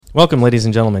Welcome, ladies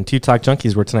and gentlemen, to Talk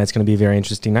Junkies, where tonight's going to be a very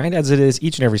interesting night, as it is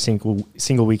each and every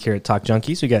single week here at Talk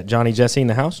Junkies. We got Johnny Jesse in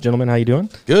the house. Gentlemen, how you doing?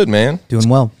 Good, man. Doing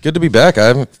well. Good to be back.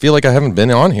 Feel like I haven't been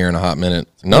on here in a hot minute.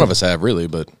 None of us have, really,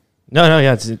 but... No,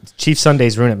 it's Chief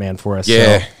Sundays ruin it, man, for us.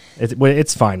 Yeah. So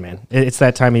it's fine, man. It's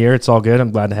that time of year. It's all good.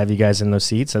 I'm glad to have you guys in those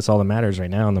seats. That's all that matters right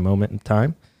now in the moment in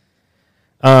time.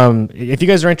 If you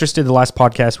guys are interested, the last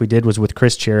podcast we did was with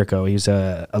Chris Cherico. He's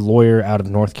a lawyer out of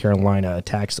North Carolina, a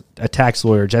tax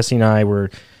lawyer. Jesse and I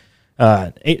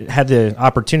had the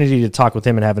opportunity to talk with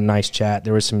him and have a nice chat.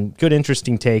 There was some good,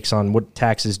 interesting takes on what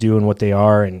taxes do and what they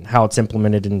are and how it's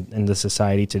implemented in the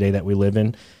society today that we live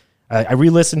in. I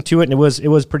re-listened to it, and it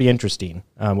was pretty interesting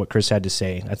what Chris had to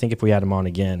say. I think if we had him on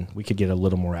again, we could get a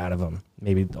little more out of him,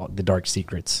 maybe the dark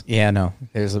secrets. Yeah, no,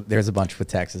 there's a bunch with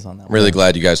taxes on that one. Really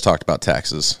glad you guys talked about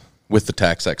taxes with the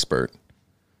tax expert.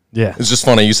 Yeah. It's just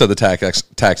funny. You said the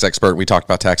tax expert. We talked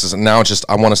about taxes, and now it's just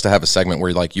I want us to have a segment where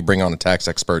you bring on a tax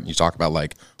expert and you talk about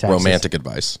taxes. Romantic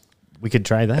advice. We could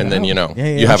try that. And then you I'm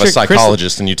have sure a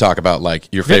psychologist and you talk about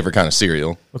your favorite kind of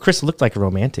cereal. Well, Chris looked like a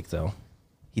romantic though.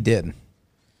 He did.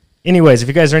 Anyways, if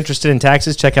you guys are interested in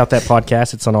taxes, check out that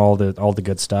podcast. It's on all the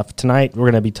good stuff. Tonight, we're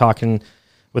going to be talking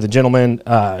with a gentleman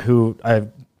who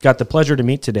I've got the pleasure to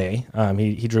meet today.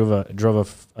 He drove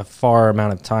a far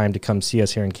amount of time to come see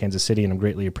us here in Kansas City, and I'm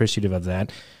greatly appreciative of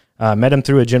that. Met him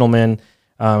through a gentleman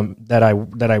that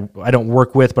I don't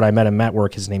work with, but I met him at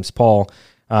work. His name's Paul.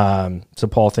 So,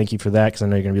 Paul, thank you for that, because I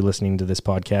know you're going to be listening to this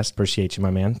podcast. Appreciate you, my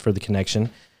man, for the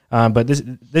connection. But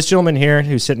this gentleman here,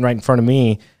 who's sitting right in front of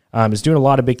me, is doing a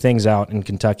lot of big things out in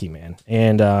Kentucky, man.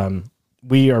 And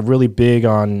we are really big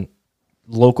on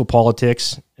local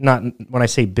politics. Not when I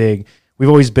say big, we've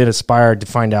always been aspired to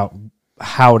find out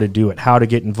how to do it, how to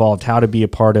get involved, how to be a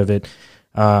part of it.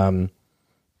 And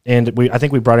I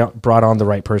think we brought on the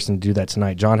right person to do that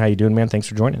tonight. John, how you doing, man? Thanks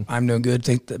for joining. I'm doing good.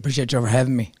 Appreciate you for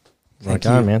having me. Thank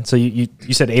you, man. So you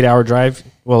said 8-hour drive.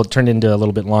 Well, it turned into a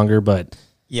little bit longer, but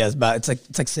yeah, it's like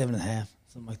 7.5,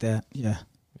 something like that. Yeah.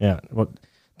 Well,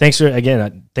 thanks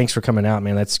for coming out,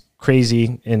 man. That's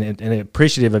crazy and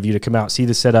appreciative of you to come out, see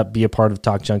the setup, be a part of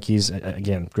Talk Junkies.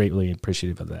 Again, greatly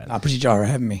appreciative of that. I appreciate y'all for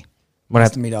having me.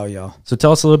 Nice to meet all y'all. So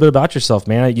tell us a little bit about yourself,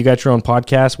 man. You got your own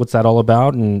podcast. What's that all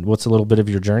about? And what's a little bit of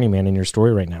your journey, man, and your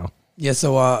story right now? Yeah,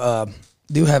 so I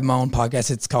do have my own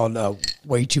podcast. It's called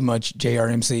Way Too Much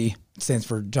JRMC. It stands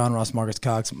for John Ross Marcus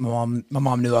Cox. My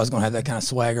mom knew I was going to have that kind of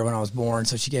swagger when I was born,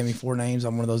 so she gave me 4 names.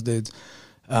 I'm one of those dudes.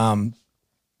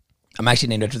 I'm actually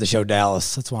named after the show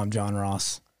Dallas. That's why I'm John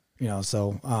Ross.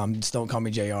 So just don't call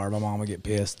me JR. My mom would get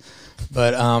pissed.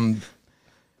 But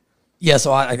yeah,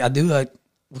 so I do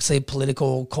we'll say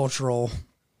political, cultural,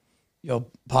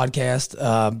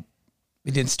 podcast.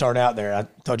 It didn't start out there. I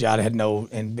told you I had no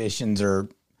ambitions or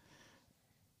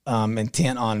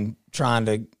intent on trying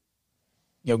to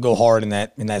go hard in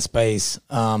that space.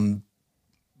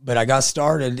 But I got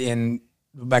started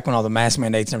back when all the mask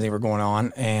mandates and everything were going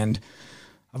on, and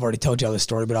I've already told y'all this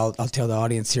story, but I'll tell the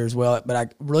audience here as well. But I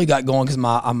really got going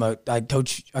because I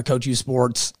coach youth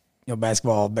sports,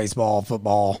 basketball, baseball,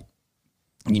 football,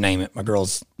 you name it. My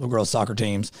girls' soccer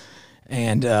teams,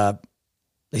 and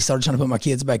they started trying to put my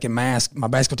kids back in masks. My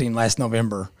basketball team last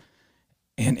November,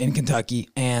 and in Kentucky,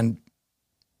 and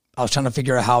I was trying to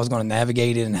figure out how I was going to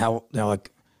navigate it and how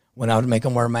when I would make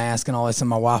them wear masks and all this. And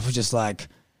my wife was just like,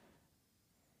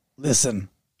 "Listen,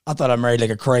 I thought I married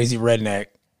a crazy redneck."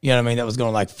 You know what I mean? That was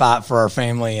going to fight for our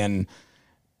family, and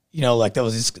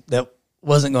that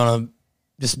wasn't going to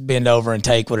just bend over and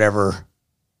take whatever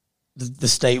the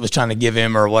state was trying to give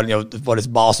him or what his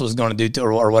boss was going to do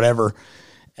or whatever.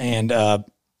 And it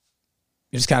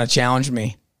just kind of challenged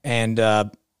me. And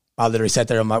I literally sat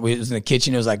there. We was in the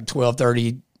kitchen. It was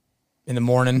 12:30 in the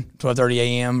morning, 12:30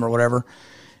 a.m. or whatever.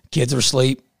 Kids were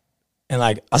asleep. And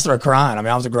I started crying. I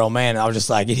mean, I was a grown man, and I was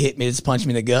just it hit me, it just punched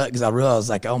me in the gut, because I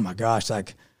realized oh my gosh,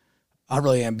 I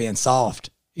really am being soft.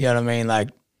 You know what I mean? I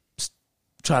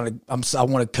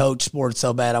want to coach sports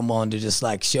so bad. I'm willing to just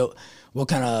show what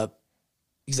kind of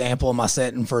example am I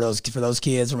setting for those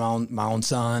kids, for my own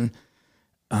son.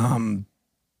 I'm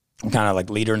kind of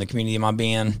leader in the community am I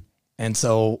being? And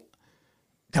so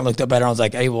kind of looked up at her and I was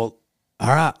like, hey, well, all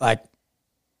right,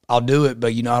 I'll do it,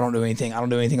 but I don't do anything. I don't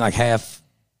do anything half.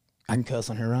 I can cuss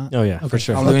on here, right? Oh yeah, okay. for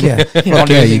sure. I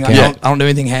don't do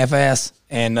anything half-ass.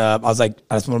 And I was like,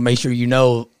 I just want to make sure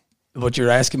what you're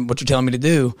asking, what you're telling me to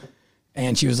do.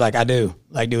 And she was like, I do.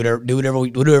 Do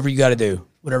whatever you got to do,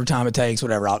 whatever time it takes,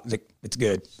 whatever. It's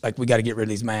good. We got to get rid of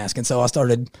these masks. And so I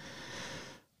started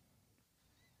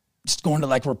just going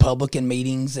to Republican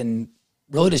meetings and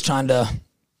really just trying to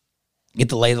get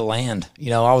the lay of the land.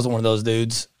 I was one of those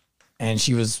dudes, and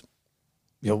she was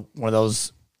one of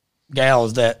those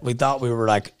gals that we thought we were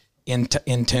like in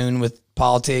tune with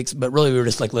politics, but really we were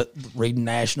just like reading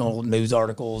national news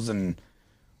articles and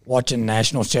watching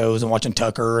national shows and watching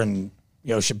Tucker and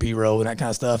Shapiro and that kind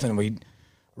of stuff. And we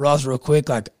realized real quick,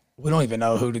 like, we don't even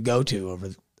know who to go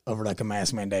to over like a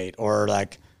mask mandate, or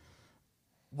like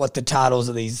what the titles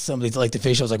of some of these elected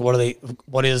officials, like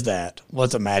what is that?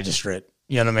 What's a magistrate?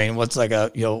 You know what I mean? What's like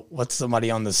what's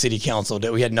somebody on the city council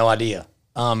that we had no idea.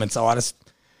 And so I just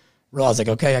realized, like,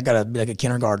 okay, I gotta be like a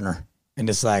kindergartner and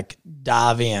just like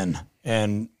dive in.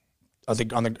 And I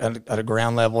think at a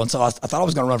ground level. And so I thought I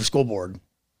was going to run for school board.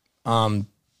 Got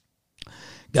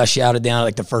shouted down at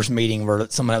like the first meeting where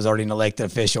someone that was already an elected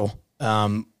official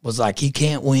was like, he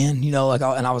can't win, and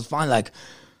I was fine. Like,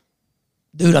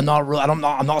 dude, I'm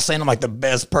not saying I'm like the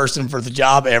best person for the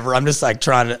job ever. I'm just like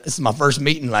this is my first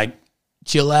meeting, like,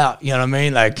 chill out. You know what I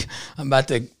mean? Like, I'm about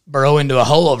to burrow into a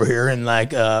hole over here and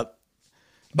like,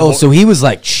 so he was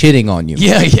like shitting on you.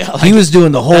 Yeah. Like, he was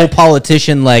doing the whole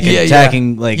politician, like,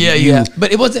 attacking, like, you.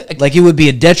 But it wasn't like, it would be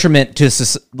a detriment to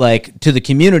the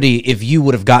community if you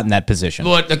would have gotten that position.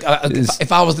 But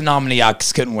if I was the nominee, I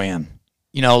just couldn't win.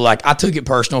 Like, I took it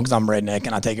personal because I'm redneck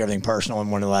and I take everything personal,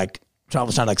 and wanted to like, I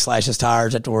was trying to like slash his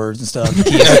tires afterwards and stuff.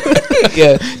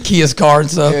 Kia's car and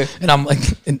stuff. Yeah. And I'm like,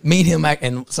 and me and him,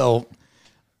 and so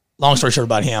long story short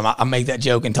about him, I make that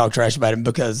joke and talk trash about him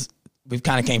because we've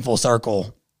kind of came full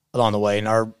circle along the way, and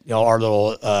our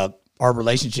little our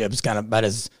relationship is kind of about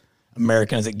as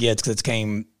American as it gets, because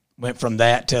went from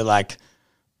that to like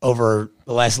over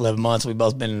the last 11 months we've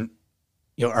both been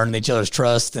earning each other's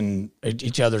trust and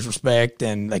each other's respect,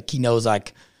 and like he knows,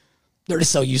 like, they're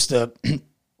just so used to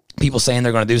people saying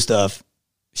they're going to do stuff,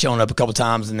 showing up a couple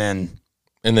times and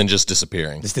then just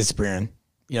disappearing.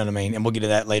 You know what I mean? And we'll get to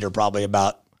that later probably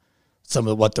about some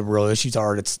of what the real issues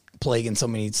are that's plaguing so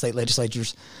many state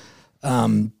legislatures.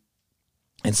 And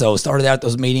so started out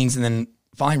those meetings, and then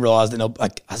finally realized that,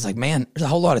 like, I was like, man, there's a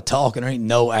whole lot of talk and there ain't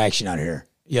no action out here.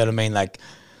 You know what I mean? Like,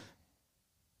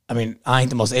 I ain't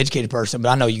the most educated person, but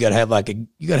I know you gotta have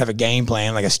a game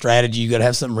plan, like a strategy. You gotta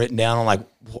have something written down on like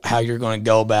how you're going to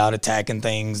go about attacking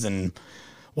things and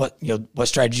what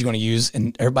strategy you're going to use.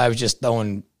 And everybody was just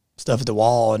throwing stuff at the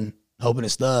wall and hoping it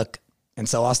stuck. And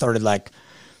so I started like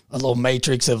a little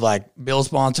matrix of like bill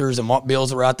sponsors and what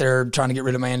bills were out there trying to get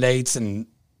rid of mandates, and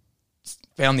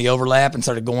found the overlap and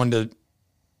started going to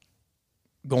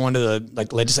the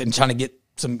like legislating, trying to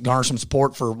garner some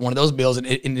support for one of those bills, and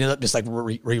it ended up just like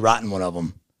rewriting one of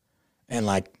them, and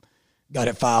like got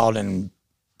it filed. And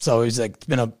so it was like, it's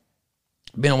been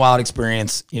a wild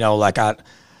experience. Like I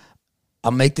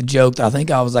make the joke that I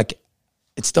think I was like,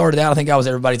 it started out, I think I was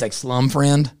everybody's like slum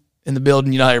friend in the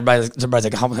building. Everybody's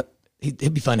like,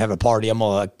 it'd be fun to have a party. I'm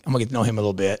gonna get to know him a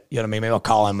little bit. You know what I mean? Maybe I'll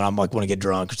call him and I'm like, want to get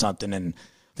drunk or something. And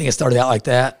I think it started out like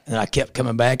that, and I kept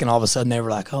coming back, and all of a sudden they were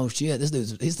like, oh shit, this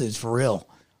dude's for real.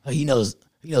 He knows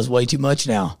way too much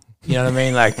now. You know what I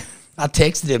mean? Like, I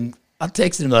texted him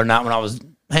the other night when I was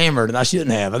hammered, and I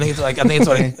shouldn't have. I think it's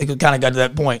what it kind of got to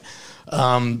that point.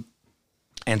 And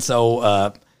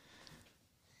so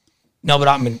no, but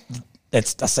I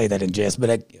say that in jest, but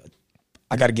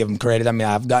I got to give him credit.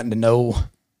 I've gotten to know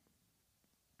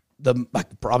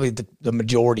probably the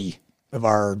majority of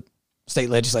our state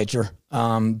legislature.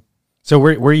 So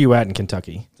where are you at in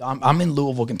Kentucky? I'm in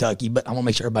Louisville, Kentucky, but I want to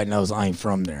make sure everybody knows I ain't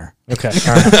from there. Okay.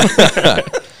 All right.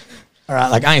 All right.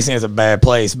 Like, I ain't saying it's a bad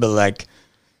place, but like,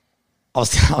 I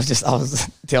was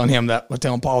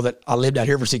telling Paul that I lived out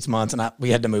here for 6 months, and we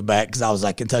had to move back because I was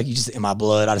like, Kentucky just in my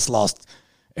blood. I just lost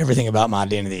everything about my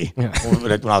identity. Yeah.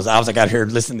 When I was like out here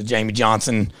listening to Jamie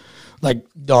Johnson, like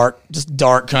dark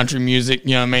country music,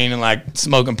 you know what I mean? And like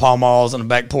smoking Pall Malls on the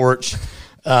back porch.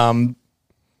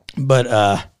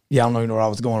 Yeah, I don't even know where I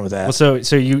was going with that. Well,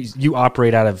 so you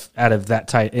operate out of that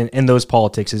type, and those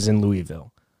politics is in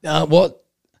Louisville.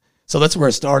 So that's where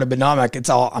it started. But now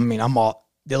I'm all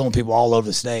dealing with people all over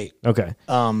the state. Okay.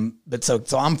 But so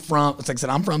I'm from, like I said,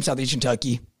 I'm from Southeast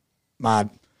Kentucky. My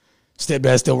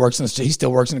stepdad still works in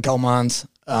the coal mines.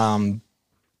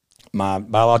 My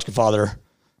biological father,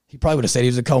 he probably would have said he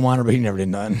was a coal miner, but he never did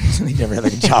nothing. He never had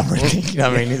like a job or anything. You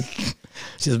know what I mean?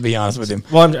 Just be honest with him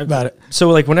about it. So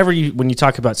like when you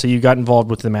talk about, so you got involved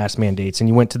with the mask mandates and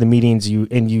you went to the meetings,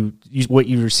 what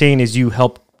you were saying is you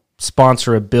helped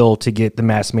sponsor a bill to get the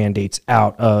mask mandates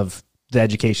out of the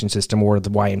education system or the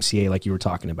YMCA, like you were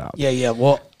talking about. Yeah.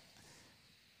 Well,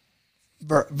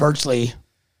 virtually,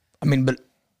 but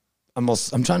I'm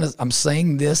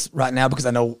saying this right now because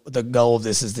I know the goal of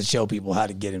this is to show people how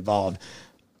to get involved.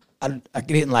 I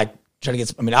didn't like try to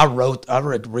get. I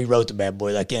rewrote the bad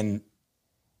boy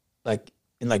like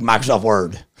in like Microsoft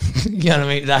Word. You know what I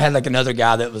mean? And I had like another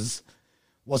guy that was,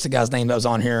 what's the guy's name that was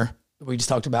on here? We just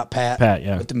talked about Pat. Pat,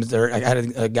 yeah. With the Missouri. I had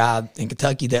a guy in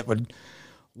Kentucky that would,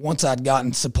 once I'd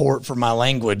gotten support for my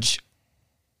language,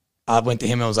 I went to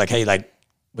him and was like, hey, like,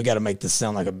 we got to make this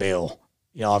sound like a bill.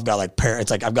 You know, I've got like,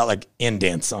 it's like, I've got like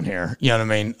indents on here. You know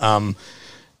what I mean?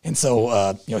 And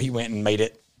so, you know, he went and made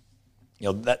it, you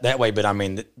know, that way. But I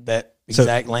mean, that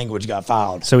exact language got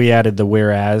filed. So he added the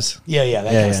whereas. Yeah,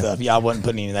 that kind of stuff. Yeah, I wasn't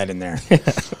putting any of that in there.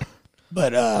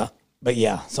 But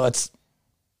yeah, so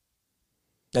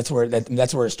that's where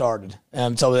it started.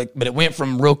 But it went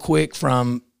from real quick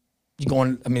from you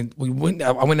going. I mean,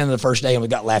 I went in the first day and we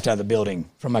got laughed out of the building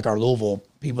from like our Louisville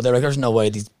people. They're like, there's no way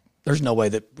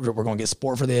that we're going to get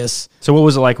support for this. So what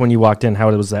was it like when you walked in?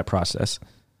 How was that process?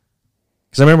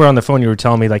 Because I remember on the phone you were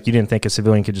telling me like you didn't think a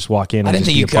civilian could just walk in. I didn't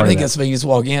think you could. I think a civilian just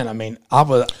walk in. I mean,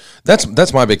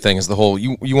 That's my big thing is the whole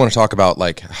you want to talk about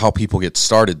like how people get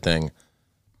started thing.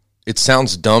 It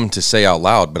sounds dumb to say out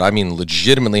loud, but I mean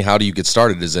legitimately, how do you get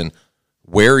started? Is in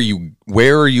where are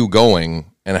you going,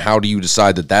 and how do you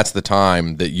decide that that's the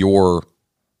time that you're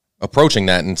approaching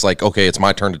that, and it's like, okay, it's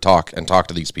my turn to talk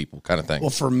to these people, kind of thing. Well,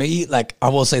 for me, like I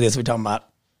will say this: we talking about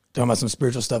some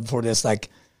spiritual stuff before this, like.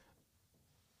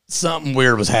 Something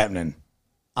weird was happening.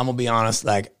 I'm gonna be honest.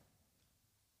 Like,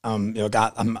 you know,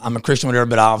 I'm a Christian, whatever.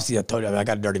 But obviously, I told you I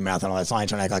got a dirty mouth and all that. So I ain't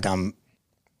trying to act like I'm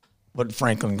what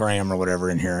Franklin Graham or whatever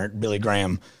in here, Billy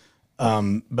Graham.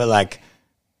 But like,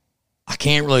 I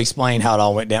can't really explain how it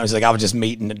all went down. It's like I was just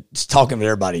meeting, just talking to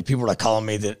everybody. People were like calling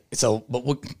me that. So, but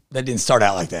that didn't start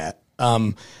out like that.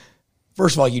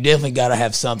 First of all, you definitely got to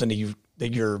have something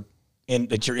that you're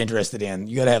interested in.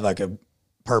 You got to have like a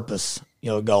purpose. You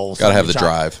know, goals. Got to have the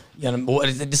drive. You know,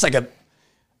 it's just like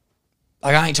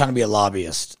I ain't trying to be a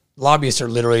lobbyist. Lobbyists are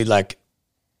literally like,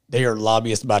 they are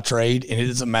lobbyists by trade, and it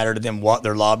doesn't matter to them what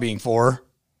they're lobbying for.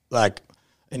 Like,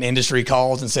 an industry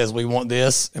calls and says, we want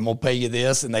this, and we'll pay you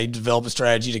this, and they develop a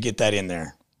strategy to get that in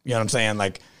there. You know what I'm saying?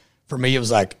 Like, for me, it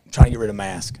was like trying to get rid of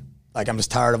masks. Like, I'm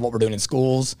just tired of what we're doing in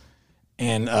schools,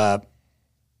 and,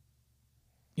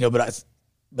 you know, but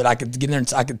I could get in there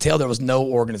and I could tell there was no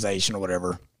organization or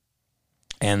whatever.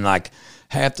 And like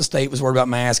half the state was worried about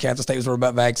masks, half the state was worried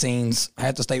about vaccines,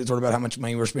 half the state was worried about how much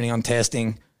money we're spending on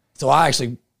testing. So I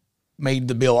actually made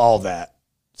the bill all of that.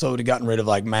 So it had gotten rid of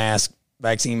like mask,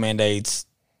 vaccine mandates,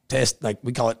 test, like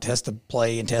we call it test to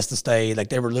play and test to stay. Like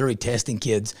they were literally testing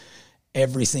kids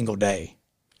every single day.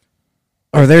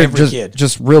 Are there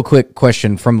just real quick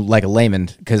question from like a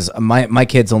layman, because my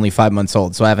kid's only 5 months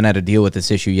old, so I haven't had to deal with this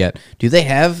issue yet. Do they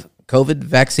have COVID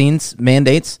vaccines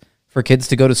mandates for kids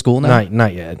to go to school now?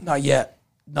 Not yet. Not yet.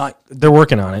 They're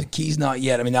working on it. The key's not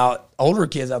yet. I mean, now older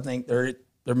kids, I think they're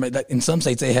in some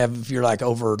states they have if you're like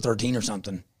over 13 or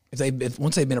something. If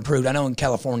once they've been approved, I know in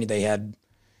California they had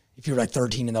if you're like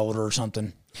 13 and older or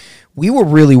something. We were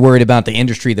really worried about the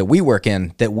industry that we work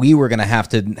in, that we were going to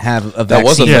have a vaccine that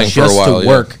was a thing just for a while, to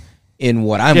work in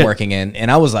what I'm working in,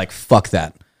 and I was like, fuck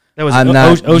that. That was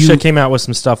OSHA came out with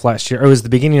some stuff last year. It was the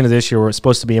beginning of this year where it's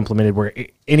supposed to be implemented, where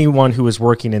anyone who was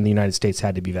working in the United States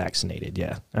had to be vaccinated.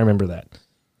 Yeah, I remember that.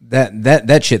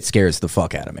 That shit scares the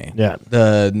fuck out of me. Yeah,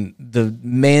 the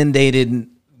mandated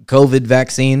COVID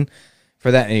vaccine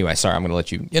for that. Anyway, sorry, I'm going to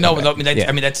let you. You know, I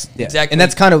mean that's exactly, and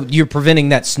that's kind of you're preventing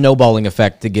that snowballing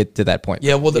effect to get to that point.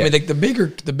 Yeah, well, I mean,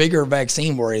 the bigger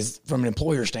vaccine war is from an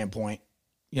employer standpoint.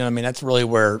 You know what I mean? That's really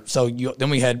where, then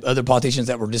we had other politicians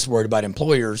that were just worried about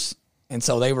employers. And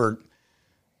so they would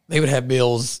have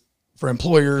bills for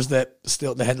employers that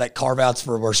had like carve outs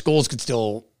for where schools could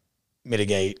still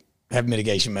have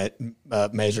mitigation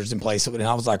measures in place. And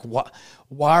I was like,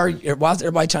 why is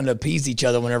everybody trying to appease each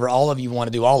other whenever all of you want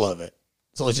to do all of it?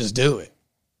 So let's just do it.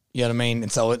 You know what I mean?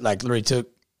 And so it like literally took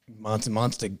months and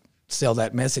months to sell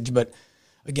that message. But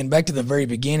again, back to the very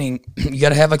beginning, you got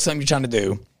to have like something you're trying to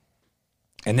do.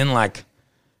 And then, like,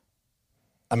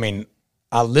 I mean,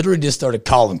 I literally just started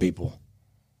calling people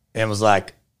and was,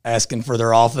 like, asking for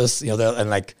their office, you know, and,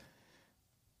 like,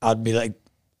 I'd be, like,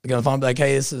 on the phone, be like,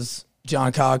 hey, this is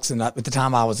John Cox. And at the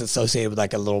time, I was associated with,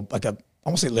 like, I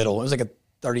won't say little, it was, like, a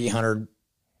 3,800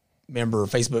 member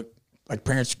Facebook, like,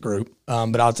 parents group.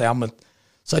 But I would say I'm with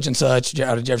such and such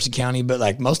out of Jefferson County. But,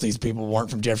 like, most of these people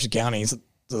weren't from Jefferson County, so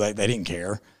they didn't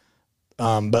care.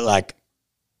 But, like,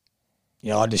 you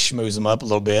know, I just schmooze them up a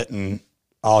little bit and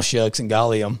all shucks and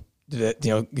golly them. You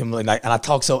know, give them and I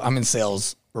talk I'm in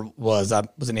sales I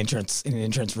was in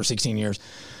insurance for 16 years.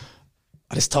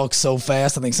 I just talk so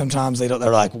fast. I think sometimes they're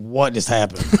like, what just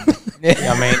happened? You know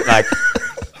what I mean?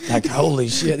 Like holy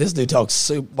shit, this dude talks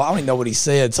super. Well, I don't even know what he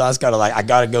said, so I just gotta I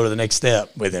gotta go to the next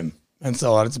step with him. And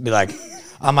so I just be like,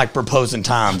 I'm like proposing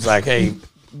times, like, hey,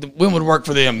 when would work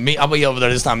for them? Me, I'll be over there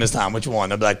this time. Which one?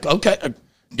 They'll be like, okay.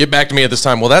 Get back to me at this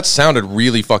time. Well, that sounded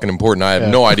really fucking important. I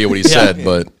have no idea what he said,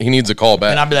 but he needs a call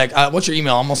back. And I'd be like, what's your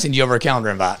email? I'm going to send you over a calendar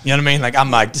invite. You know what I mean? Like,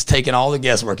 I'm like just taking all the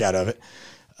guesswork out of it.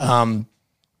 And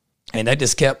that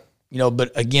just kept,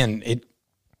 but again,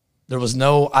 there was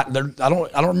no, I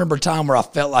don't remember a time where I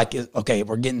felt like, okay,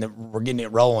 we're getting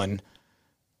it rolling.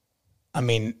 I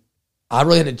mean, I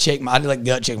really had to I had to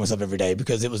gut check myself every day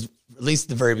because it was, at least at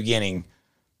the very beginning,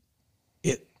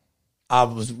 I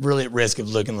was really at risk of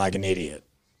looking like an idiot.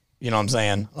 You know what I'm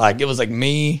saying? Like, it was like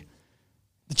me,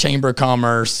 the Chamber of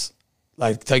Commerce,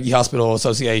 like Kentucky Hospital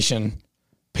Association,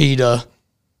 PETA,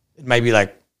 maybe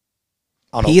like,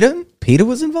 I don't know. PETA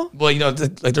was involved? Well,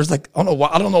 there's like, I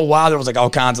don't know why there was like all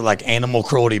kinds of like animal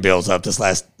cruelty bills up this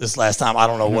last time. I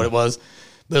don't know what it was,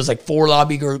 but it was like 4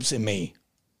 lobby groups and me.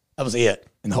 That was it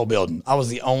in the whole building. I was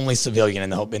the only civilian in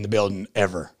the building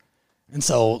ever. And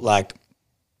so like,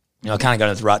 I kind of got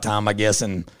it at the right time, I guess.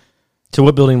 And so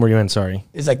what building were you in? Sorry.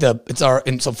 It's like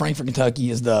so Frankfort, Kentucky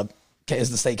is the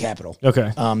state capital.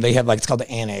 Okay. They have it's called the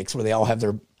Annex where they all have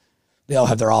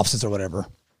their offices or whatever.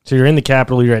 So you're in the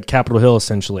Capitol. You're at Capitol Hill,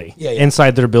 essentially. Yeah.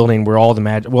 Inside their building, where all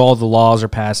the laws are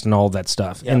passed and all that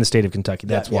stuff in the state of Kentucky.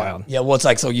 That's wild. Yeah. Well, it's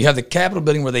like, so you have the Capitol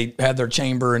building where they have their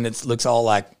chamber, and it looks all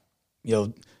like,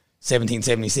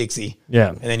 1770-60. Yeah.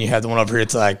 And then you have the one over here.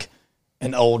 It's like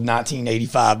an old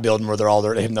 1985 building where they're all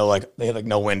there. They have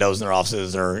no windows in their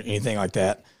offices or anything like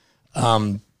that.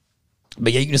 But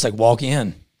yeah, you can just like walk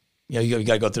in. You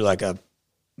got to go through like a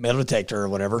metal detector or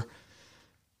whatever,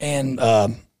 and.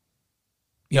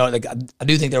 Like I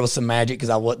do think there was some magic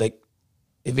because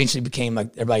eventually became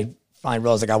like everybody finally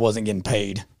realized like I wasn't getting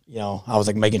paid. I was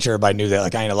like making sure everybody knew that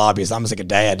like I ain't a lobbyist. I'm just like a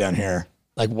dad down here,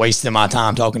 like wasting my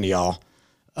time talking to y'all.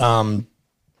 And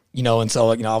so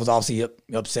like I was obviously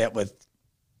upset with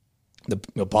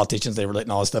the politicians. They were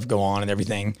letting all this stuff go on and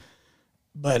everything,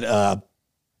 but I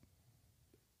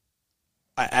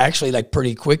actually like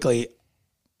pretty quickly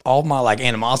all my like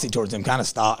animosity towards them kind of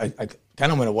stopped. I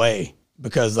kind of went away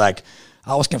because like.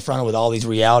 I was confronted with all these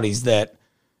realities that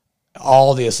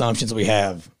all the assumptions we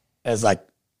have as like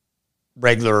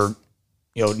regular,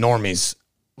 normies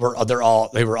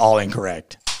they were all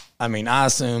incorrect. I mean, I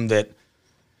assumed that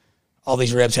all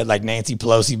these reps had like Nancy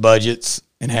Pelosi budgets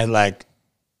and had like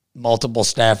multiple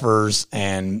staffers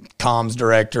and comms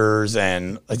directors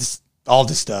and all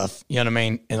this stuff. You know what I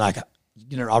mean? And like, I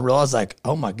realized like,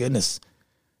 oh my goodness,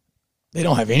 they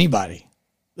don't have anybody.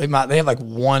 They have like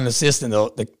one assistant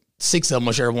though. 6 of them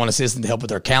will share one assistant to help with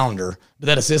their calendar. But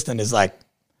that assistant is like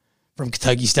from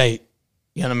Kentucky State.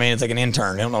 You know what I mean? It's like an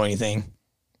intern. They don't know anything.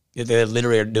 They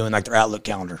literally are doing like their Outlook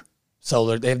calendar.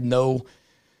 So they have no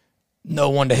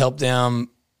one to help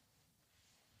them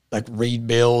like read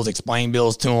bills, explain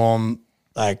bills to them,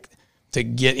 like to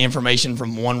get information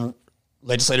from one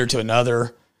legislator to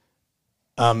another.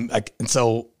 And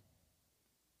so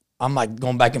I'm like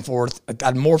going back and forth. I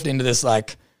morphed into this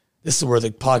like, this is where the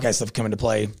podcast stuff come into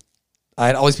play. I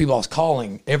had all these people I was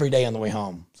calling every day on the way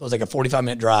home. So it was like a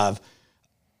 45-minute drive.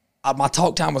 My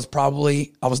talk time was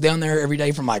I was down there every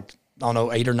day from like,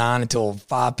 8 or 9 until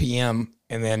 5 p.m.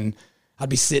 And then I'd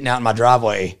be sitting out in my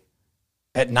driveway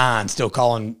at 9, still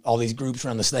calling all these groups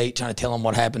around the state, trying to tell them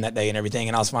what happened that day and everything.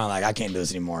 And I was finally like, I can't do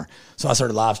this anymore. So I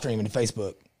started live streaming to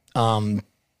Facebook and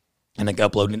like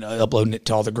uploading it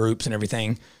to all the groups and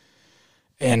everything.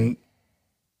 And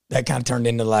that kind of turned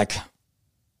into like, I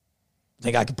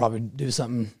think I could probably do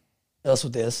something else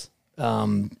with this.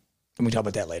 And we talk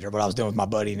about that later, but I was doing it with my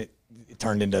buddy and it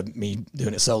turned into me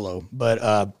doing it solo.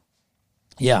 But,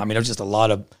 yeah, I mean, there's just a lot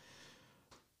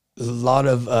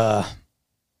of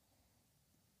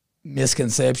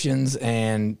misconceptions,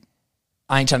 and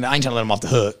I ain't trying to let them off the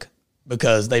hook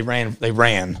because they ran, you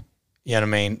know what I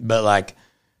mean? But like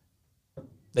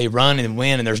they run and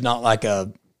win, and there's not like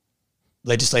a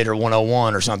legislator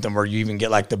 101 or something where you even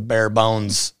get like the bare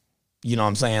bones, you know what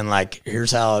I'm saying? Like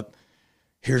here's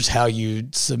how you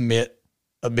submit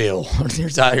a bill.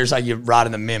 here's how you write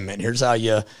an amendment. Here's how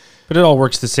you. But it all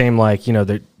works the same. Like, you know,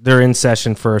 they're in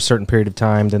session for a certain period of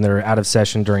time, then they're out of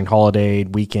session during holiday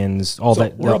weekends.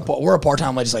 That we're a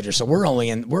part-time legislature, so we're only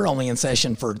in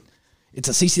session for. It's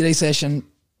a 60-day session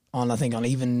on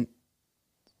even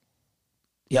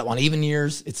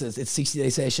years. It's 60-day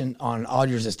session. On odd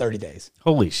years, it's 30 days.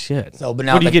 Holy shit! So, but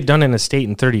now what do you get done in a state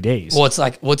in 30 days? Well, it's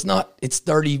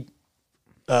 30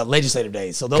 legislative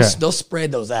days. So they'll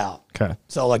spread those out. Okay.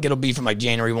 So like it'll be from like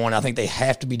January 1. I think they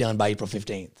have to be done by April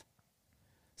 15th.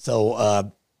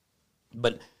 So,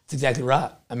 but it's exactly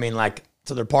right. I mean, like,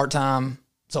 so they're part-time.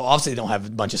 So obviously they don't have a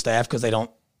bunch of staff because they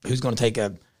don't, who's going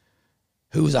to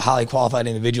who's a highly qualified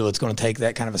individual that's going to take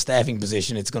that kind of a staffing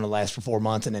position. It's going to last for 4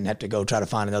 months and then have to go try to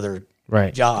find another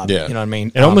job. Yeah. You know what I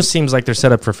mean? It almost seems like they're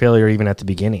set up for failure even at the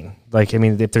beginning. Like, I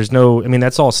mean, if there's no, I mean,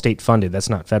 that's all state funded. That's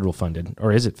not federal funded,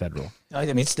 or is it federal? I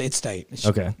mean, it's state.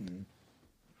 Okay.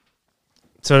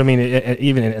 So, I mean,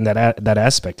 even in that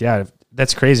aspect, yeah,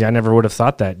 that's crazy. I never would have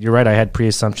thought that. You're right. I had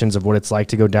pre-assumptions of what it's like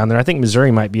to go down there. I think Missouri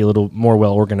might be a little more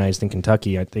well-organized than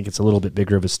Kentucky. I think it's a little bit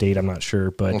bigger of a state. I'm not sure.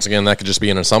 But once again, that could just be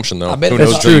an assumption, though. Who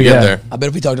knows until you get there? I bet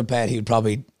if we talked to Pat, he would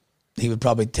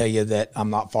probably tell you that I'm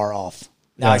not far off.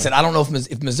 Now, like I said, I don't know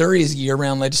if Missouri is a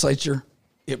year-round legislature,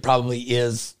 it probably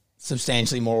is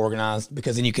substantially more organized,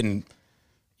 because then you can,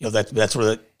 that's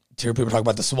where people talk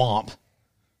about the swamp.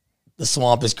 The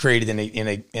swamp is created in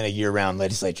a year-round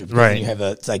legislature. Right.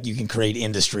 It's like you can create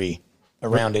industry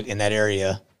around it in that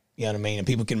area. You know what I mean? And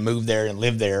people can move there and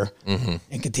live there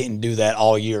and continue to do that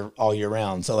all year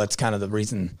round. So that's kind of one of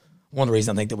the reasons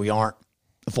I think that we aren't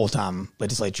a full-time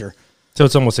legislature. so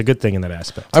it's almost a good thing in that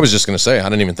aspect. I was just going to say, I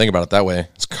didn't even think about it that way.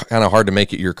 It's kind of hard to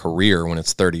make it your career when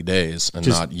it's 30 days and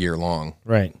not year long.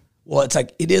 Right. Well, it's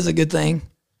like, it is a good thing,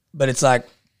 but it's like,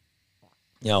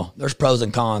 there's pros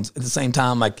and cons. At the same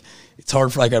time, like, it's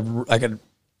hard for like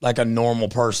a normal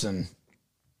person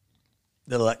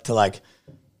to like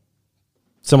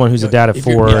Someone who's a dad of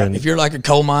four. If you're like a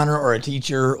coal miner or a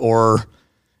teacher or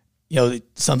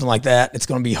something like that, it's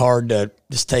going to be hard to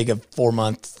just take a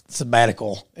 4-month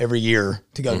sabbatical every year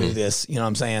to go do this. You know what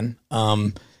I'm saying?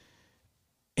 And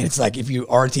it's like, if you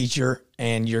are a teacher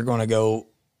and you're going to go,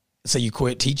 say you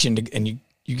quit teaching and you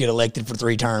get elected for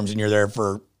 3 terms and you're there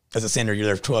as a senator, you're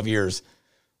there for 12 years,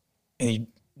 and you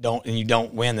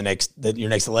don't win your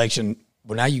next election.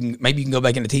 Well, now maybe you can go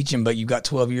back into teaching, but you've got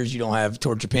 12 years you don't have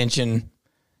towards your pension.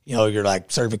 You're like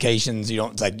certifications.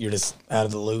 It's like you're just out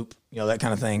of the loop. That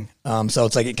kind of thing. So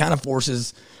it's like, it kind of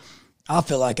forces. I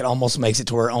feel like it almost makes it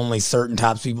to where only certain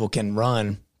types of people can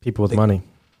run. People with money.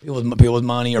 People with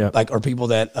money, or or people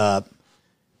that are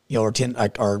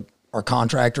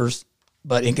contractors.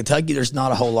 But in Kentucky, there's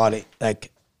not a whole lot of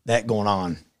like that going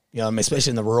on.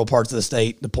 Especially in the rural parts of the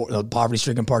state, the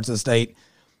poverty-stricken parts of the state,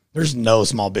 there's no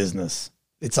small business.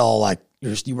 It's all like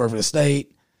you work for the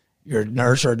state, you're a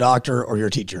nurse or a doctor, or you're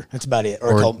a teacher. That's about it.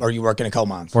 Or you work in a coal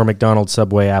mines. Or McDonald's,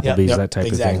 Subway, Applebee's, that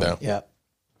type of thing. Yeah.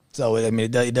 So, I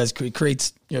mean, it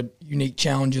creates unique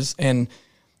challenges. And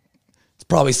it's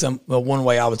probably one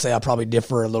way I would say I probably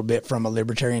differ a little bit from a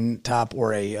libertarian type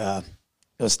or a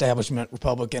establishment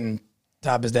Republican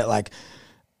type, is that, like,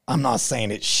 I'm not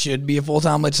saying it should be a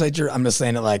full-time legislature. I'm just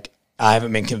saying that, like, I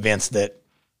haven't been convinced that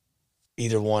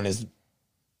either one is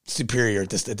superior at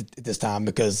this time,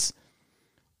 because,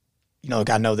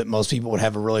 I know that most people would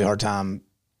have a really hard time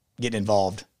getting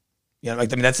involved.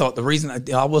 That's all, the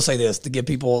reason. I will say this to give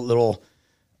people a little,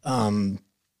 a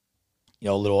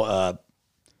little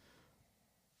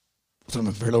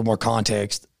more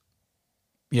context.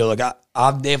 I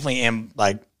definitely am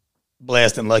like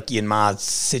blessed and lucky in my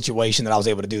situation that I was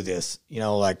able to do this.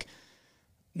 Like,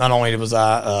 not only did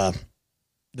I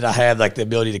have like the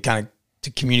ability to kind of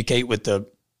to communicate with the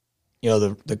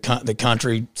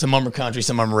country. Some of them are country,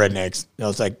 some of them are rednecks.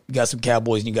 It's like, you got some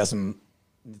cowboys and you got some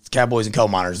cowboys and coal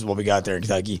miners is what we got there in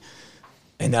Kentucky.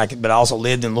 And but I also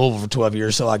lived in Louisville for 12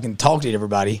 years, so I can talk to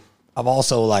everybody. I've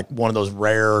also like one of those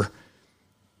rare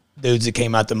dudes that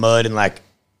came out the mud and like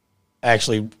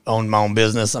actually owned my own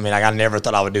business. I mean, I never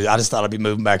thought I would do that. I just thought I'd be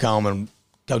moving back home and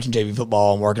coaching JV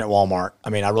football and working at Walmart.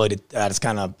 I mean, I really did. I just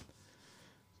kind of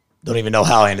don't even know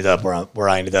how I ended up where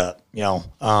I ended up,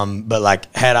 But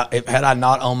like, had I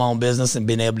not owned my own business and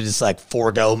been able to just like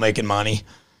forego making money,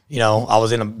 I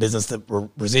was in a business that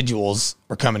residuals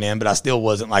were coming in, but I still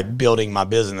wasn't like building my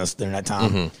business during that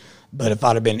time. Mm-hmm. But if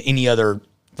I'd have been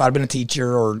if I'd been a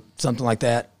teacher or something like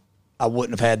that, I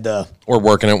wouldn't have had or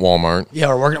working at Walmart. Yeah,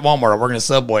 or working at Walmart, or working at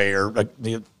Subway, or like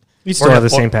you still have the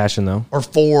same passion though, or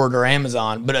Ford or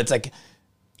Amazon. But it's like,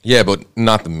 yeah, but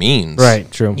not the means. Right.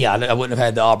 True. Yeah, I wouldn't have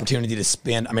had the opportunity to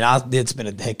spend. I mean, I did spend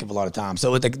a heck of a lot of time.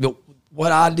 So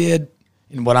what I did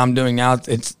and what I'm doing now,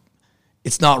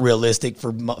 it's not realistic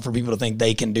for people to think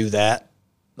they can do that.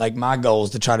 Like, my goal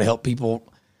is to try to help people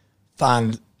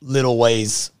find little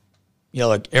ways.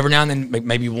 Like every now and then,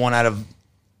 maybe 1 out of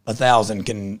 1,000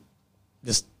 can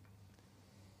just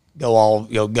go all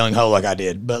gung ho like I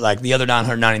did. But like the other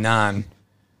 999,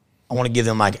 I want to give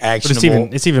them like actionable.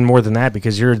 But it's even more than that,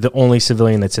 because you're the only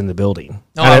civilian that's in the building.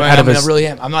 No, I really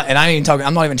am. I'm not, and I ain't even talking.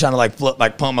 I'm not even trying to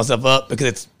pump myself up, because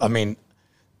it's. I mean,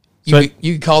 you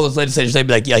could call those legislators. They'd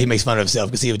be like, "Yeah, he makes fun of himself,"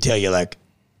 because he would tell you like,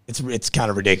 it's kind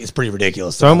of ridiculous. It's pretty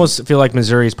ridiculous. So I almost feel like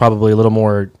Missouri is probably a little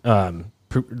more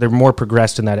they're more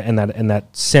progressed in that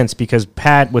sense, because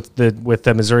Pat with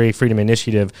the Missouri Freedom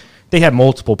Initiative, they had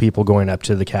multiple people going up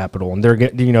to the Capitol, and they're,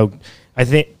 you know, I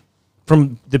think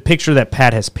from the picture that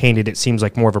Pat has painted, it seems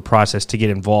like more of a process to get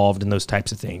involved in those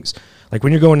types of things. Like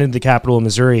when you're going into the Capitol of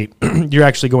Missouri, you're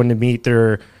actually going to meet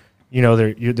their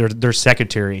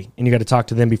secretary, and you got to talk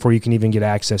to them before you can even get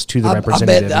access to the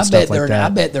representative and stuff like that. I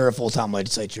bet they're a full-time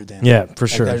legislature then. Yeah, for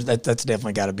sure. That's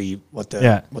definitely got to be what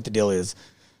the deal is.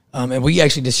 And we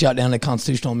actually just shot down a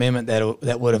constitutional amendment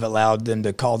that would have allowed them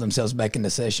to call themselves back into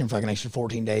session for like an extra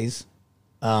 14 days.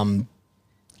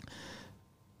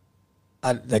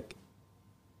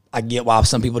 I get why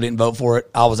some people didn't vote for it.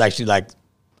 I was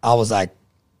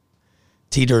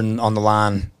teetering on the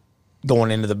line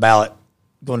going into the ballot,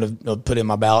 going to put in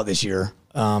my ballot this year.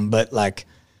 But like,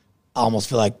 I almost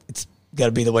feel like it's got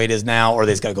to be the way it is now, or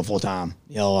they just got to go full time.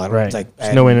 You know, right? It's like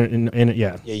no in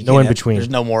between. There's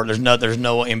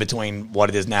no in between what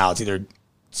it is now. It's either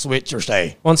switch or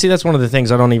stay. Well, and see, that's one of the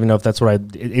things I don't even know if that's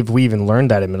if we even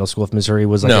learned that in middle school. If Missouri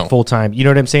was like a full time, you know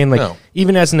what I'm saying? Like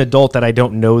even as an adult, that I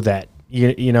don't know that.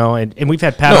 You know, and we've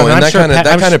had Pat. No, and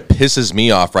that kind of pisses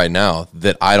me off right now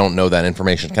that I don't know that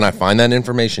information. Can I find that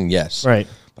information? Yes. Right.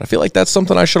 But I feel like that's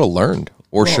something I should have learned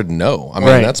or should know. I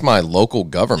mean, that's my local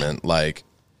government. Like,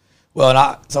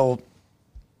 so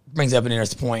brings up an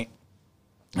interesting point,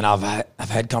 and I've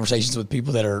had conversations with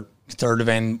people that are conservative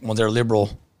and ones that are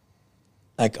liberal.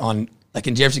 Like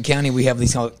in Jefferson County, we have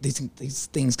these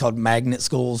things called magnet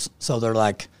schools. So they're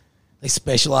like they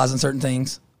specialize in certain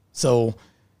things. So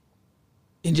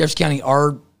in Jefferson County,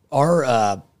 our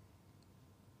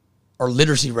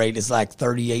literacy rate is like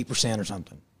 38% or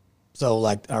something. So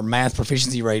like our math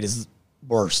proficiency rate is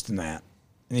worse than that.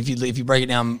 And if you break it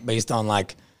down based on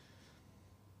like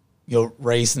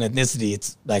race and ethnicity,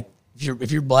 it's like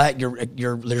if you're black,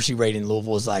 your literacy rate in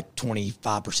Louisville is like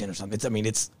 25% or something.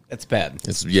 It's bad.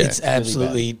 It's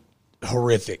absolutely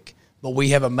horrific. But we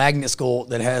have a magnet school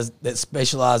that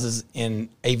specializes in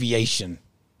aviation.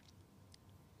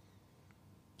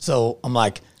 So I'm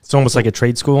like, it's almost like a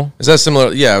trade school. Is that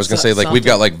similar? Yeah, I was gonna say like we've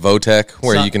got like Votech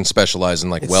where you can specialize in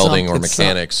like welding or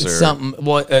mechanics or something.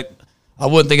 I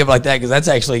wouldn't think of it like that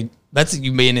because that's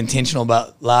you being intentional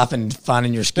about life and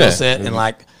finding your skill set and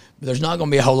like. There's not going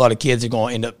to be a whole lot of kids that are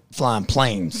going to end up flying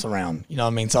planes around. You know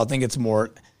what I mean? So I think it's more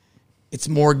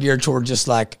geared toward just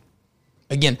like,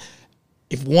 again,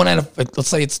 if let's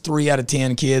say it's 3 out of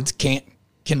 10 kids can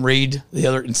read, the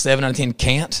other and 7 out of 10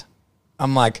 can't.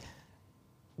 I'm like,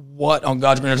 what on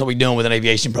God's green earth are we doing with an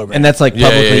aviation program? And that's like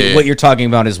publicly what you're talking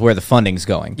about is where the funding's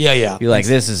going. Yeah. You're like,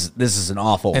 this is an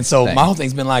awful. And so thing. my whole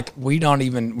thing's been like, we're not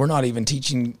even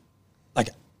teaching. Like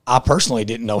I personally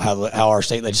didn't know how our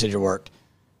state legislature worked.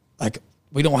 Like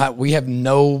we have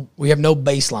no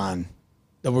baseline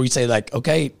that where we say like,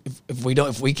 okay, if we're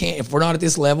not at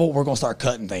this level, we're going to start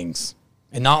cutting things,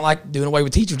 and not like doing away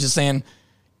with teachers, just saying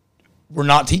we're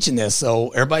not teaching this, so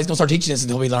everybody's going to start teaching this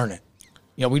until we learn it.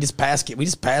 You know, we just pass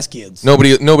kids.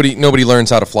 Nobody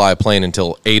learns how to fly a plane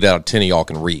until 8 out of 10 of y'all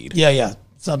can read. Yeah,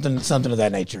 something of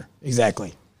that nature.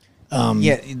 Exactly.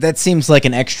 That seems like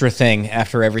an extra thing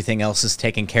after everything else is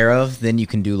taken care of. Then you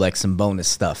can do like some bonus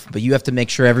stuff, but you have to make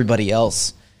sure everybody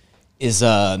else is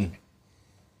well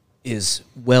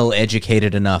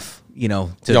educated enough. You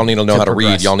know, y'all need to know how to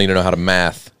read. Y'all need to know how to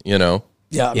math. You know.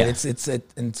 Yeah. It's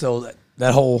and so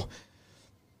that whole.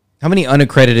 How many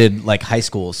unaccredited like high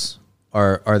schools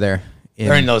are there?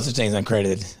 There ain't no such thing as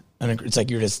unaccredited. It's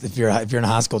like if you're in a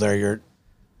high school there, you're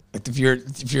like if you're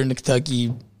in the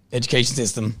Kentucky education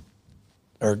system.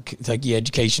 Or Kentucky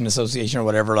Education Association or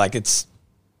whatever, like it's,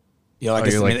 you know, I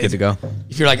guess you're like good to go.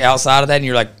 If you're like outside of that and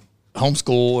you're like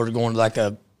homeschool or going to like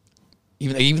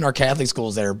even our Catholic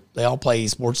schools there, they all play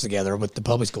sports together with the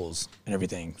public schools and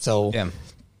everything. So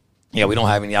yeah, we don't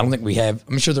have any. I don't think we have.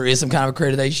 I'm sure there is some kind of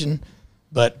accreditation,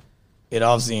 but it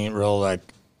obviously ain't real. Like,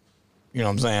 you know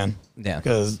what I'm saying? Yeah.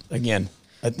 Because again,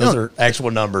 those are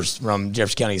actual numbers from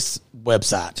Jefferson County's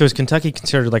website. So is Kentucky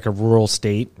considered like a rural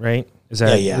state, right? Is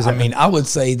that, yeah. I mean, I would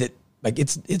say that like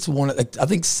it's one of I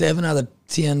think 7 out of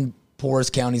 10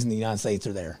 poorest counties in the United States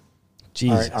are there.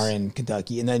 Jesus. Are in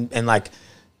Kentucky, and like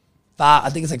 5. I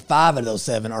think it's like 5 out of those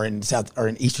 7 are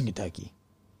in eastern Kentucky.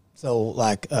 So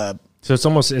like, so it's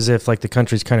almost as if like the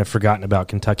country's kind of forgotten about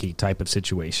Kentucky type of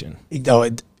situation. It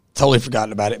totally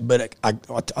forgotten about it. But I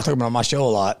talk about it on my show a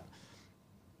lot.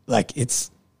 Like it's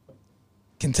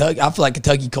Kentucky. I feel like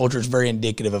Kentucky culture is very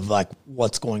indicative of like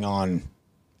what's going on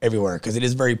everywhere because it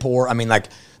is very poor. I mean, like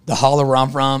the holler where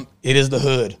I'm from, it is the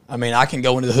hood. I mean, I can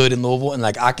go into the hood in Louisville and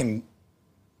like I can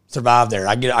survive there.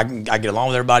 I get along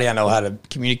with everybody. I know how to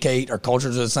communicate. Our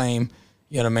cultures are the same.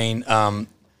 You know what I mean?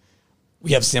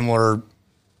 we have similar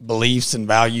beliefs and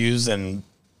values, and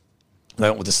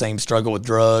with the same struggle with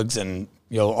drugs and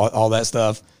all that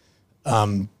stuff.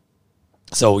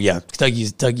 So yeah,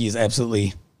 Kentucky is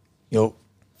absolutely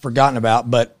forgotten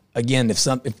about. But again, if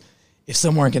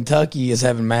somewhere in Kentucky is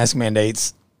having mask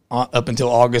mandates up until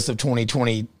August of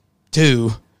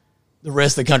 2022, the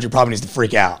rest of the country probably needs to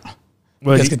freak out.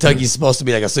 Because Kentucky is supposed to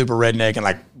be like a super redneck and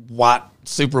like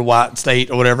super white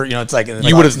state or whatever. It's like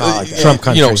you would have like Trump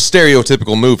country.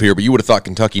 Stereotypical move here, but you would have thought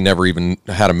Kentucky never even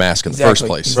had a mask in the first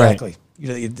place. Exactly,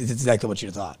 it's exactly what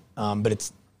you'd have thought. But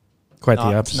it's quite the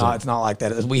opposite. It's not like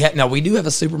that. We do have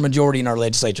a super majority in our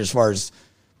legislature as far as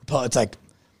it's like.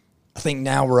 I think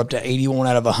now we're up to 81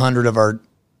 out of 100 of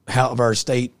our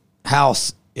state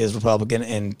house is Republican,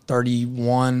 and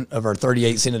 31 of our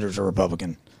 38 senators are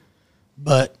Republican.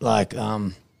 But like,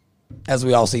 as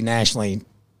we all see nationally,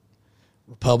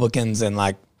 Republicans and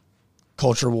like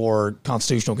culture war,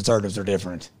 constitutional conservatives are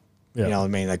different. Yeah. You know what I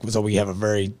mean? Like, so we have a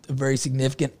very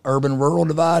significant urban-rural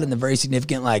divide, and a very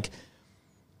significant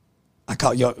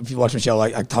if you watch my show,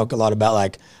 I talk a lot about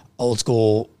like old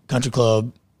school country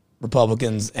club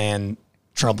Republicans and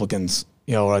Trumplicans.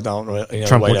 I don't really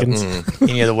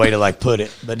any other way to like put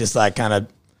it, but just like kind of.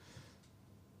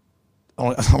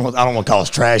 I don't want to call us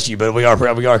trashy, but we are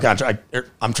kind of.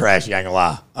 I'm trashy. I ain't gonna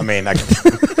lie. I mean,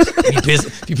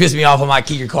 if you piss me off, I might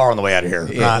key your car on the way out of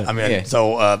here. Yeah, right? I mean,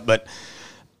 so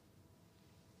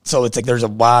it's like there's a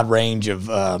wide range of,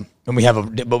 and we have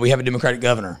a Democratic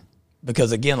governor,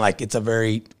 because again, like it's a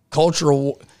very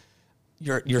cultural.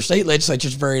 Your state legislature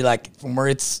is very like from where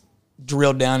it's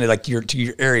drilled down to like your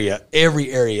area.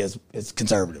 Every area is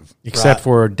conservative, except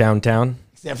for downtown.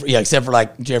 Except for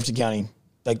like Jefferson County,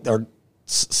 like there are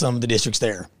some of the districts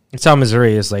there. It's how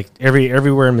Missouri is. Like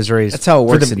everywhere in Missouri is. That's how it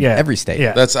works in every state.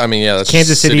 Yeah. That's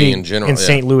Kansas City in general. And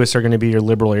St. Louis are going to be your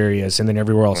liberal areas, and then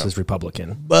everywhere else is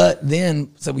Republican. But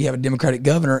then, so we have a Democratic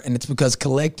governor, and it's because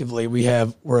collectively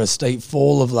we're a state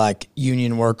full of like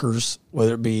union workers,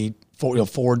 whether it be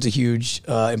Ford's a huge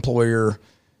employer,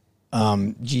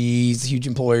 GE's a huge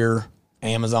employer,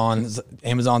 Amazon's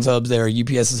hubs there,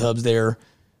 UPS's hubs there,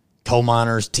 coal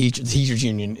miners, teachers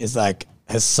union is like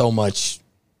has so much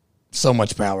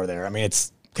power there. I mean,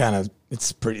 it's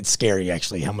scary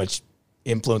actually how much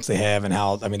influence they have and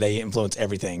how they influence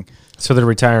everything. So they're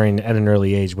retiring at an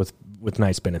early age with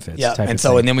nice benefits. Yeah, and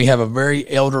then we have a very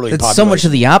elderly population. It's so much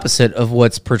of the opposite of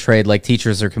what's portrayed. Like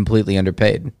teachers are completely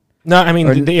underpaid. No, I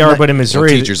mean they are, but in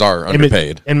Missouri, teachers are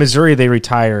underpaid. In Missouri, they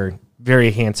retire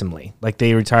very handsomely. Like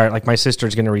they retire. Like my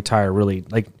sister's going to retire really.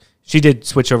 Like she did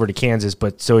switch over to Kansas,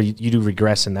 but so you do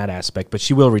regress in that aspect. But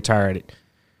she will retire at it.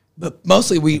 But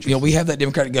mostly we have that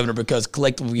Democratic governor because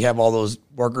collectively we have all those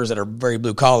workers that are very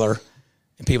blue collar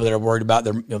and people that are worried about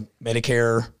their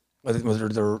Medicare, whether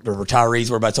they're retirees,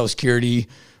 worried about Social Security,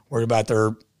 worried about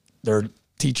their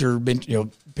teacher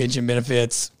pension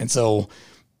benefits, and so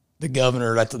the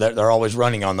governor they're always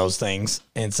running on those things,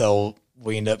 and so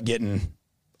we end up getting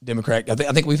Democrat.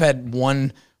 I think we've had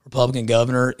one Republican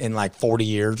governor in like 40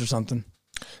 years or something.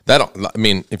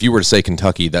 If you were to say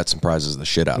Kentucky, that surprises the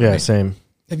shit out of me. Yeah, same.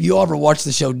 Have you ever watched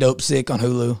the show Dope Sick on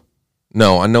Hulu?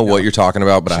 No, I know what you're talking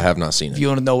about, but I have not seen it. If you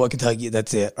want to know what Kentucky,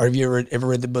 that's it. Or have you ever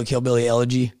read the book Hillbilly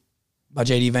Elegy by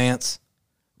J.D. Vance?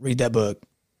 Read that book.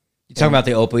 You talking about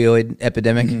the opioid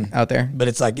epidemic out there? But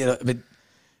it's like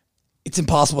it's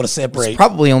impossible to separate. It's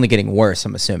probably only getting worse,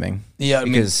 I'm assuming. Yeah,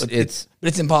 because it's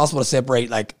impossible to separate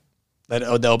like the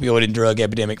opioid and drug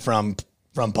epidemic from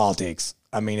politics.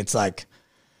 I mean, it's like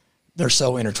they're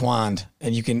so intertwined,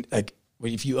 and you can like.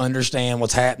 If you understand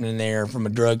what's happening there from a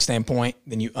drug standpoint,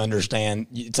 then you understand.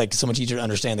 It's like so much easier to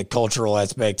understand the cultural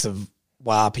aspects of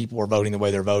why people are voting the way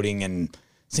they're voting and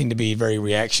seem to be very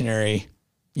reactionary.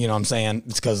 You know what I'm saying?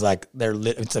 It's because like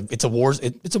it's a war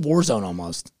zone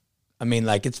almost. I mean,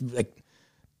 like it's like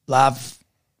life.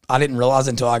 I didn't realize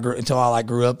until I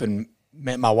grew up and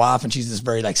met my wife, and she's this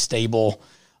very like stable,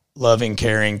 loving,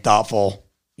 caring, thoughtful,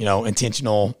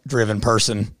 intentional, driven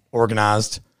person,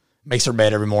 organized. Makes her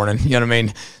bed every morning. You know what I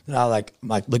mean? And I'm like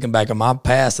looking back on my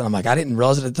past, and I'm like, I didn't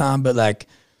realize it at the time, but like,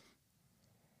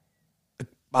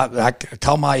 I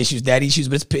call my issues daddy issues,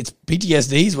 but it's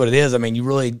PTSD is what it is. I mean,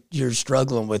 you're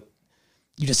struggling with,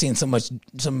 you're just seeing so much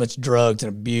drugs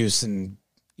and abuse, and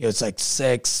it's like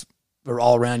sex or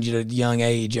all around you at a young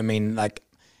age. I mean, like,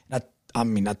 I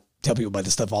tell people about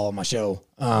this stuff all on my show,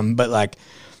 but like,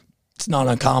 it's not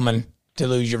uncommon to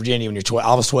lose your virginity when you're 12.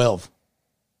 I was 12.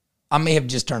 I may have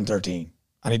just turned 13.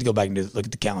 I need to go back and look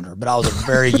at the calendar, but I was a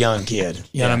very young kid.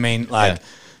 You know what I mean? Like,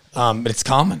 but it's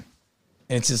common.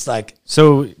 And it's just like,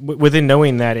 so within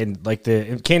knowing that, and like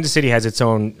Kansas City has its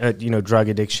own, drug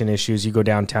addiction issues. You go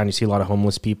downtown, you see a lot of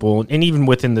homeless people, and even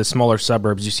within the smaller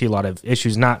suburbs, you see a lot of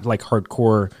issues. Not like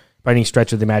hardcore by any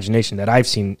stretch of the imagination that I've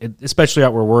seen, especially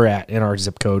out where we're at in our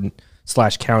zip code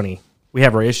 / county. We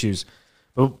have our issues,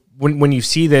 but when you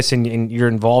see this and you're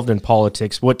involved in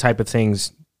politics, what type of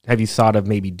things have you thought of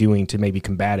maybe doing to maybe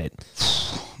combat it?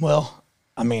 Well,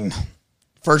 I mean,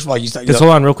 first of all, hold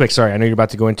on real quick. Sorry, I know you're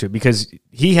about to go into it because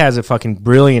he has a fucking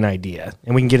brilliant idea,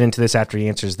 and we can get into this after he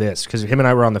answers this. Because him and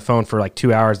I were on the phone for like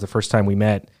 2 hours the first time we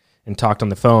met and talked on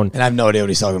the phone, and I have no idea what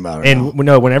he's talking about. And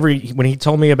no, when he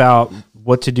told me about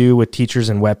what to do with teachers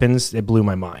and weapons, it blew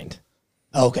my mind.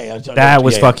 Okay, that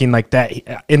was fucking like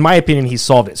that. In my opinion, he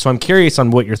solved it. So I'm curious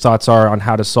on what your thoughts are on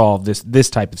how to solve this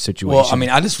type of situation. Well, I mean,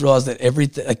 I just realized that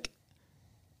everything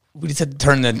we just had to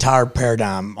turn the entire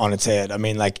paradigm on its head. I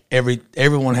mean, like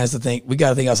everyone has to think. We got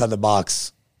to think outside the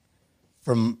box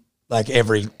from like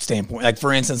every standpoint. Like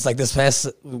for instance, like this past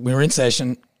we were in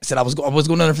session. I said I was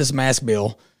going under this mask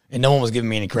bill, and no one was giving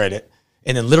me any credit.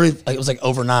 And then literally, like, it was like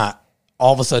overnight,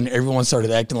 all of a sudden, everyone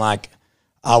started acting like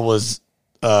I was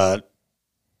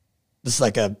this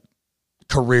like a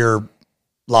career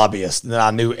lobbyist. And I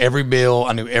knew every bill,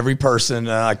 I knew every person.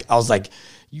 I was like,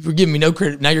 you were giving me no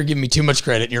credit. Now you're giving me too much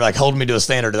credit. And you're like holding me to a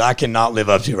standard that I cannot live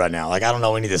up to right now. Like, I don't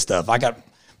know any of this stuff. My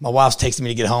wife's texting me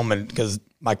to get home, and because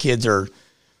my kids are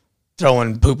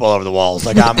throwing poop all over the walls.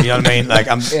 Like, you know what I mean? Like,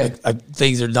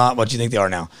 things are not what you think they are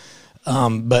now.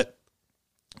 But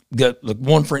look,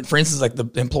 one for instance, like the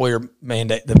employer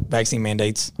mandate, the vaccine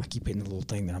mandates. I keep hitting the little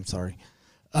thing there. I'm sorry.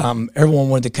 Everyone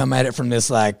wanted to come at it from this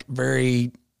like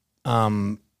very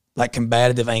like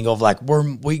combative angle of like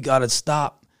we gotta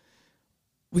stop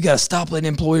letting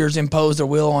employers impose their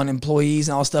will on employees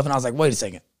and all stuff. And I was like, wait a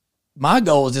second. My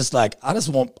goal is just like I don't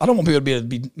want people to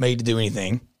be made to do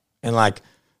anything. And like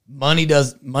money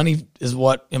is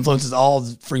what influences all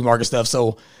the free market stuff.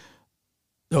 So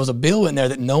there was a bill in there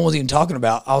that no one's even talking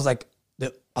about. I was like,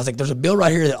 there's a bill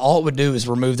right here that all it would do is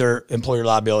remove their employer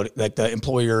liability, like the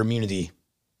employer immunity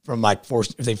from like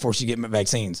if they force you to get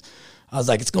vaccines. I was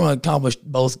like, it's going to accomplish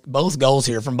both goals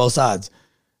here from both sides.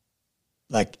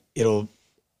 Like it'll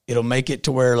make it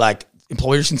to where like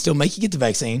employers can still make you get the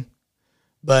vaccine,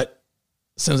 but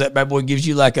as soon as that bad boy gives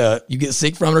you like you get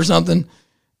sick from it or something,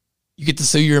 you get to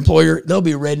sue your employer. There'll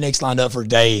be rednecks lined up for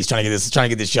days trying to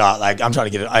get this shot. Like I'm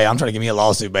trying to get me a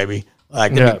lawsuit, baby.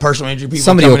 Like there'll be personal injury people.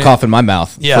 Somebody will cough in my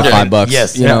mouth for $5.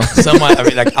 Yes, you know. Someone. I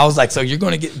mean, like I was like, so you're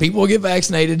going to get people will get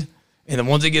vaccinated, and the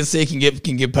ones that get sick can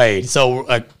get paid. So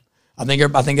like, I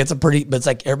think that's but it's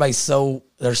like everybody's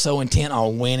they're so intent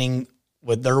on winning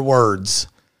with their words,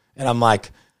 and I'm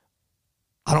like,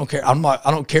 I don't care. I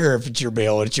don't care if it's your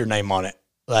bill and it's your name on it.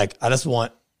 Like I'm just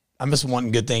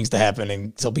wanting good things to happen,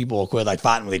 and so people will quit like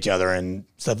fighting with each other and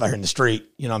stuff out here in the street.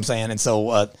 You know what I'm saying? And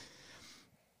so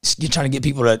you're trying to get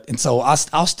people to, and so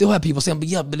I'll still have people saying,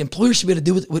 but employers should be able to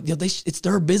do with it's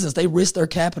their business. They risk their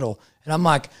capital, and I'm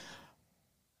like,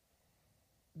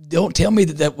 don't tell me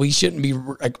that we shouldn't be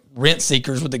like rent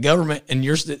seekers with the government. And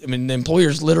the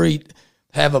employers literally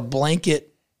have a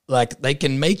blanket, like they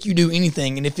can make you do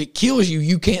anything, and if it kills you,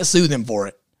 you can't sue them for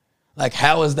it. Like,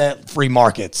 how is that free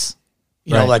markets?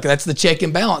 You know, like that's the check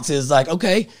and balance is like,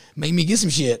 okay, make me get some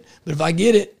shit. But if I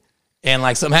get it and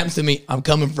like something happens to me, I'm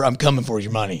coming for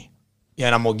your money. Yeah,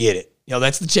 and I'm gonna get it. You know,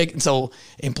 that's the check. And so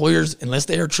employers, unless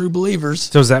they are true believers.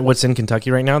 So is that what's in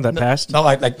Kentucky right now that passed? No,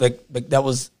 like that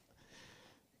was,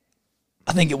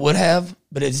 I think it would have,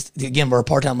 but it's again, we're a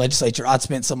part-time legislature. I'd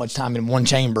spent so much time in one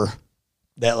chamber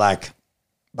that like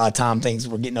by the time things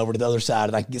were getting over to the other side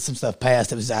and I could get some stuff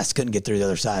passed, I just couldn't get through the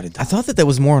other side in time. I thought that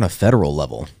was more on a federal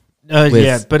level.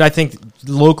 Yeah, but I think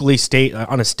locally,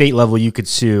 on a state level, you could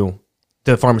sue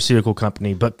the pharmaceutical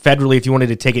company. But federally, if you wanted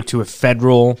to take it to a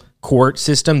federal court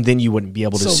system, then you wouldn't be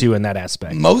able to sue in that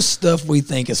aspect. Most stuff we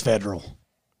think is federal.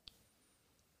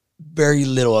 Very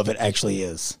little of it actually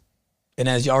is. And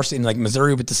as y'all are seeing, like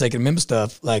Missouri with the Second Amendment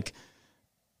stuff, like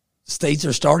states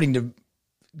are starting to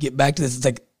get back to this. It's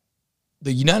like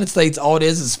the United States, all it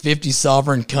is 50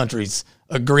 sovereign countries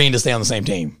agreeing to stay on the same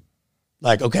team.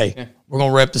 Like, okay, we're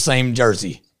going to rep the same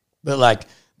jersey. But, like,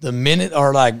 the minute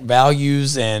our, like,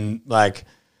 values and, like,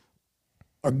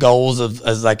 our goals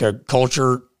as, like, a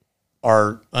culture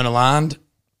are unaligned,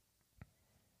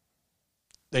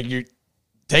 that you're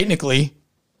technically,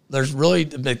 there's really,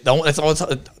 that's all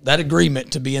that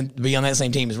agreement to be on that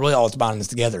same team is really all it's binding us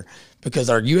together.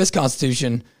 Because our U.S.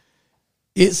 Constitution,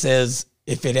 it says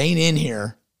if it ain't in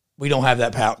here, we don't have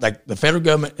that power. Like, the federal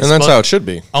government. And that's how it should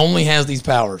be. Only has these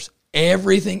powers.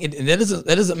 Everything, and that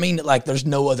doesn't mean that like there's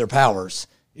no other powers.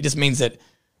 It just means that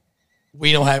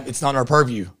we don't have, it's not in our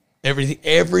purview.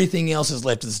 Everything else is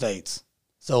left to the states.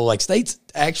 So like states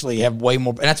actually have way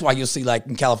more, and that's why you'll see like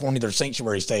in California, they're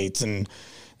sanctuary states and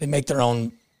they make their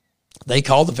own, they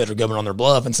call the federal government on their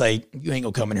bluff and say, you ain't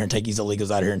gonna come in here and take these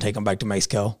illegals out of here and take them back to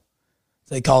Mexico.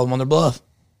 So they call them on their bluff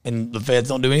and the feds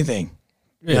don't do anything.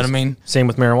 You know what I mean? Same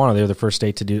with marijuana. They were the first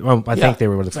state to do, well, I think they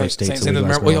were the first state to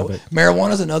legalize marijuana.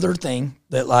 Marijuana is another thing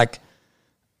that like,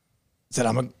 said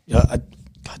I'm God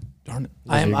darn it.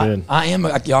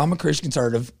 I'm a Christian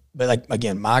conservative. But like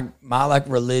again, my like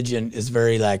religion is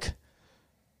very like,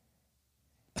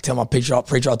 I tell my preacher all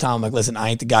the time, I'm like, listen, I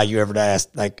ain't the guy you ever to ask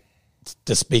like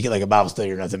to speak it like a Bible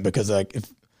study or nothing, because like if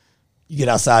you get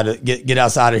outside of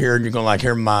here and you're gonna like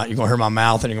hear my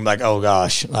mouth and you're gonna be like, oh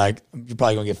gosh, like you're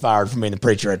probably gonna get fired from being the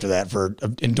preacher after that for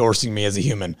endorsing me as a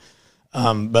human.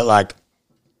 But like,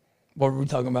 what were we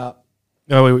talking about?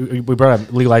 No, we brought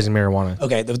up legalizing marijuana.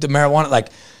 Okay, the marijuana, like.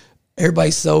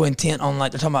 Everybody's so intent on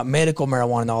like they're talking about medical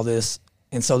marijuana and all this,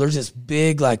 and so there's this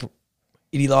big like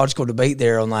ideological debate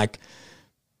there on like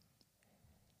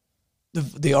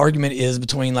the argument is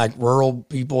between like rural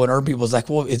people and urban people is like,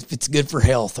 well, it's good for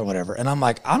health or whatever, and I'm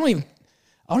like, I don't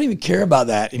even care about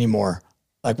that anymore.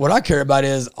 Like what I care about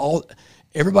is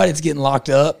everybody that's getting locked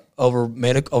up over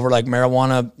like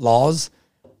marijuana laws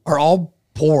are all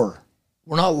poor.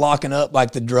 We're not locking up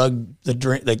like the drug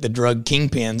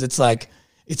kingpins. It's like.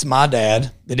 It's my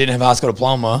dad that didn't have a high school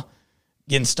diploma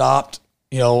getting stopped,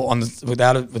 on with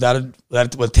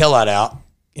taillight out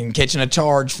and catching a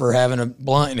charge for having a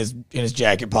blunt in his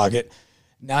jacket pocket.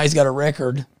 Now he's got a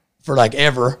record for like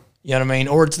ever, you know what I mean?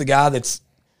 Or it's the guy that's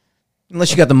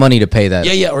unless you got the money to pay that.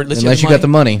 Yeah. Or unless you got the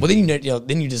money. Well,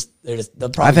 then you just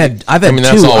I've had two.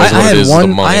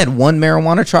 I had one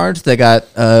marijuana charge that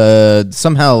got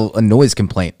somehow a noise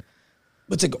complaint.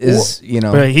 But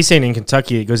he's saying in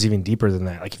Kentucky it goes even deeper than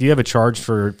that. Like if you have a charge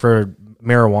for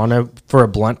marijuana for a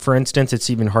blunt, for instance, it's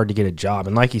even hard to get a job.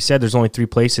 And like you said, there's only 3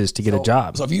 places to get a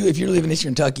job. So if you're living in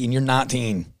Eastern Kentucky and you're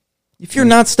 19, if you're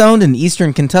not stoned in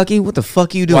Eastern Kentucky, what the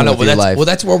fuck are you doing with your life? Well,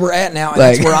 that's where we're at now, and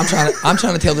that's where I'm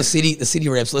trying to tell the city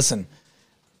reps, listen,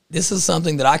 this is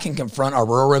something that I can confront our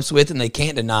rural reps with, and they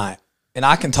can't deny it. And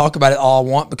I can talk about it all I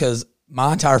want because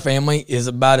my entire family is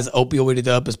about as opioided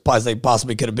up as they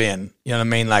possibly could have been. You know what I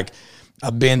mean? Like,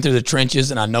 I've been through the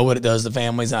trenches, and I know what it does to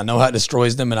families, and I know how it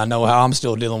destroys them, and I know how I'm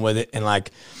still dealing with it. And,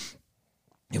 like,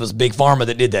 it was Big Pharma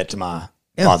that did that to my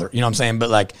father. You know what I'm saying? But,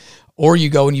 like, or you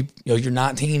go and you're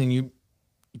 19 and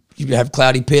you have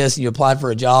cloudy piss and you applied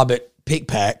for a job at Pick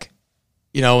Pack,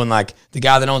 and, like, the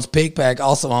guy that owns Pick Pack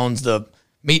also owns the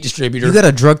meat distributor. You got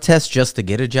a drug test just to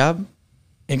get a job?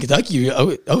 In Kentucky,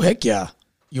 oh heck yeah,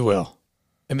 you will.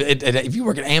 If you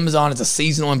work at Amazon as a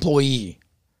seasonal employee,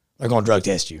 they're going to drug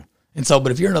test you. And so,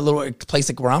 but if you're in a little place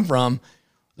like where I'm from,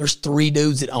 there's 3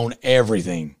 dudes that own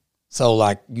everything. So,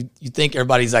 like, you think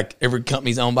everybody's like, every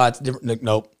company's owned by, it's different.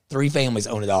 Nope. 3 families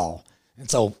own it all.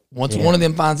 And so, once one of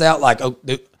them finds out, like, oh,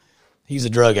 dude, he's a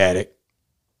drug addict,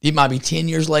 it might be 10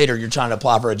 years later, you're trying to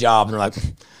apply for a job, and they're like,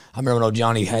 I remember when old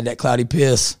Johnny had that cloudy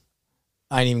piss.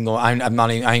 I ain't going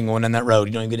down that road.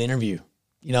 You don't even get an interview.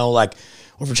 Like,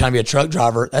 or if you're trying to be a truck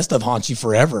driver, that stuff haunts you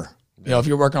forever. If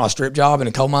you're working on a strip job in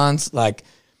the coal mines, like,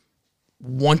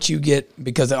 once you get,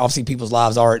 because obviously people's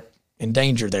lives are in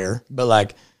danger there, but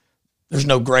like, there's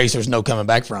no grace, there's no coming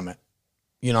back from it.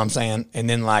 You know what I'm saying? And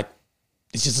then, like,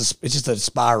 it's just a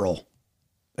spiral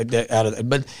out of it.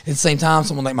 But at the same time,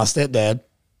 someone like my stepdad,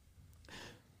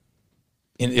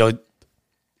 in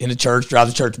the church,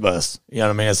 drives a church bus. You know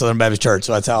what I mean? A Southern Baptist church.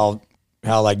 So that's how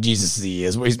like Jesus he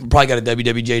is. He's probably got a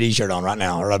WWJD shirt on right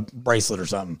now, or a bracelet or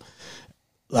something.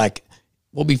 Like,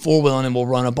 we'll be 4-wheeling and we'll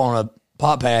run up on a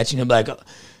pot patch, and he'll be like,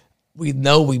 we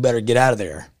know we better get out of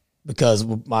there because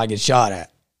we might get shot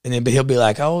at. And then, but he'll be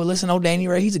like, oh, listen, old Danny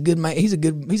Ray, he's a good man. He's a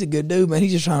good dude, man.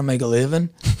 He's just trying to make a living.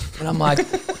 And I'm like,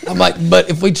 but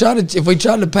if we tried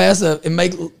to pass and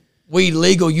make weed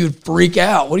legal, you'd freak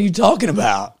out. What are you talking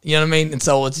about? You know what I mean? And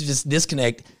so it's just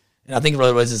disconnect. And I think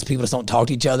what it is people just don't talk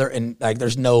to each other, and like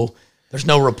there's no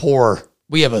rapport.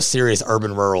 We have a serious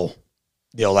urban rural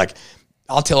deal. Like,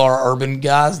 I'll tell our urban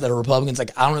guys that are Republicans,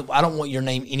 like, I don't want your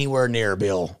name anywhere near a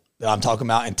bill that I'm talking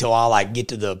about until I like get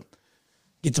to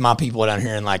my people down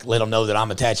here and like let them know that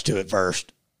I'm attached to it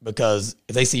first. Because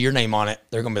if they see your name on it,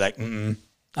 they're gonna be like,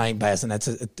 I ain't passing. That's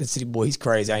a city boy. He's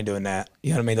crazy. I ain't doing that. You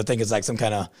know what I mean? They'll think it's like some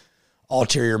kind of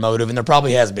ulterior motive, and there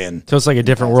probably has been. So it's like a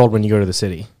different world when you go to the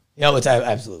city. Yeah, it's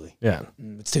absolutely. Yeah,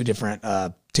 it's two different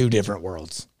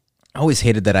worlds. I always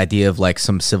hated that idea of like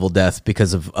some civil death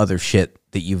because of other shit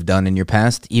that you've done in your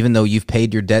past, even though you've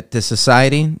paid your debt to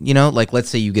society. Like, let's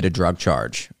say you get a drug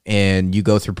charge and you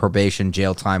go through probation,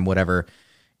 jail time, whatever,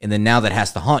 and then now that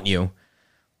has to haunt you.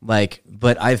 Like,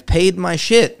 but I've paid my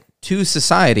shit to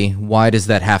society. Why does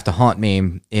that have to haunt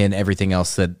me in everything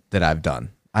else that I've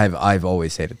done? I've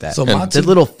always hated that. So the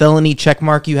little felony check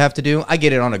mark you have to do, I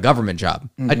get it on a government job.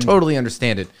 I totally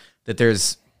understand it. That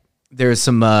there's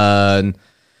some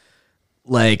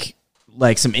like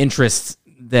some interests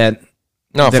that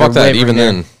fuck that. Even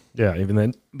then, yeah, even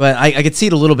then. But I could see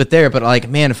it a little bit there. But like,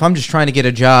 man, if I'm just trying to get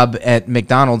a job at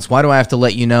McDonald's, why do I have to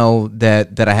let you know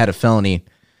that I had a felony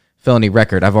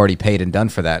record? I've already paid and done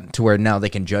for that, to where now they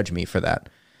can judge me for that.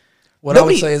 What I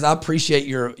would say is I appreciate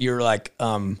your like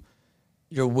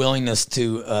your willingness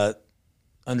to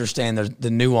understand the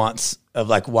nuance of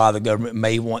like why the government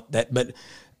may want that. But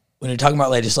when you're talking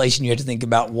about legislation, you have to think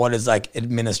about what is like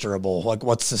administrable, like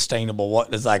what's sustainable,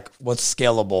 what's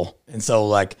scalable. And so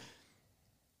like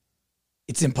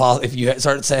it's impossible if you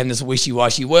start saying this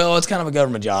wishy-washy, well, it's kind of a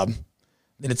government job.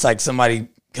 Then it's like somebody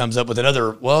comes up with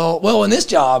another, well, in this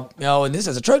job, and this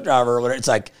as a truck driver or whatever, it's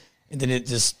like, and then it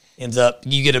just ends up,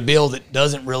 you get a bill that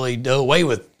doesn't really do away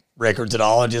with records at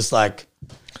all. And just like,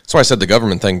 that's why I said the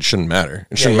government thing shouldn't matter.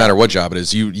 It shouldn't matter what job it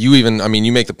is. You even,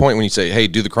 you make the point when you say, hey,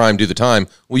 do the crime, do the time.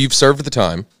 Well, you've served the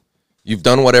time. You've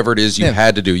done whatever it is you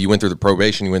had to do. You went through the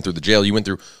probation. You went through the jail. You went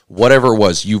through whatever it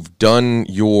was. You've done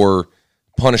your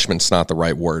punishment's not the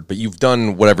right word, but you've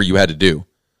done whatever you had to do.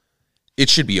 It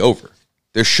should be over.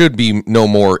 There should be no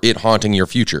more it haunting your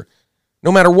future,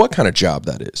 no matter what kind of job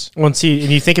that is. Well, see,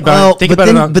 and you think about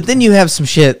but then you have some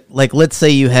shit, like let's say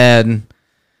you had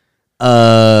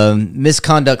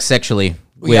misconduct sexually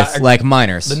with like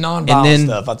minors. The non-violent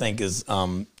stuff, I think, is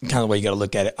kind of the way you got to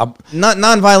look at it. Not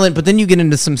non-violent, but then you get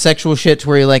into some sexual shit to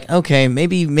where you're like, okay,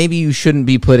 maybe you shouldn't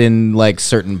be put in like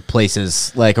certain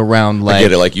places, like around like. I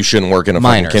get it, like you shouldn't work in a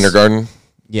fucking kindergarten.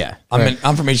 Yeah,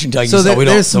 I'm from Eastern Kentucky, so we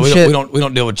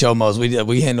don't deal with chomos.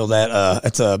 We handle that.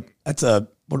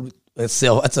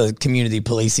 That's a community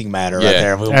policing matter right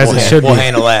there. We'll handle that. We'll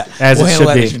handle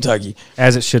that in Kentucky,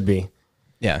 as it should be.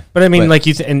 Yeah, but I mean, like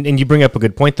and you bring up a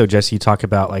good point though, Jesse. You talk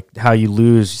about like how you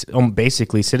lose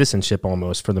basically citizenship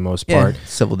almost for the most part,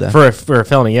 civil death for a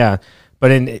felony, yeah. But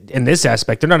in this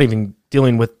aspect, they're not even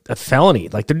dealing with a felony.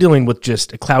 Like they're dealing with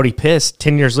just a cloudy piss.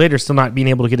 10 years later, still not being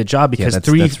able to get a job because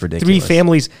three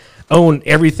families own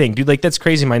everything, dude. Like that's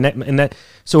crazy.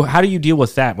 So how do you deal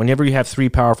with that? Whenever you have three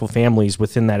powerful families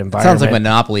within that environment, sounds like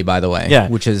Monopoly, by the way.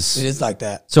 Yeah, it is like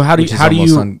that. So how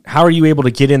are you able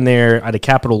to get in there at a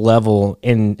capital level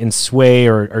and sway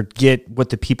or get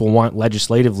what the people want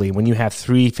legislatively when you have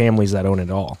three families that own it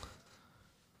all?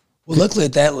 Well, luckily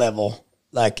at that level,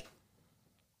 like.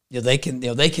 They can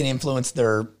influence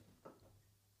their,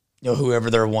 whoever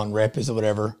their one rep is or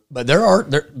whatever. But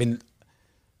it's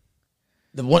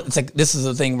like this is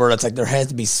the thing where it's like there has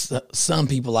to be some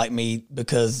people like me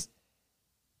because,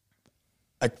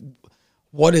 like,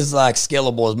 what is like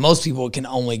scalable is most people can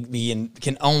only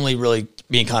really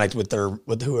be in contact with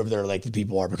whoever their elected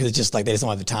people are because it's just like they just don't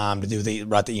have the time to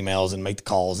write the emails and make the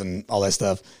calls and all that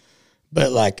stuff.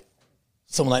 But like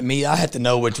someone like me, I have to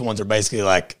know which ones are basically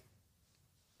like.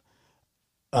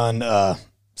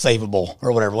 Unsavable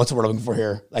or whatever. What's the word I'm looking for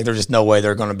here? Like there's just no way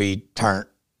they're going to be turned.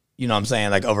 You know what I'm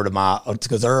saying? Like over to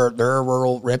because there are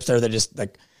rural reps there that just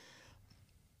like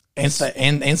and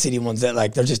city ones that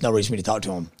like there's just no reason for me to talk to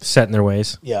them. Set in their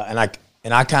ways. Yeah, and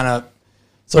I kind of.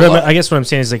 So I guess what I'm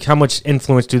saying is like how much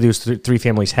influence do those three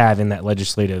families have in that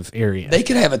legislative area? They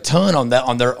could have a ton on that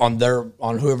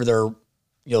on whoever their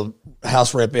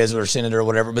House rep is or senator or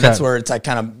whatever. But that's where it's like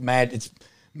kind of mad. It's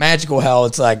magical how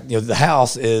it's like the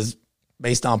House is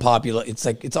based on it's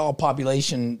like it's all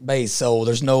population based, so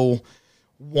there's no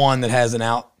one that has an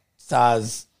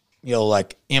outsized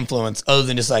like influence other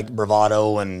than just like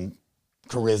bravado and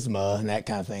charisma and that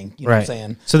kind of thing. You know what I'm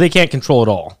saying? So they can't control it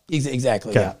all.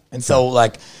 Exactly. Okay. Yeah. And so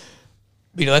like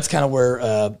that's kind of where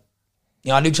I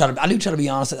do try to be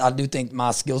honest. I do think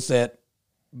my skill set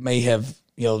may have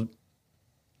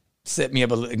set me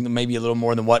up maybe a little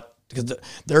more than what. Because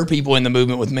there are people in the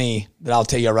movement with me that I'll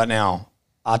tell you right now,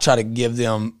 I try to give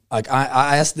them, like,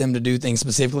 I ask them to do things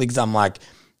specifically because I'm like,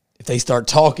 if they start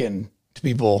talking to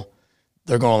people,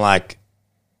 they're going to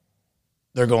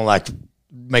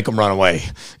make them run away.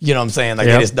 You know what I'm saying? Like,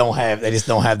 they just don't have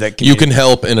that. You can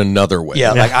help in another way.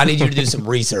 Yeah. Like, I need you to do some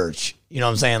research. You know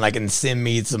what I'm saying? Like, and send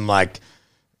me some, like,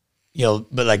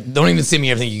 but like, don't even send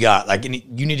me everything you got. Like,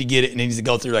 you need to get it and it needs to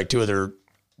go through like two other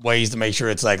ways to make sure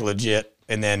it's like legit.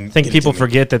 And then I think people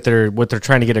forget that what they're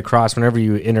trying to get across whenever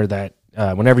you enter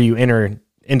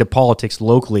into politics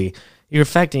locally, you're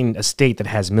affecting a state that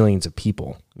has millions of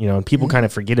people, and people kind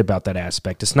of forget about that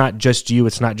aspect. It's not just you.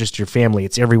 It's not just your family.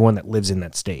 It's everyone that lives in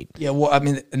that state. Yeah. Well, I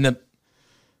mean,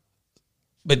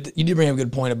 But you did bring up a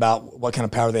good point about what kind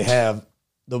of power they have.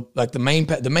 The main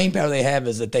power they have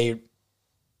is that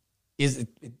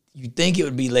you think it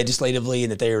would be legislatively,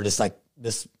 and that they are just like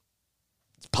this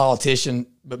politician,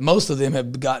 but most of them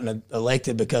have gotten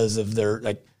elected because of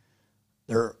their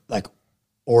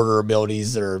order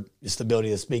abilities, their just ability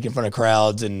to speak in front of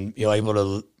crowds, and able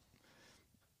to,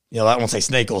 I won't say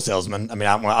snake oil salesman. I mean,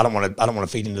 I don't want to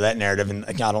feed into that narrative, and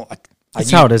That's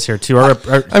how it is here too.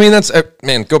 I mean, that's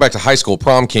man. Go back to high school,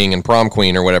 prom king and prom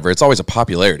queen or whatever. It's always a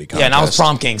popularity contest. Yeah, and I was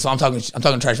prom king, so I'm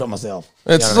talking trash about myself.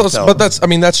 But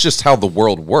that's just how the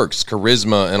world works.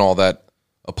 Charisma and all that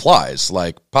applies.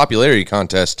 Like popularity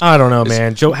contest. I don't know,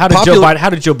 man. How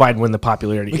did Joe Biden win the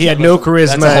popularity? He had no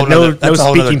charisma, no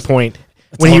speaking point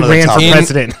when he ran for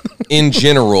president. In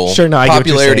general, sure, no,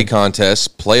 popularity contests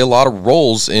play a lot of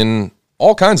roles in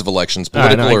all kinds of elections,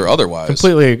 political or otherwise.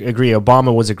 Completely agree.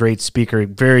 Obama was a great speaker,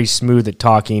 very smooth at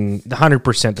talking.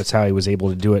 100% that's how he was able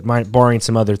to do it, barring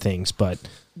some other things. But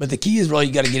the key is really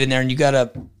you got to get in there, and you got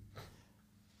to.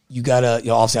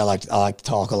 Obviously, I like to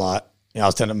talk a lot. I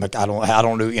was telling him I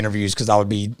don't do interviews because I would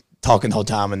be talking the whole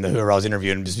time, and whoever I was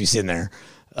interviewing would just be sitting there.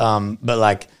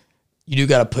 But you do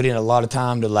got to put in a lot of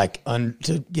time to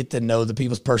to get to know the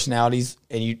people's personalities,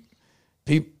 and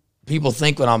people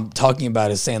think what I'm talking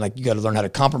about is saying you got to learn how to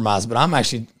compromise, but I'm like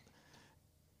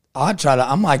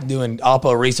doing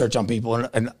Oppo research on people,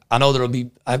 and I know there'll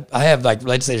be, I have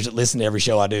legislators that listen to every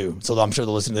show I do, so I'm sure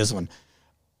they'll listen to this one.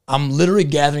 I'm literally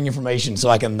gathering information so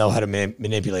I can know how to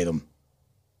manipulate them.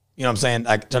 You know what I'm saying?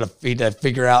 I try to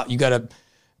figure out,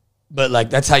 but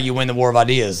that's how you win the war of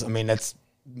ideas. I mean, that's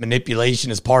manipulation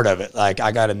is part of it.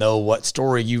 I got to know what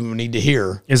story you need to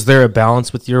hear. Is there a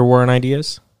balance with your war on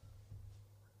ideas?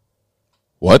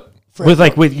 What? With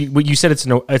what you said,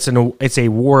 it's a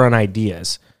war on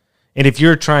ideas, and if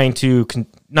you're trying to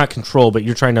not control, but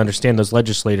you're trying to understand those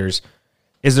legislators,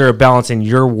 is there a balance in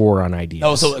your war on ideas?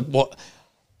 No, so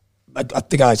I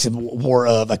think I said war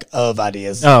of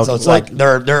ideas. Oh, so it's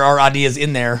there are ideas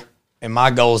in there, and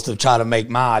my goal is to try to make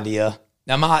my idea.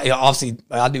 Now, obviously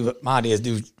my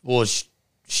ideas will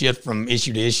shift from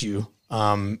issue to issue,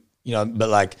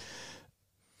 but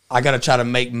I got to try to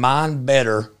make mine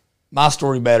better. My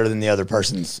story better than the other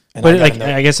person's. And but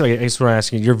I guess what I'm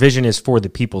asking, your vision is for the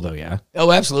people, though, yeah?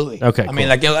 Oh, absolutely. Okay, I cool. mean,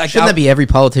 shouldn't that be every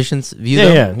politician's view?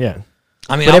 Yeah.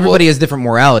 I mean, but everybody has different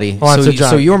morality. Well,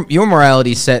 so your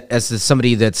morality set as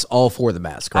somebody that's all for the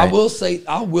mask, right? I will say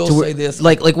this.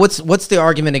 What's the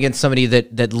argument against somebody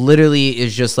that literally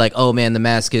is just oh man, the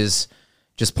mask is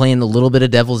just playing a little bit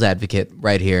of devil's advocate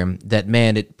right here. That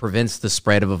man, it prevents the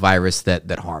spread of a virus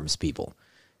that harms people.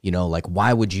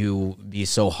 Why would you be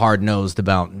so hard-nosed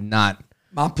about not...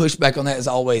 My pushback on that is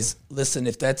always, listen,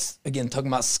 if that's, again, talking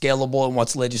about scalable and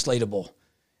what's legislatable,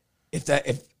 if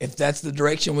that's the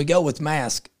direction we go with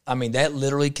mask, I mean, that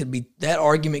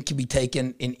argument can be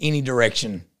taken in any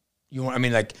direction.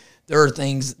 There are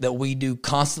things that we do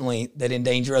constantly that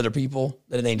endanger other people,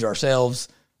 that endanger ourselves.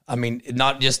 I mean,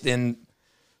 not just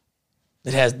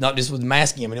with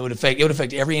masking. I mean, it would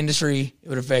affect every industry. It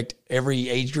would affect every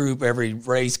age group, every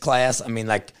race, class. I mean,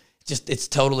 it's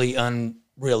totally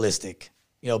unrealistic.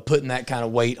 Putting that kind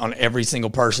of weight on every single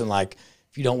person.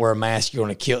 If you don't wear a mask, you're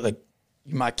going to kill.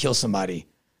 You might kill somebody.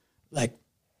 A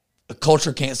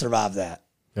culture can't survive that.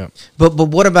 Yeah. But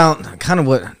what about kind of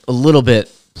what a little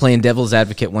bit playing devil's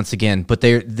advocate once again? But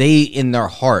they in their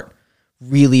heart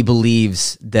really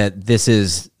believes that this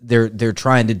is they're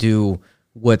trying to do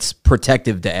what's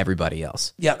protective to everybody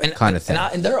else. Yeah, kind of thing.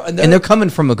 And they're coming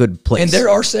from a good place. And there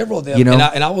are several of them.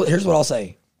 Here's what I'll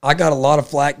say. I got a lot of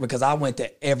flack because I went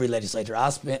to every legislator. I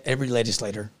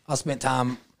spent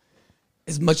time,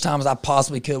 as much time as I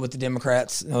possibly could with the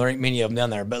Democrats. There ain't many of them down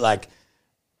there, but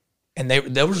and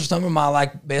those were some of my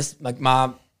best,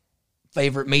 my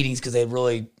favorite meetings because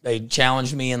they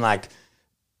challenged me, and I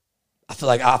feel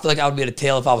like I would be able to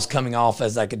tell if I was coming off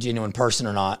as a genuine person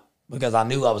or not, because I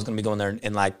knew I was going to be going there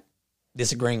and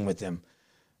disagreeing with them.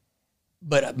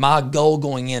 But my goal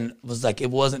going in was it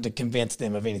wasn't to convince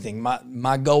them of anything.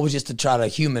 My goal was just to try to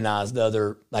humanize the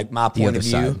other, my point of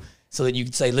view, side. So that you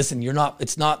could say, listen,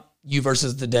 it's not you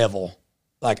versus the devil.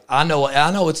 I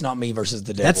know it's not me versus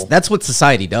the devil. That's what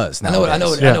society does now. I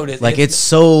know it is. It's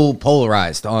so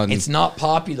polarized on. It's not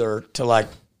popular to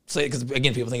say, because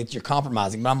again, people think you're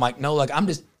compromising, but I'm no,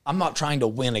 I'm not trying to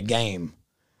win a game.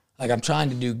 I'm trying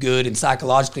to do good, and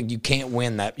psychologically, you can't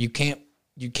win that. You can't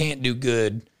do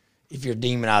good if you're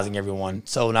demonizing everyone.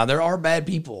 So now there are bad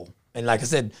people, and like I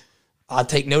said, I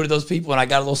take note of those people, and I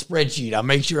got a little spreadsheet. I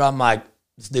make sure I'm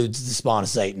this dude's the spawn of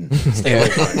Satan. Stay away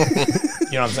from him.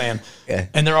 You know what I'm saying? Yeah.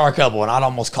 And there are a couple, and I'd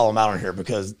almost call them out on here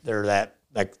because they're that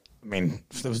I mean,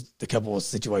 there was a couple of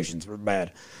situations were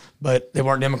bad, but they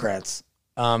weren't Democrats.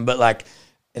 But like,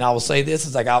 and I will say this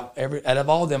is like, out of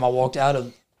all of them, I walked out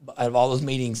of all those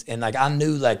meetings, and like I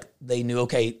knew, like they knew,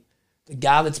 okay, the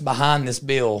guy that's behind this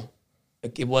bill,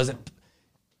 like, it wasn't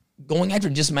going after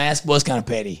just masks was kind of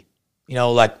petty, you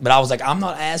know. Like, but I was like, I'm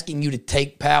not asking you to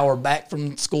take power back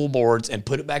from school boards and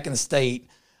put it back in the state.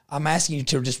 I'm asking you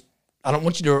to just. I don't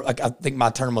want you to, like, I think my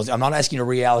term was, I'm not asking you to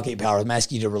reallocate power. I'm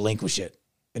asking you to relinquish it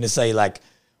and to say, like,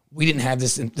 we didn't have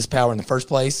this power in the first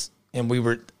place, and we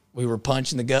were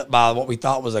punched in the gut by what we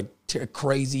thought was a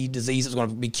crazy disease that was going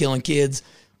to be killing kids.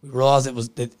 We realized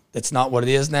that's not what it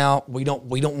is now. We don't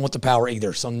want the power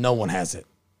either, so no one has it.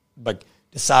 But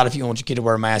decide if you want your kid to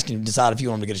wear a mask, and decide if you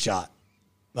want them to get a shot.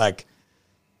 Like,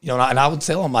 you know, and I would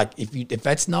tell them, like, if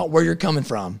that's not where you're coming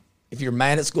from, if you're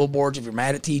mad at school boards, if you're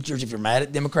mad at teachers, if you're mad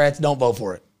at Democrats, don't vote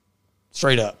for it.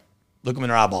 Straight up. Look them in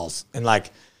their eyeballs. And,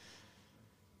 like,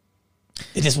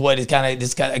 it just what it kind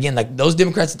of again, like, those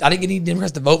Democrats, I didn't get any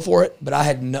Democrats to vote for it, but I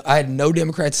had no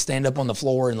Democrats stand up on the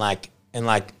floor and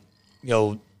you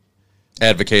know,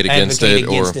 advocate against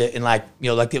it, and, like, you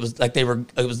know, like it was like they were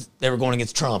going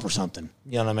against Trump or something.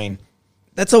 You know what I mean?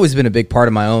 That's always been a big part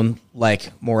of my own,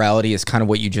 like, morality, is kind of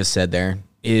what you just said there,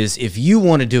 is if you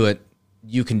want to do it,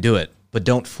 you can do it, but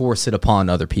don't force it upon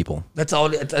other people. That's all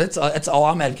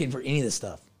I'm advocating for any of this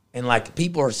stuff. And, like,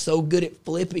 people are so good at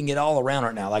flipping it all around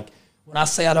right now. Like, when I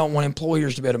say I don't want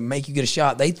employers to be able to make you get a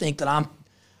shot, they think that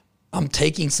I'm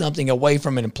taking something away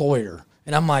from an employer.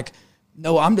 And I'm like,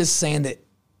 no, I'm just saying that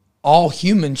all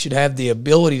humans should have the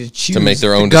ability to choose to make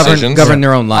their own decisions, govern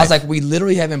their own life. I was like, we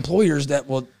literally have employers that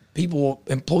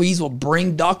employees will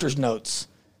bring doctor's notes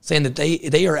saying that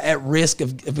they are at risk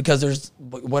of, because there's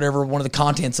whatever one of the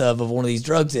contents of one of these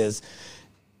drugs is,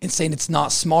 and saying it's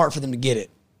not smart for them to get it.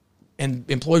 And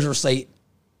employers will say,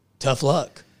 tough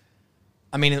luck.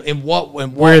 I mean,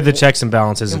 where are the checks and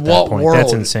balances at that point?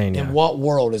 That's insane. Yeah. In what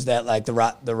world is that, like, the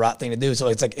right thing to do? So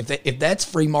it's like, if that's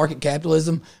free market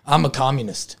capitalism, I'm a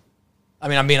communist. I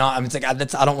mean, it's like, I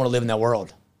don't want to live in that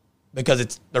world,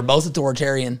 because they're both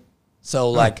authoritarian.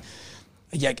 So, like,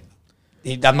 yeah,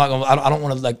 I'm not going. I don't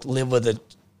want to, like, live with a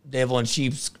devil in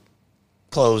sheep's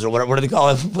clothes or whatever. What do they call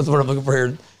it? What's the word I'm looking for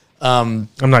here? I'm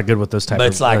not good with those types. But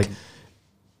it's like,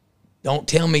 don't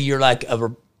tell me you're like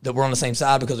that we're on the same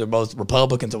side because we're both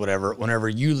Republicans or whatever. Whenever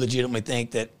you legitimately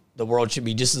think that the world should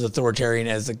be just as authoritarian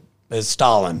as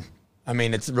Stalin. I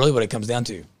mean, it's really what it comes down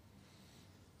to.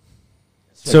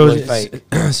 So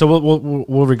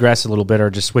we'll regress a little bit or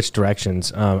just switch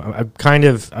directions. I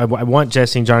want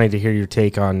Jesse and Johnny to hear your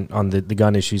take on the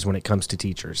gun issues when it comes to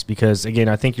teachers, because, again,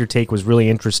 I think your take was really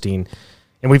interesting,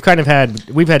 and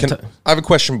I have a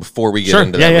question before we get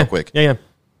into that real quick. Yeah.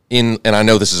 And I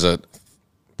know this is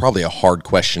probably a hard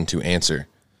question to answer,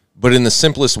 but in the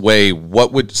simplest way,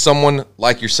 what would someone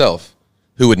like yourself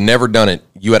who had never done it,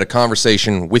 you had a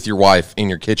conversation with your wife in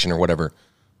your kitchen or whatever,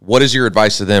 what is your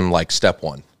advice to them, like, step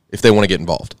one, if they want to get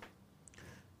involved?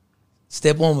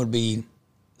 Step one would be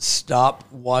stop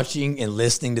watching and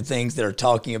listening to things that are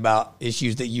talking about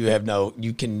issues that you have no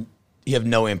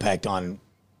impact on.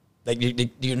 Like,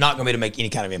 you're not going to be able to make any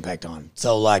kind of impact on.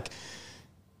 So, like,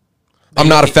 I'm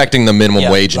not affecting the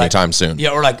minimum wage anytime soon. Yeah,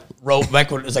 or like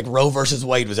back when it was like Roe versus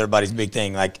Wade was everybody's big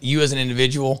thing. Like, you as an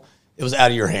individual, it was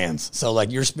out of your hands. So, like,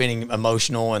 you're spending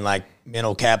emotional and, like,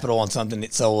 mental capital on something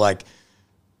that, so, like,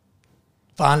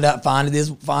 find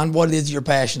what it is you're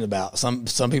passionate about. Some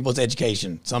people it's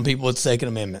education. Some people it's Second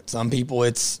Amendment. Some people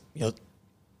it's, you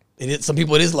know, some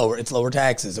people it is lower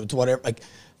taxes. It's whatever. Like,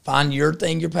 find your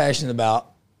thing you're passionate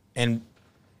about, and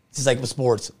it's just like with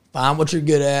sports. Find what you're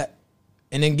good at,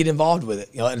 and then get involved with it,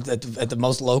 you know, at the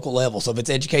most local level. So if it's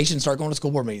education, start going to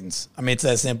school board meetings. I mean, it's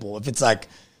that simple. If it's like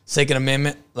Second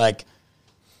Amendment, like,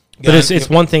 but it's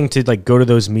one thing to, like, go to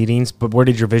those meetings, but where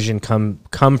did your vision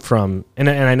come from? And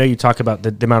I know you talk about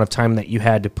the amount of time that you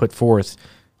had to put forth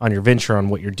on your venture on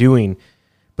what you're doing,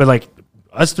 but, like,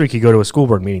 us three could go to a school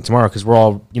board meeting tomorrow because we're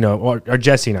all, you know, or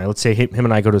Jesse and I, let's say him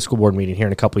and I go to a school board meeting here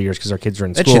in a couple of years because our kids are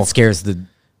in school. That shit scares the.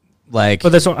 Like, but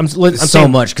that's what I'm so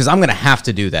saying, much, because I'm going to have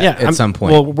to do that at some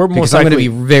point. Well, we're because I'm going to be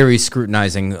very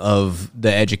scrutinizing of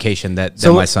the education that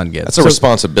my son gets. That's a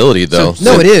responsibility, though.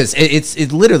 No, it is.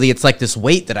 It's literally, it's like this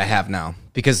weight that I have now,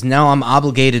 because now I'm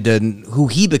obligated to who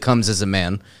he becomes as a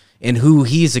man and who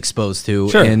he's exposed to,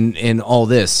 and all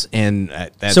this. And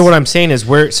that's, so what I'm saying is,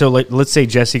 let's say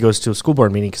Jesse goes to a school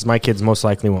board meeting, because my kids most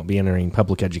likely won't be entering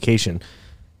public education.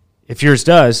 If yours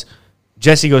does,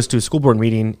 Jesse goes to a school board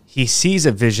meeting, he sees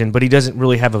a vision, but he doesn't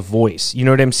really have a voice. You know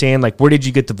what I'm saying? Like, where did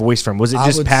you get the voice from? Was it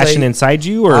just passion inside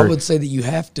you? Or I would say that you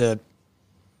have to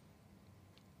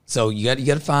So you got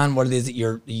to find what it is that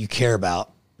you care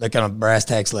about, like on a brass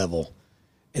tacks level,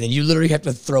 and then you literally have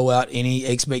to throw out any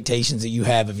expectations that you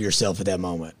have of yourself at that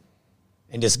moment,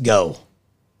 and just go,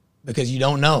 because you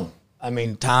don't know. I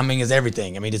mean, timing is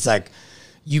everything. I mean, it's like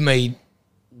you may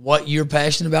what you're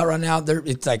passionate about right now.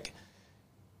 It's like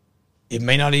it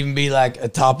may not even be like a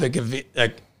topic of it,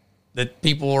 like that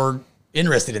people are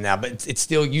interested in now, but it's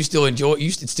still you still enjoy.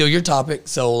 It's still your topic.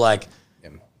 So like.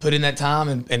 Put in that time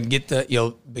and get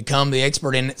become the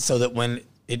expert in it, so that when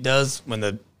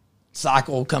the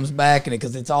cycle comes back, and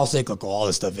because it's all cyclical, all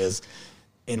this stuff is,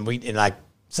 and like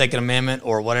Second Amendment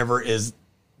or whatever is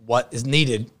what is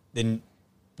needed, then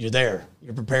you're there,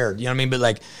 you're prepared. You know what I mean? But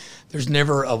like, there's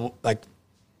never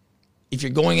if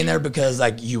you're going in there because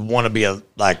like you want to be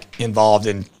involved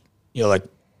in,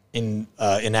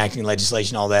 enacting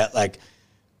legislation, all that, like.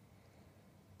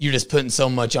 You're just putting so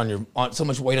much so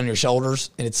much weight on your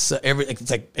shoulders, and it's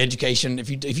like education.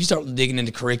 If you start digging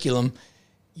into curriculum,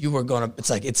 you are gonna.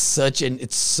 It's such an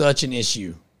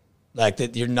issue, like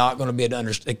that you're not gonna be able to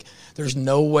understand. Like, there's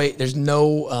no way. There's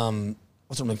no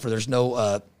There's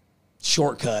no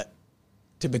shortcut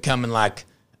to becoming like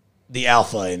the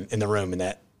alpha in the room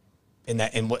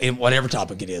in whatever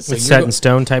topic it is. So it's set in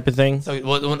stone type of thing. So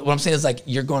what I'm saying is like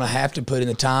you're gonna have to put in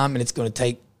the time, and it's gonna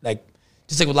take like.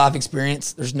 Just like with life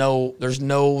experience, there's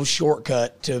no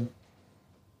shortcut to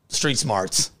street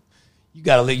smarts. You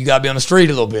gotta be on the street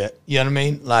a little bit. You know what I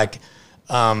mean? Like,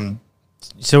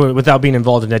 so without being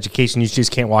involved in education, you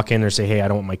just can't walk in there and say, "Hey, I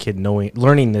don't want my kid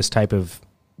learning this type of."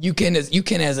 You can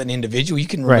as an individual, you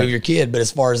can remove your kid, but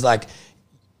as far as like,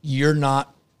 you're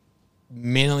not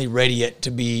mentally ready yet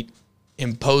to be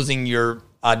imposing your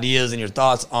ideas and your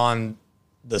thoughts on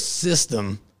the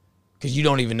system because you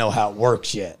don't even know how it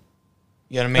works yet.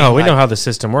 You know what I mean? Oh, we know how the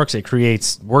system works. It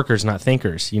creates workers, not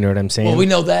thinkers. You know what I'm saying? Well, we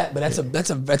know that, but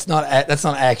that's not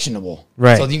actionable.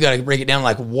 Right. So you got to break it down.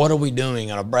 Like, what are we doing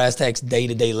on a brass tacks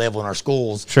day-to-day level in our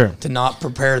schools? Sure. To not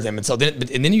prepare them, and so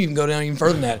then you can go down even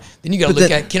further than that. Then you got to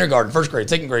look at kindergarten, first grade,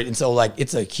 second grade, and so like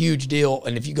it's a huge deal.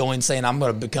 And if you go in saying I'm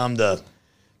going to become the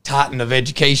titan of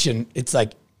education, it's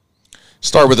like.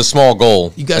 Start with a small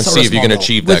goal and see if you can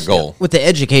achieve that goal. With the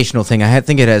educational thing, I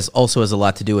think it has a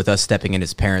lot to do with us stepping in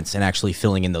as parents and actually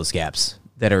filling in those gaps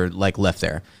that are like left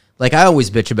there. Like I always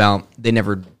bitch about they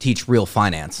never teach real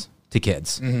finance to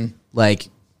kids. Mm-hmm. Like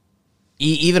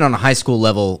even on a high school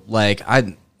level, like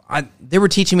they were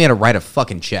teaching me how to write a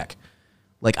fucking check.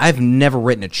 Like, I've never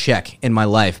written a check in my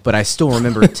life, but I still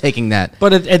remember taking that.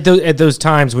 But at those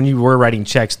times when you were writing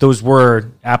checks, those were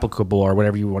applicable or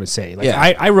whatever you want to say. Like, yeah.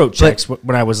 I wrote checks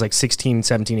when I was like 16,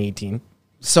 17, 18.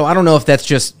 So I don't know if that's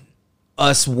just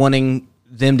us wanting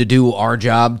them to do our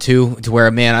job too, to where,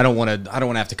 man, I don't want to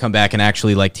have to come back and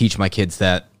actually like teach my kids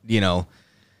that, you know.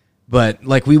 But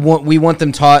like we want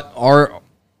them taught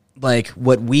like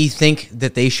what we think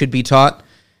that they should be taught,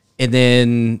 and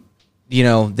then you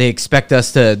know they expect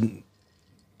us to.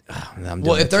 I'm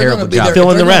doing a terrible job.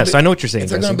 Fill in the rest. I know what you're saying. If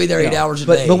they're going to be there 8 hours a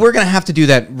day, but we're going to have to do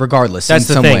that regardless. That's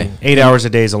the thing. Way. 8 hours a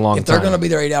day is a long time. If they're going to be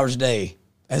there 8 hours a day,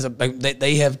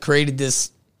 they have created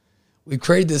this. We've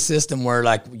created this system where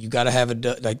like you got to have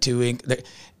two.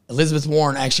 Elizabeth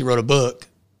Warren actually wrote a book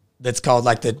that's called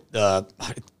like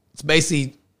it's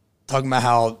basically talking about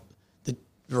how the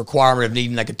requirement of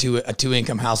needing like a two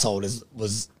income household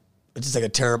was just like a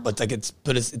terrible. It's like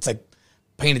it's like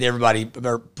painted everybody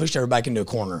or pushed everybody into a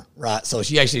corner, right? So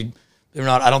she actually,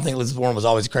 I don't think Elizabeth Warren was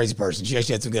always a crazy person. She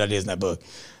actually had some good ideas in that book.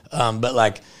 But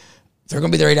like, if they're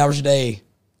going to be there 8 hours a day,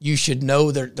 you should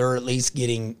know they're at least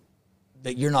getting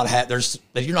that you're not having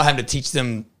to teach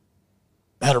them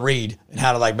how to read and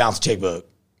how to like bounce a checkbook.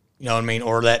 You know what I mean?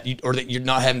 Or that you're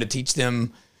not having to teach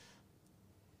them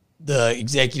the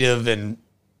executive and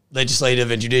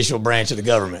legislative and judicial branch of the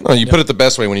government. No, you put it the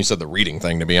best way when you said the reading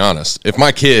thing, to be honest. If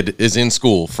my kid is in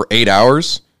school for 8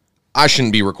 hours, I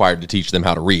shouldn't be required to teach them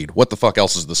how to read. What the fuck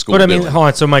else is the school doing? But I mean, hold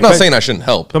on. So I'm not saying I shouldn't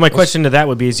help. But my question to that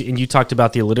would be, and you talked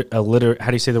about the how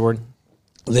do you say the word?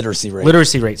 Literacy rate.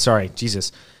 Literacy rate, sorry.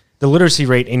 Jesus. The literacy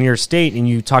rate in your state, and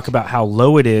you talk about how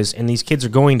low it is, and these kids are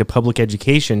going to public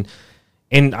education.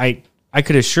 And I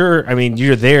could assure, I mean,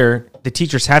 you're there. The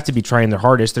teachers have to be trying their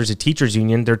hardest. There's a teachers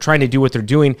union. They're trying to do what they're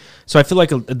doing. So I feel like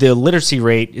the literacy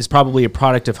rate is probably a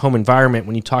product of home environment.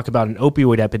 When you talk about an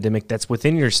opioid epidemic that's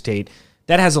within your state,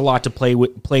 that has a lot to play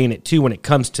in it too when it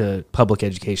comes to public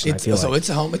education. It's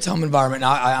a home environment.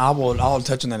 I'll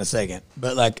touch on that in a second.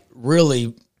 But like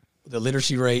really, the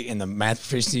literacy rate and the math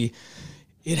proficiency,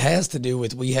 it has to do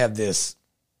with we have this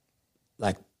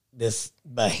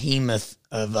behemoth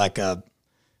of like a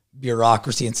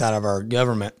bureaucracy inside of our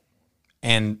government,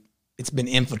 and it's been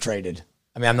infiltrated.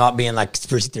 I mean, I'm not being like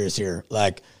conspiracy theorist here.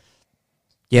 Like,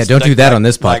 yeah, don't do that on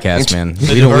this podcast, man.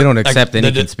 We don't accept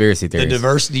any conspiracy theories. The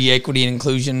diversity, equity, and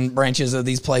inclusion branches of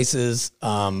these places,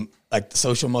 like the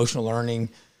social emotional learning,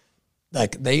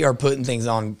 like they are putting things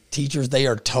on teachers they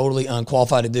are totally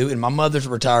unqualified to do. And my mother's a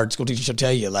retired school teacher. She'll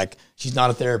tell you, like, she's not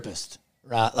a therapist,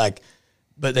 right? Like,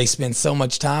 but they spend so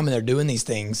much time and they're doing these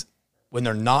things when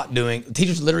they're not doing.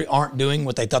 Teachers literally aren't doing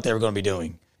what they thought they were going to be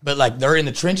doing. But like they're in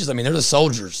the trenches. I mean, they're the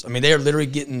soldiers. I mean, they are literally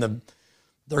getting the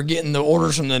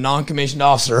orders from the non-commissioned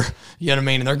officer. You know what I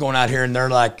mean? And they're going out here and they're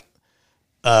like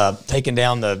taking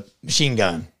down the machine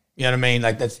gun. You know what I mean?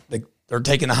 Like they're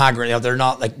taking the high ground. You know,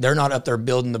 they're not up there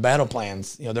building the battle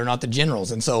plans. You know, they're not the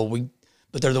generals. And so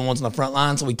but they're the ones on the front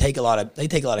line. So they take a lot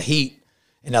of heat.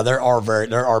 And now there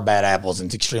are bad apples and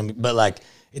it's extremely, but like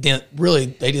at the end, really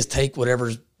they just take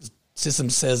whatever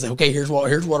system says, okay, here's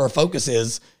what our focus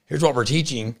is. Here's what we're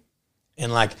teaching.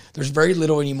 And like, there's very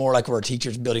little anymore, like where a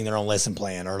teacher's building their own lesson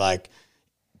plan or like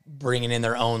bringing in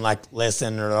their own like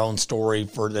lesson or their own story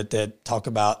for that talk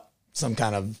about some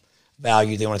kind of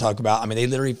value they want to talk about. I mean, they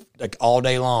literally like all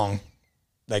day long,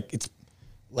 like it's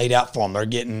laid out for them.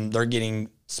 They're getting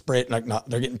spread,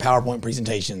 they're getting PowerPoint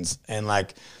presentations and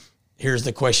like, here's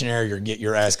the questionnaire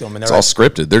you're asking them. And it's all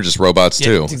scripted. They're just robots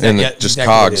too. Exactly, and just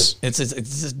cogs. It's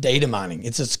just data mining.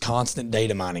 It's just constant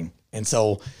data mining. And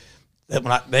so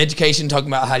the education talking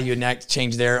about how do you enact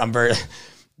change there,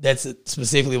 that's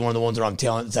specifically one of the ones that I'm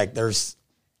telling. It's like there's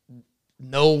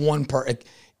no one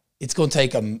it's going to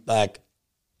take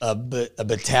a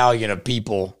battalion of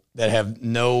people that have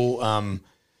no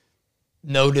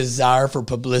desire for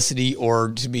publicity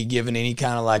or to be given any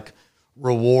kind of like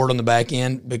reward on the back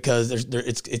end because there's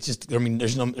going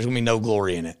to be no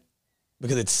glory in it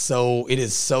because it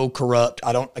is so corrupt.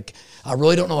 I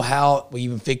really don't know how we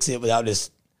even fix it without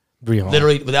just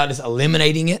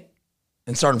eliminating it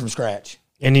and starting from scratch.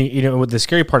 And you know what the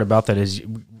scary part about that is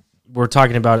we're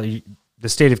talking about the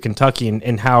state of Kentucky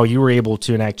and how you were able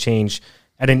to enact change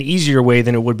at an easier way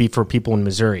than it would be for people in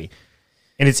Missouri.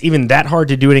 And it's even that hard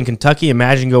to do it in Kentucky.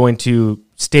 Imagine going to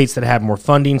states that have more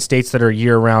funding, states that are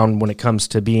year round when it comes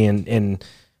to being in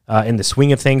the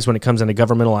swing of things, when it comes in a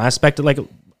governmental aspect. Like,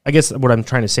 I guess what I'm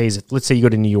trying to say is, let's say you go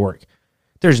to New York,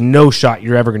 there's no shot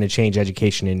you're ever going to change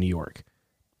education in New York.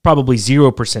 Probably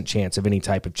 0% chance of any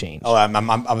type of change. Oh,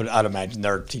 I'd imagine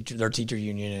their teacher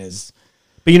union is.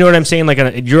 But you know what I'm saying?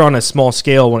 Like you're on a small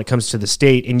scale when it comes to the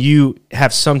state, and you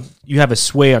have a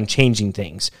sway on changing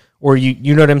things, or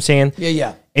you know what I'm saying?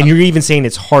 Yeah. And you're even saying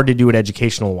it's hard to do it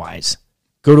educational wise.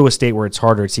 Go to a state where it's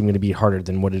harder. It's even going to be harder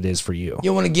than what it is for you.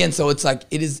 Yeah, and again, so it's like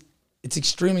it's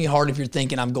extremely hard if you're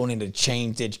thinking I'm going into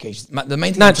change the education. The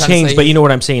main thing not change, but you know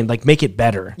what I'm saying? Like make it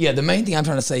better. Yeah, the main thing I'm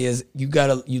trying to say is you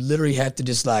literally have to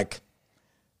just like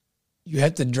you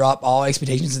have to drop all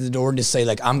expectations at the door and just say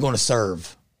like I'm going to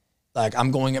serve, like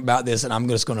I'm going about this and I'm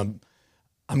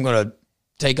gonna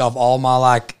take off all my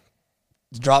like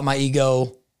drop my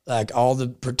ego, like all the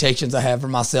protections I have for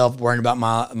myself, worrying about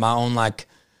my own like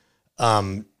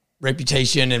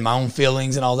reputation and my own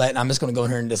feelings and all that. And I'm just going to go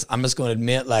here and I'm just going to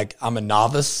admit like I'm a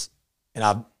novice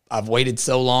and I've waited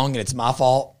so long and it's my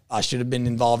fault. I should have been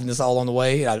involved in this all on the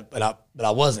way, but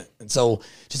I wasn't. And so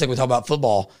just like we talk about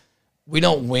football, we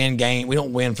don't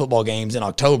win football games in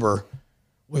October.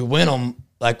 We win them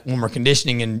like when we're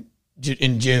conditioning in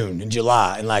June and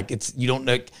July. And like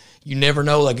you never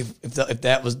know like if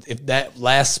that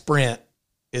last sprint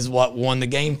is what won the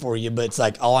game for you. But it's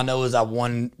like, all I know is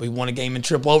we won a game in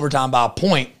triple overtime by a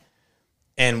point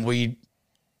and we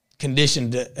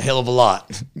conditioned a hell of a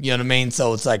lot. You know what I mean?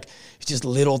 So it's like, it's just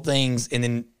little things. And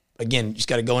then again, you just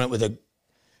got to go in it with a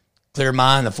clear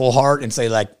mind, a full heart and say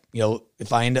like, you know,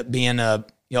 if I end up being I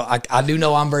do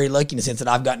know I'm very lucky in the sense that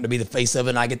I've gotten to be the face of it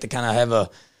and I get to kind of have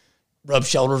rub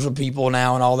shoulders with people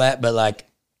now and all that. But like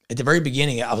at the very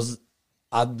beginning, I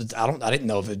didn't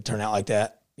know if it'd turn out like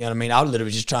that. You know what I mean? I was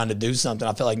literally just trying to do something.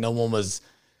 I felt like no one was.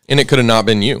 And it could have not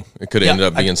been you. It could have ended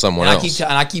up being someone else.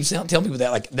 I keep telling people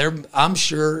that. Like,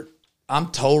 I'm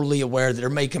totally aware that there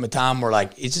may come a time where,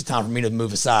 like, it's just time for me to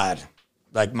move aside.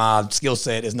 Like, my skill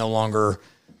set is no longer,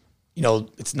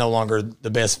 it's no longer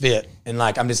the best fit. And,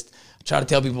 like, I'm just trying to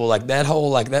tell people, like, that whole,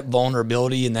 like, that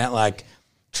vulnerability and that, like,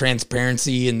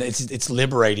 transparency, and it's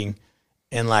liberating.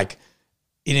 And, like,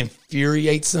 it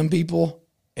infuriates some people.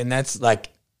 And that's, like,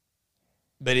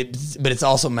 but it's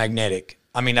also magnetic.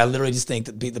 I mean, I literally just think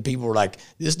that the people were like,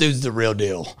 this dude's the real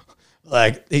deal.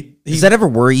 Like, does that ever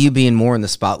worry you being more in the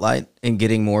spotlight and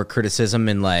getting more criticism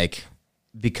and like,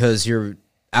 because you're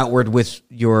outward with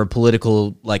your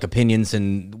political like opinions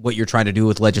and what you're trying to do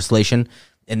with legislation,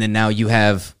 and then now you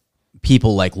have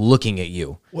people like looking at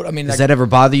you? What I mean, does that ever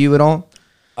bother you at all?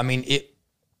 I mean,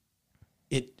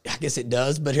 I guess it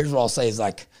does, but here's what I'll say is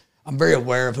like, I'm very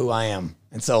aware of who I am.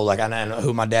 And so like, I know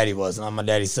who my daddy was, and I'm my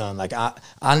daddy's son. Like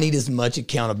I need as much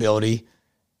accountability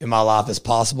in my life as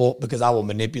possible, because I will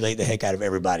manipulate the heck out of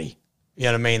everybody. You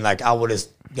know what I mean? Like I will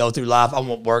just go through life. I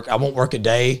won't work a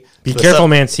day. Be careful,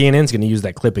 man. CNN's going to use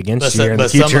that clip against you in the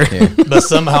future. But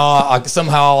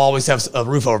somehow I'll always have a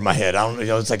roof over my head. I don't,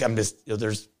 it's like I'm just,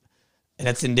 and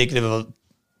that's indicative of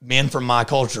men from my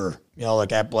culture.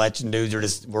 Like Appalachian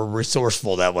dudes we're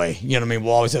resourceful that way. You know what I mean?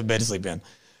 We'll always have a bed to sleep in.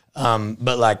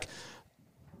 But like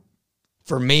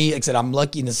for me, like I said, I'm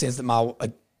lucky in the sense that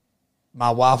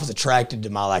my wife was attracted to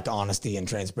my like honesty and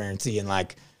transparency, and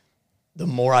like the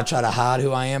more I try to hide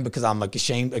who I am because I'm like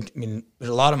ashamed. I mean, there's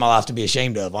a lot of my life to be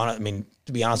ashamed of. I mean,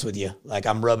 to be honest with you, like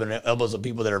I'm rubbing elbows with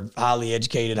people that are highly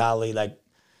educated, highly like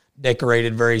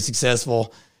decorated, very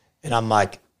successful, and I'm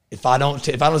like, if I don't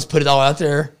just put it all out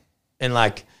there and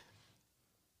like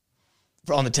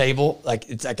on the table, like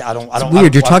it's like I don't. It's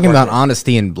weird. You're talking about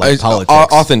honesty and like politics,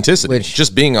 authenticity,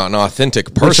 just being an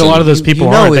authentic person. Which a lot of those people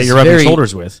aren't that you're rubbing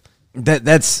shoulders with.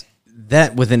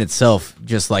 That within itself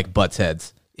just like butts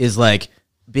heads is like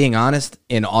being honest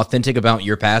and authentic about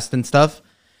your past and stuff.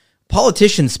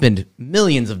 Politicians spend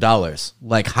millions of dollars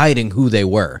like hiding who they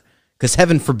were, because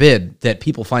heaven forbid that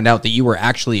people find out that you were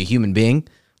actually a human being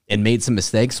and made some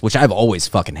mistakes, which I've always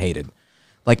fucking hated.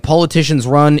 Like politicians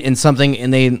run in something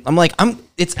and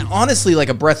it's honestly like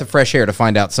a breath of fresh air to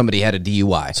find out somebody had a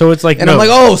DUI. So it's like, and I'm like,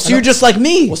 oh, so you're just like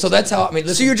me. Well, so that's how, I mean,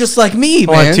 listen, so you're just like me,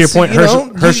 man. To your point,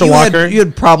 Herschel Walker. You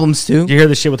had problems too. Do you hear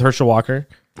the shit with Herschel Walker?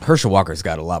 Herschel Walker's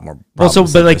got a lot more problems. Well,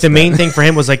 so, but like the main thing for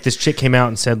him was like this chick came out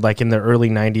and said like in the early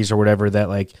 90s or whatever that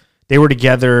like they were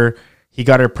together, he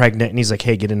got her pregnant and he's like,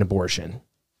 hey, get an abortion.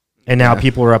 And now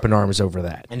people are up in arms over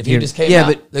that. And if he just came out,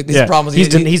 but like, this problem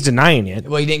is he's denying it.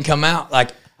 Well, he didn't come out.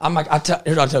 Like I'm like,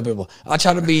 here's what I tell people: I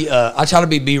try to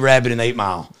be B-Rabbit in 8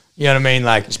 Mile. You know what I mean?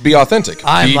 Like, just be authentic.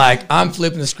 I'm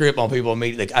flipping the script on people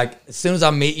immediately. Like, as soon as I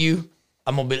meet you,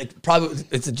 I'm gonna be like, probably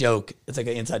it's a joke. It's like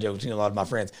an inside joke between a lot of my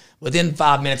friends. Within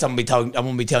 5 minutes, I'm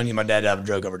gonna be telling you my dad died of a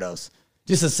drug overdose,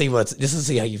 just to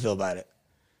see how you feel about it.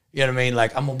 You know what I mean?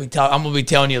 Like I'm gonna be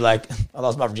telling you like I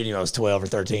lost my virginity when I was 12 or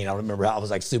 13. I remember I was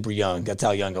like super young. That's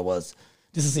how young I was.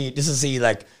 Just to see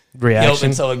like reaction.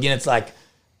 And so again, it's like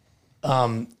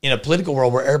in a political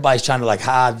world where everybody's trying to like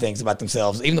hide things about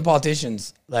themselves, even the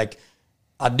politicians. Like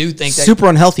I do think that super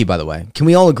unhealthy. By the way, can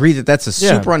we all agree that that's a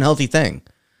super unhealthy thing?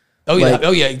 Oh yeah,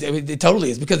 it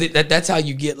totally is, because that's how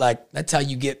you get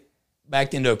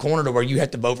backed into a corner to where you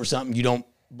have to vote for something you don't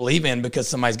believe in because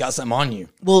somebody's got something on you.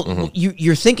 Well,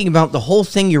 you're thinking about the whole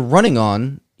thing you're running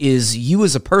on is you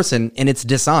as a person, and it's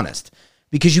dishonest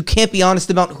because you can't be honest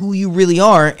about who you really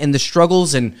are and the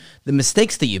struggles and the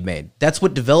mistakes that you've made. That's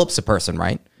what develops a person,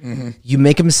 right? Mm-hmm. You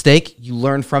make a mistake, you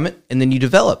learn from it, and then you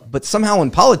develop. But somehow in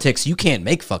politics, you can't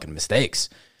make fucking mistakes.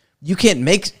 You can't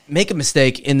make a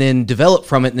mistake and then develop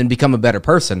from it and then become a better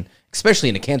person, especially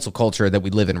in a cancel culture that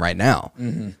we live in right now.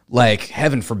 Mm-hmm. Like,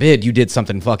 heaven forbid you did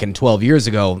something fucking 12 years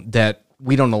ago that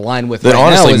we don't align with that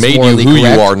right honestly now made you who you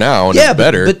are now, and it's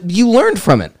better. But you learned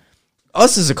from it.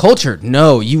 Us as a culture,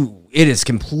 no, it is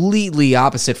completely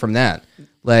opposite from that.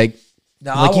 Like,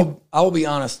 now, like I will be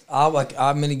honest.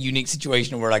 I'm in a unique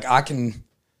situation where like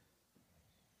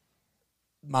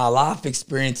my life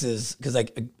experiences, because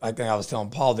like I think I was telling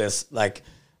Paul this, like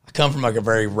I come from like a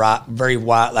very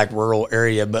white like rural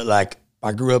area, but like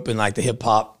I grew up in like the hip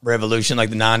hop revolution, like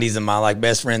the 90s, and my like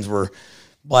best friends were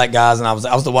black guys, and I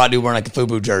was the white dude wearing like a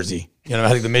FUBU jersey. You know, I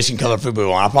think the Michigan color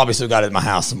FUBU on. I probably still got it at my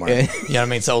house somewhere. You know what I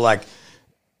mean? So like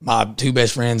my two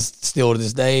best friends still to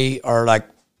this day are like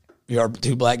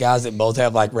two black guys that both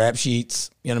have like rap sheets.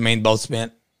 You know what I mean? Both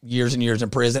spent years and years in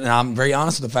prison, and I'm very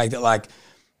honest with the fact that like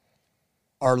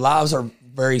our lives are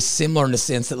very similar in the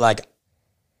sense that like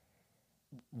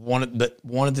one of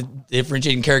the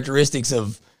differentiating characteristics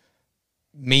of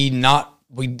me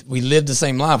we lived the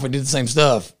same life, we did the same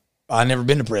stuff. I never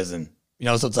been to prison, you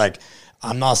know. So it's like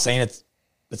I'm not saying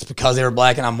it's because they were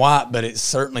black and I'm white, but it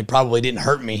certainly probably didn't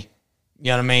hurt me. You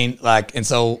know what I mean? Like, and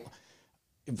so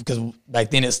because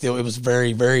back then it was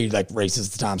very, very like racist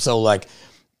at the time. So like,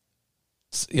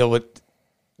 you know what.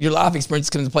 Your life experience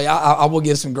comes into play. I will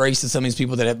give some grace to some of these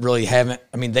people that really haven't.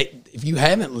 I mean, if you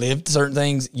haven't lived certain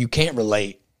things, you can't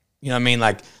relate. You know what I mean?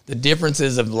 Like the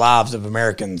differences of lives of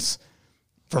Americans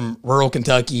from rural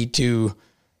Kentucky to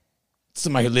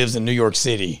somebody who lives in New York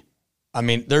City. I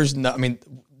mean, they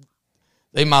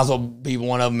might as well be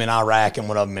one of them in Iraq and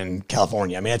one of them in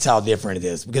California. I mean, that's how different it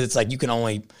is, because it's like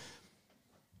it's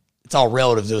all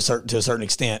relative to a certain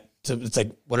extent. So it's like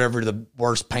whatever the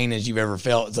worst pain is you've ever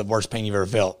felt, it's the worst pain you've ever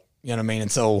felt. You know what I mean?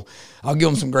 And so I'll give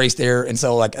them some grace there. And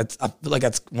so like, I feel like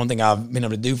that's one thing I've been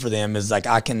able to do for them is like,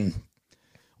 I can,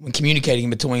 when communicating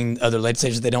between other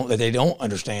legislators that they don't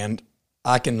understand,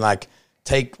 I can like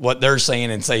take what they're saying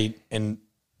and say, and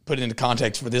put it into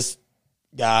context for this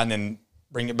guy, and then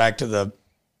bring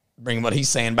what he's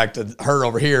saying back to her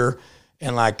over here.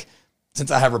 And like,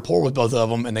 since I have rapport with both of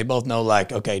them and they both know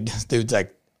like, okay, this dude's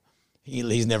like,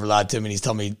 he's never lied to me and he's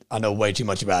told me I know way too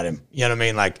much about him. You know what I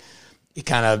mean? Like, it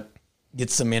kind of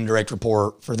gets some indirect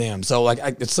rapport for them. So like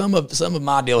some of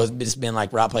my deal has just been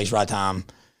like right place, right time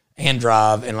and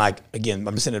drive. And like, again,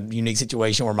 I'm just in a unique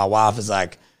situation where my wife is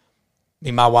like,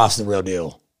 my wife's the real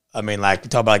deal. I mean, like, we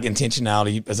talk about like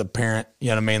intentionality as a parent, you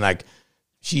know what I mean? Like,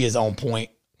 she is on point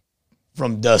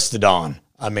from dusk to dawn.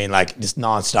 I mean, like, just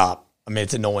nonstop. I mean,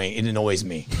 it's annoying. It annoys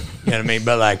me. You know what I mean?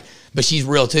 But she's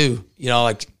real too, you know,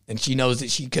 like, and she knows that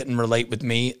she couldn't relate with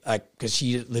me, like, because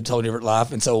she lived a totally different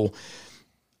life. And so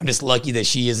I'm just lucky that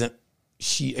she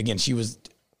was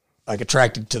like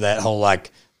attracted to that whole,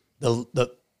 like,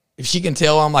 if she can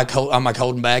tell I'm like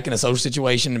holding back in a social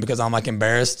situation because I'm like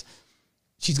embarrassed,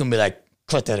 she's going to be like,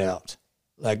 cut that out.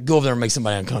 Like, go over there and make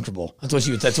somebody uncomfortable. That's what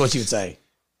she would say.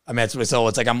 I mean, so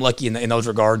it's like, I'm lucky in those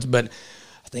regards, but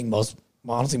I think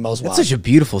honestly, most That's such a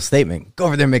beautiful statement. Go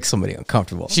over there and make somebody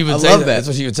uncomfortable. She would say that. That's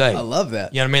what she would say. I love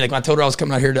that. You know what I mean? Like, when I told her I was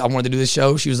coming out here, I wanted to do this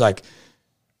show, she's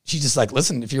just like,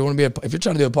 listen, if you're trying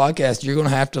to do a podcast, you're going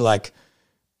to have to, like,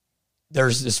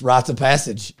 there's this rites of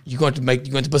passage. You're going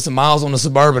to put some miles on the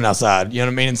Suburban outside. You know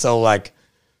what I mean? And so, like,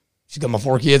 she's got my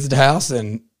 4 kids at the house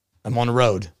and I'm on the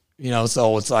road, you know?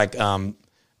 So it's like,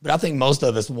 but I think most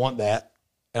of us want that.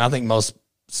 And I think most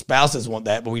spouses want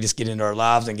that, but we just get into our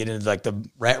lives and get into like the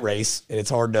rat race, and it's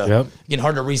hard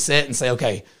to reset and say,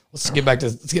 okay, let's get back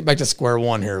to square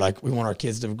one here. Like, we want our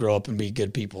kids to grow up and be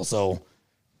good people. So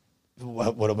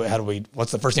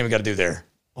what's the first thing we got to do there?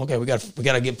 Okay, we got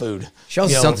to get food. She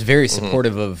also sounds very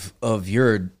supportive of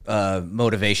your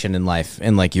motivation in life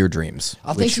and like your dreams.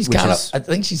 I think she's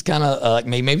kind of like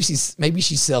me. Maybe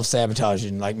she's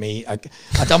self-sabotaging like me. I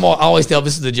always tell,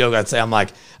 this is the joke I'd say, I'm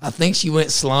like, I think she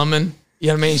went slumming. You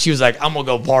know what I mean? She was like, I'm going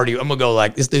to go party. I'm going to go,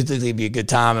 like, this dude thinks it'd be a good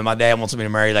time. And my dad wants me to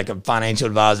marry, like, a financial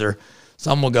advisor.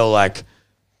 So I'm going to go, like,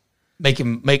 make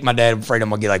my dad afraid I'm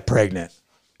going to get, like, pregnant.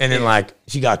 And then, like,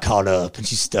 she got caught up and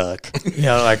she's stuck. You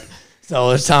know, like, so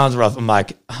there's times rough. I'm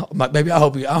like, baby, I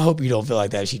hope you don't feel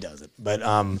like that. She doesn't. But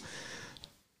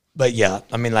yeah,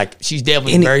 I mean, like, she's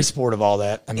definitely very supportive of all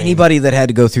that. I mean, anybody that had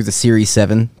to go through the Series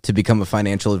 7 to become a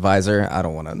financial advisor, I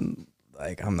don't want to,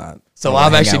 like, I'm not. So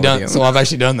I've actually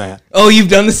done that. Oh, you've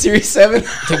done the Series 7?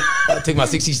 I took my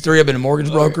 63. I've been a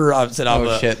mortgage broker. I said,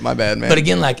 shit, my bad, man. But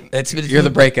again, like, you're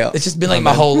the breakout. It's just been like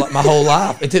my whole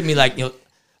life. It took me, like, you know,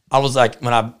 I was like,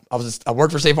 when I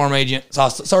worked for a State Farm agent, so I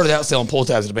started out selling pull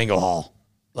tabs at a bingo hall.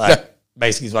 Like,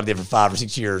 basically is what I did for 5 or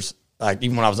 6 years. Like,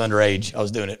 even when I was underage, I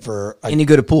was doing it for. And you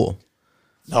good at pool?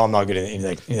 No, I'm not good at any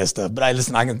of that stuff. But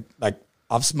listen, I can, like,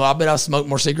 I bet I've smoked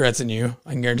more cigarettes than you.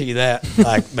 I can guarantee you that.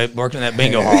 Like, working in that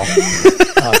bingo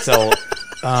hall.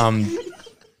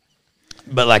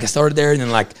 But like, I started there, and then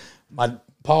like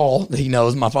Paul, he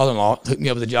knows, my father-in-law, hooked me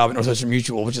up with a job at Northwestern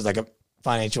Mutual, which is like a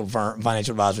financial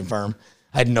advisory firm.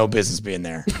 I had no business being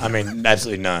there. I mean,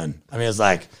 absolutely none. I mean, it was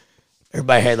like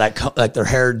everybody had like their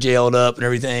hair gelled up and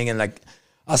everything, and like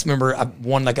I just remember I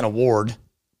won like an award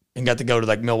and got to go to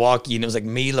like Milwaukee, and it was like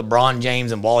me, LeBron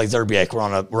James, and Wally Zerbiak were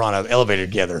on an elevator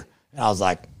together, and I was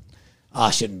like, I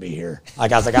shouldn't be here.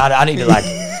 Like, I was like, I need to like,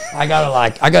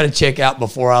 I gotta check out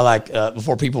before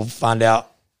before people find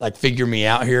out, like, figure me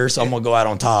out here. So I'm gonna go out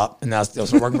on top. And I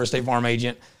was working for a State Farm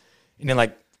agent, and then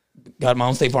like got my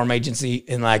own State Farm agency.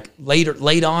 And like late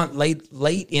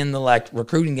in the like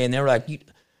recruiting game, they were like,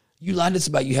 you lied to us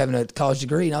about you having a college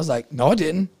degree, and I was like, no, I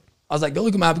didn't. I was like, go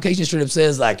look at my application strip. It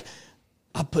says like,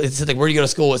 it said like, where do you go to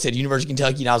school? It said University of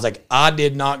Kentucky, and I was like, I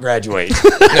did not graduate.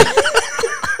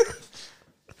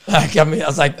 Like, I mean, I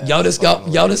was like, y'all just got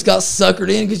suckered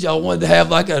in because y'all wanted to have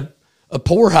like a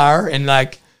poor hire, and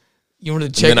like you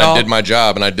wanted to check. And then I did my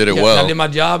job, and I did it well. I did my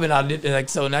job, and I did, like,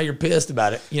 so now you're pissed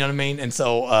about it. You know what I mean? And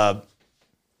so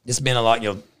it's been a lot,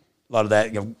 a lot of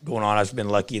that, going on. I've been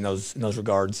lucky in those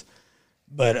regards,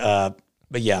 but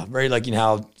yeah, very lucky in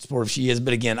how supportive she is.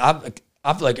 But again, I feel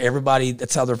like everybody,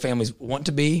 that's how their families want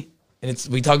to be, and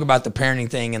we talk about the parenting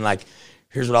thing, and like,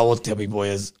 here's what I will tell people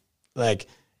is like,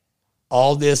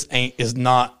 all this is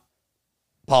not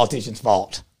politicians'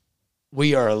 fault.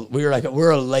 We're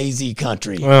a lazy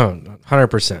country.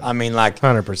 100%. I mean, like,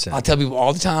 100%. I tell people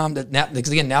all the time that now,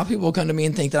 because again, now people will come to me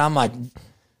and think that I'm like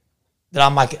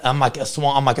a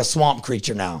swamp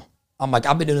creature now. I'm like,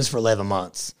 I've been doing this for 11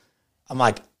 months. I'm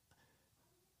like,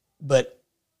 but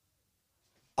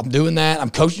I'm doing that. I'm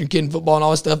coaching your kid in football and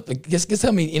all this stuff. But guess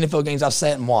how many NFL games I've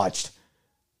sat and watched?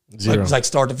 Zero. Like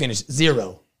start to finish.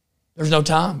 Zero. There's no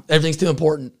time. Everything's too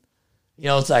important.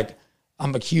 It's like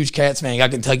I'm a huge Cats fan. I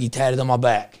got Kentucky tatted on my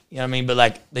back. You know what I mean? But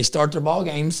like they start their ball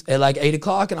games at like 8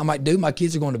 o'clock, and I'm like, dude, my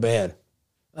kids are going to bed.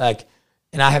 Like,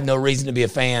 and I have no reason to be a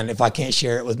fan if I can't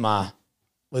share it with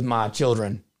my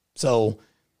children. So,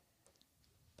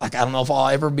 like, I don't know if I'll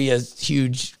ever be as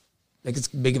huge, like as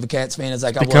big of a Cats fan as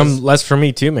like I was. Become less for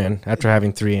me too, man. After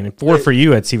having 3 and 4 for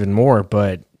you, it's even more.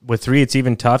 But with 3, it's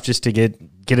even tough just to get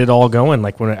it all going.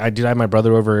 Like when I have my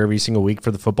brother over every single week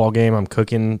for the football game. I'm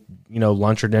cooking,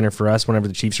 lunch or dinner for us whenever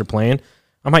the Chiefs are playing.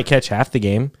 I might catch half the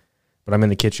game, but I'm in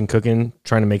the kitchen cooking,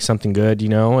 trying to make something good,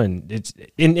 and it's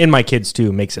in my kids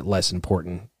too makes it less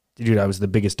important. Dude, I was the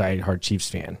biggest diehard Chiefs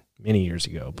fan many years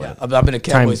ago. But yeah, I've been a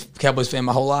Cowboys fan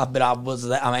my whole life, but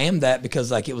I am that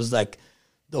because like it was like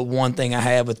the one thing I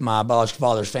had with my biological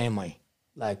father's family.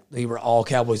 Like they were all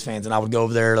Cowboys fans, and I would go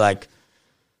over there like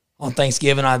on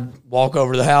Thanksgiving. I'd walk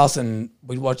over to the house and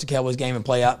we'd watch the Cowboys game and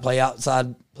play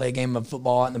outside, play a game of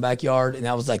football out in the backyard, and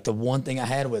that was like the one thing I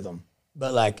had with them.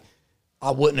 But like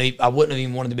I wouldn't have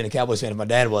even wanted to be a Cowboys fan if my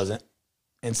dad wasn't.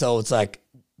 And so it's like,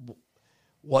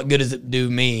 what good does it do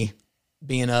me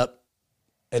being up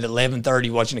at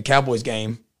 11:30 watching a Cowboys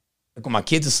game, like when my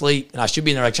kid's asleep and I should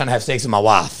be in there like trying to have sex with my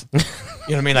wife? You know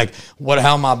what I mean? Like,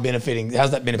 how am I benefiting?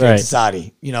 How's that benefiting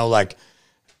society? You got a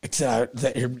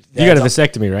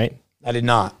vasectomy, right? I did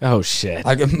not. Oh shit!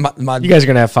 You guys are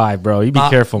gonna have 5, bro. You be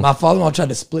careful. My father-in-law tried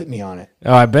to split me on it.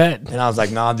 Oh, I bet. And I was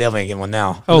like, no, I definitely ain't getting one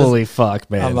now. Holy fuck,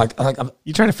 man! I'm like,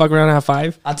 you trying to fuck around and have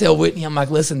 5? I tell Whitney, I'm like,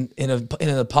 listen, in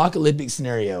an apocalyptic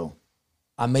scenario,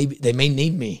 they may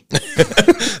need me.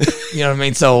 You know what I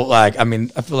mean? So like, I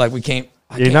feel like we can't.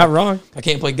 You're not wrong. I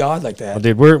can't play God like that. Well,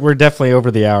 dude, we're definitely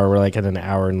over the hour. We're like at an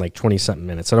hour and like 20-something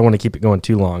minutes. I don't want to keep it going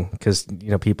too long because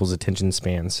people's attention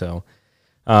span. So,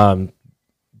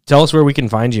 tell us where we can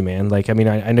find you, man. Like, I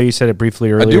know you said it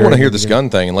briefly earlier. I do want to hear this gun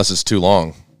thing, unless it's too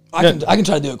long. I can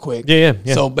try to do it quick. Yeah.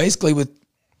 So basically,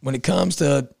 when it comes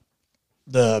to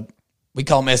we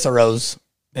call them SROs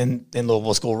in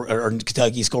Louisville school or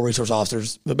Kentucky, school resource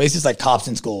officers, but basically it's like cops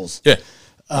in schools. Yeah.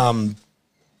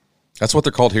 That's what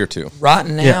they're called here too. Right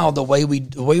now, the way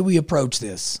we approach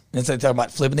this, instead of talking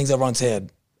about flipping things over on its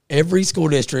head, every school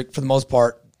district, for the most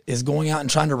part, is going out and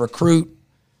trying to recruit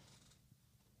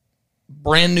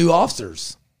brand new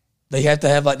officers. They have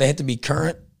to be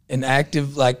current and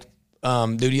active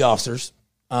duty officers.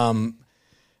 And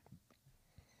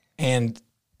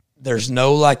there's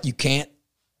no you can't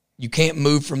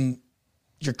move from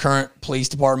your current police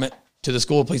department to the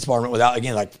school police department without,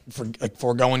 again,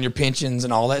 foregoing your pensions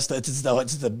and all that stuff.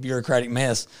 It's a bureaucratic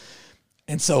mess.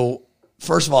 And so,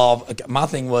 first of all,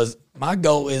 my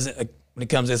goal isn't, when it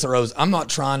comes to SROs, I'm not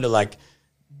trying to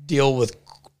deal with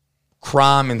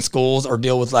crime in schools or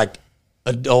deal with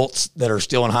adults that are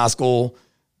still in high school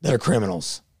that are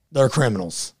criminals. They're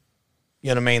criminals. You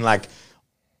know what I mean?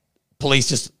 Police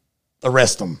just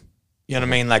arrest them. You know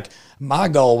what I mean? My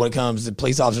goal when it comes to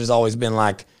police officers has always been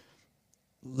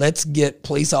let's get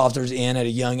police officers in at a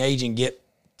young age and get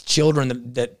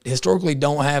children that historically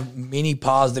don't have many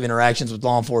positive interactions with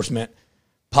law enforcement.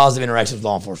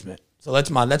 So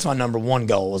that's my number one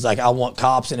goal. Is I want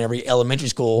cops in every elementary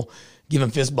school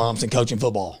giving fist bumps and coaching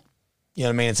football. You know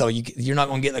what I mean? And so you're not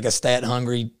going to get a stat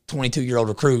hungry 22-year-old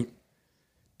recruit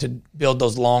to build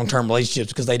those long-term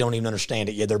relationships because they don't even understand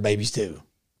it yet. They're babies too.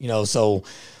 So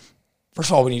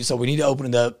first of all, we need to open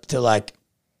it up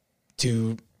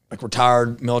to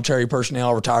retired military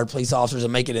personnel, retired police officers,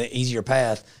 and make it an easier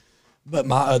path. But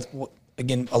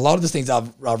again, a lot of the things I've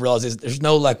realized is there's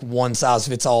no one size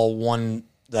fits all, one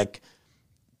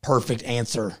perfect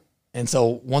answer. And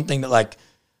so one thing that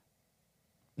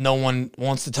no one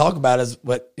wants to talk about is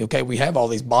we have all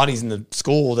these bodies in the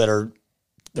school that are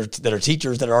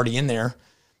teachers that are already in there.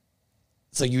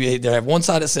 So you either have one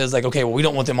side that says we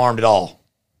don't want them armed at all,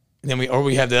 and then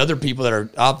we have the other people that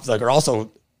are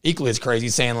also equally as crazy,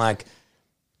 saying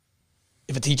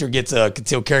if a teacher gets a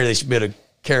concealed carry, they should be able to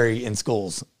carry in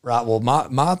schools, right? Well,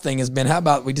 my thing has been, how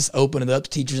about we just open it up to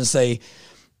teachers and say,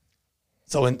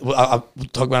 I'll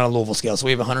talk about it on a Louisville scale. So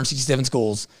we have 167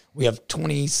 schools. We have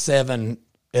 27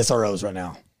 SROs right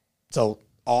now. So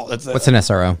what's an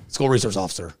SRO? School resource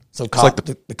officer. So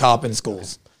the cop in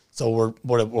schools. So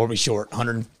we're we short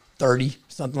 130,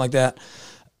 something like that.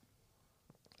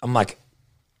 I'm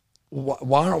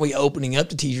why aren't we opening up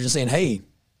to teachers and saying, hey,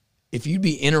 if you'd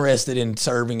be interested in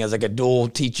serving as a dual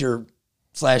teacher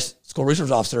 / school resource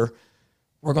officer,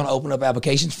 we're going to open up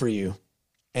applications for you.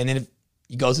 And then if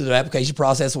you go through the application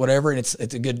process or whatever, and it's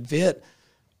a good fit,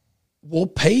 we'll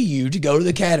pay you to go to the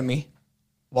academy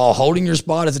while holding your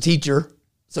spot as a teacher.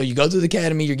 So you go through the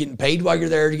academy, you're getting paid while you're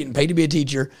there, you're getting paid to be a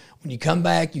teacher. When you come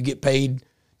back, you get paid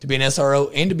to be an SRO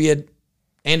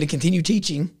and to continue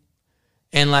teaching.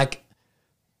 And like,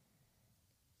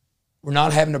 we're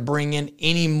not having to bring in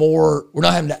any more. We're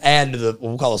not having to add to what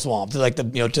we'll call a swamp, to like to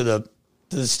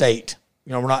the state.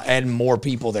 We're not adding more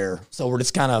people there. So we're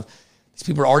just kind of, these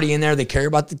people are already in there. They care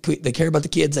about the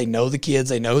kids. They know the kids.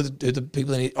 They know who the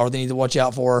people they need to watch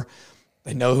out for.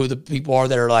 They know who the people are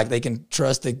that are like, they can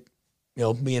trust to,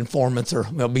 be informants or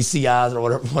be CIs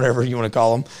or whatever you want to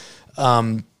call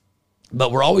them.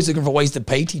 But we're always looking for ways to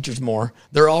pay teachers more.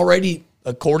 They're already,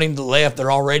 according to the left,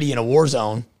 they're already in a war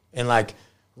zone and like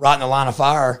right in the line of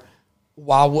fire.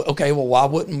 Why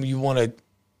wouldn't you want to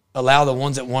allow the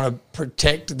ones that want to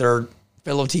protect their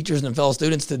fellow teachers and fellow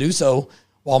students to do so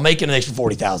while making an extra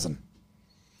 $40,000?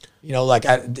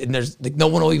 And there's like, no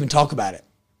one will even talk about it.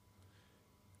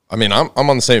 I mean, I'm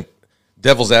on the same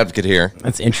devil's advocate here.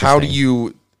 That's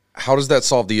interesting. How does that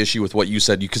solve the issue with what you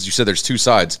said? Because you said there's two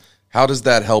sides. How does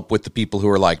that help with the people who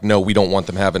are like, no, we don't want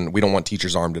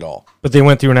teachers armed at all? But they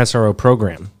went through an SRO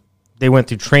program. They went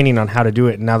through training on how to do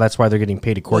it, and now that's why they're getting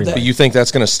paid accordingly. But you think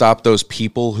that's going to stop those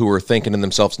people who are thinking to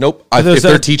themselves, nope, if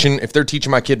they're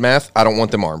teaching my kid math, I don't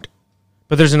want them armed.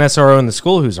 But there's an SRO in the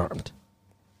school who's armed.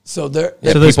 So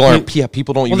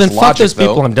people don't use logic, fuck those though.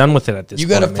 people. I'm done with it at this point.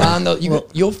 You got to find those.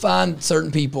 You'll find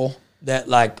certain people that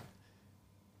like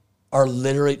are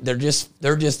literally they're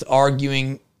just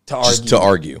arguing to argue. Just to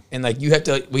argue. And like we have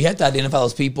to identify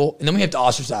those people, and then we have to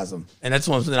ostracise them. And that's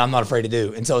one that I'm not afraid to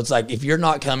do. And so it's like, if you're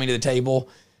not coming to the table,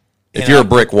 if you're a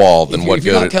brick wall, then what good? If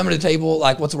you're not coming to the table,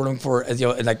 like what's the word I'm looking for, as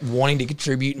like wanting to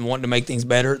contribute and wanting to make things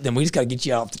better, then we just got to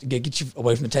get you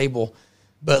away from the table.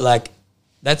 But like,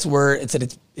 that's where it's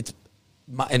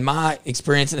in my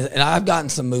experience, and I've gotten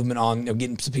some movement on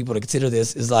getting some people to consider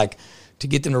this, is like to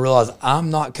get them to realize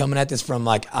I'm not coming at this from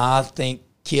like, I think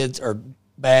kids are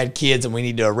bad kids and we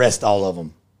need to arrest all of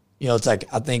them. It's like,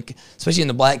 I think, especially in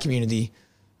the black community,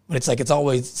 but it's like, it's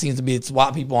always seems to be, it's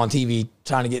white people on TV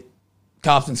trying to get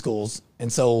cops in schools.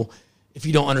 And so if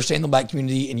you don't understand the black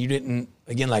community and you didn't,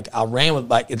 again, like I ran with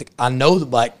black, I know the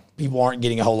black people aren't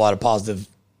getting a whole lot of positive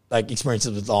like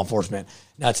experiences with law enforcement.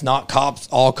 Now it's not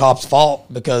all cops'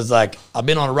 fault, because like I've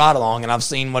been on a ride along and I've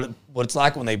seen what it's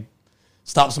like when they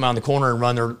stop somebody on the corner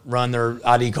and run their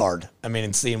ID card. I mean,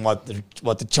 and seeing what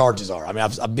the charges are. I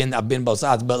mean, I've been both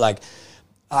sides, but like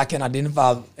I can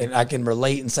identify and I can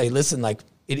relate and say, listen, like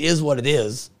it is what it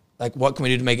is. Like, what can we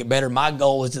do to make it better? My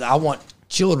goal is that I want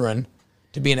children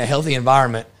to be in a healthy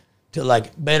environment to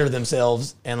like better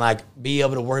themselves and like be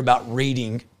able to worry about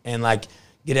reading and like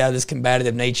get out of this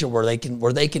combative nature where they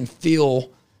can feel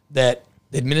that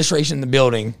the administration in the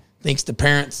building thinks the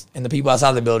parents and the people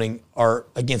outside the building are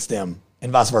against them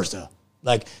and vice versa.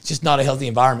 Like, it's just not a healthy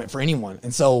environment for anyone.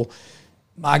 And so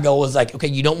my goal is like, okay,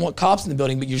 you don't want cops in the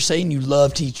building, but you're saying you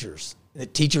love teachers,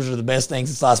 that teachers are the best things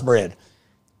since sliced bread.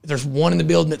 If there's one in the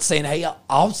building that's saying, hey,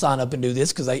 I'll sign up and do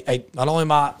this because not only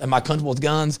am I comfortable with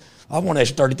guns, I want an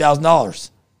extra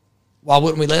 $30,000. Why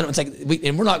wouldn't we let them?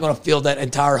 And we're not going to fill that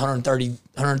entire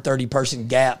 130 person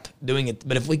gap doing it.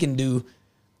 But if we can do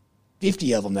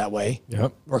 50 of them that way,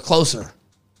 yep, we're closer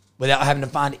without having to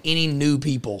find any new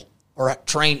people or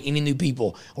train any new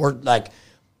people or like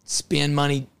spend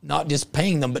money, not just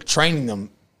paying them, but training them.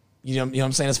 You know what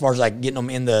I'm saying? As far as like getting them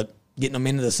into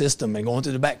the system and going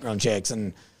through the background checks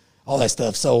and all that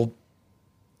stuff. So,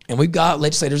 and we've got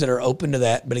legislators that are open to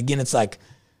that. But again, it's like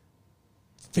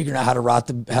figuring out how to write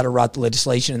the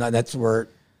legislation, and that's where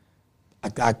I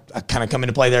kind of come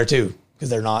into play there too, because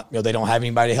they're not, they don't have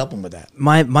anybody to help them with that.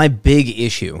 My big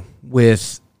issue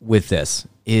with this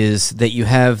is that you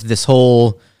have this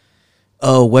whole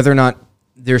whether or not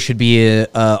there should be a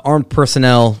armed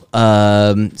personnel,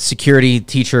 security,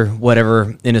 teacher,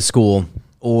 whatever in a school,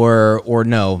 or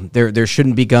no, there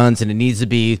shouldn't be guns, and it needs to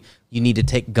be, you need to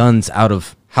take guns out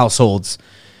of households.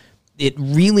 It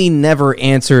really never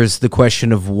answers the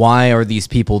question of why are these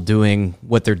people doing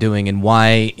what they're doing and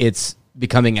why it's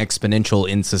becoming exponential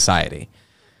in society.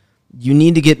 You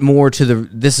need to get more to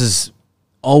this is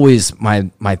always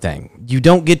my thing. You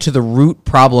don't get to the root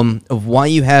problem of why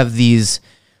you have these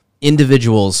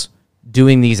individuals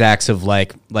doing these acts of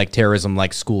like terrorism,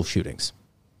 like school shootings.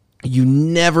 You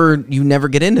never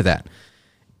get into that.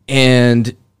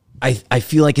 And I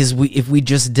feel like if we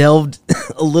just delved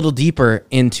a little deeper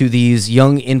into these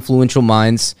young influential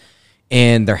minds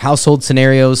and their household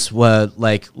scenarios,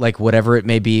 like whatever it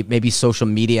may be, maybe social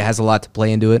media has a lot to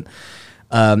play into it,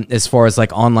 as far as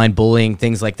like online bullying,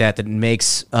 things like that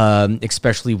makes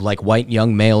especially like white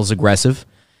young males aggressive.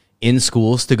 in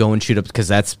schools to go and shoot up, because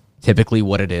that's typically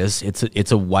what it is.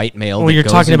 It's a white male. Well, that you're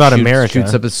goes talking and about shoots, America.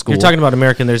 Shoots up a school. You're talking about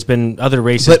America, and there's been other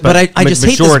races, but I just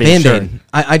hate this majority, Band-Aid. sure.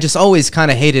 I just always kind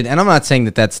of hated, and I'm not saying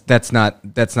that's not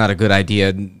a good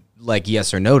idea, like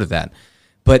yes or no to that,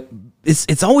 but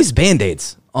it's always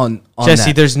Band-Aids on Jesse,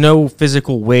 that. there's no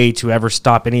physical way to ever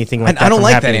stop anything like that. I don't from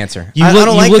like happening. that answer. You I look-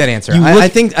 don't you like look- that answer. you I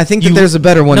look- think that you- there's a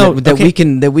better one No, that okay.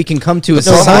 we can come to a No,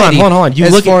 hold on, society. hold on. You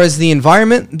as look far as the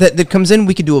environment that comes in,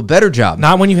 we can do a better job.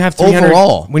 Not when you have 300,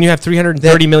 overall. When you have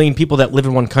 330 million people that live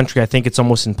in one country, I think it's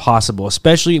almost impossible,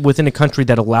 especially within a country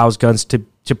that allows guns to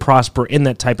prosper in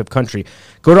that type of country.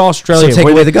 Go to Australia. So take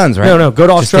where away they- the guns, right? No, go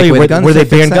to Just take Australia away where, the guns where they and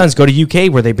fix ban that? guns. Go to UK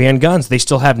where they ban guns. They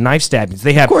still have knife stabbings.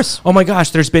 They have, Of course. oh my gosh,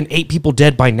 there's been 8 people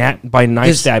dead by knife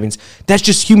It's- stabbings. That's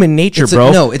just human nature, it's a-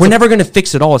 bro. no, it's We're a- never going to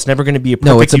fix it all. It's never going to be a perfect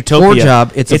No, it's a utopia. poor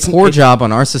job. It's a poor job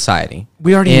on our society.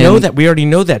 We already And- know that. We already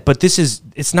know that. But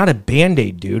it's not a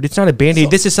Band-Aid, dude. It's not a Band-Aid.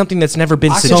 This is something that's never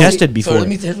been suggested before. So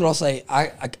here's what I'll say. I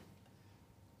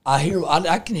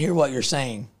can hear what you're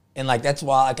saying, and like that's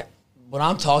why like when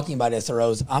I'm talking about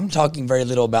SROs, I'm talking very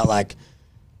little about like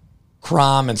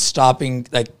crime and stopping.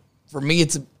 Like for me,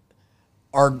 it's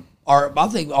our I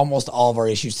think almost all of our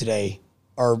issues today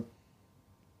are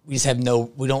we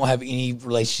don't have any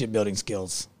relationship building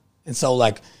skills, and so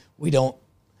like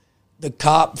the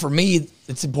cop, for me,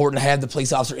 it's important to have the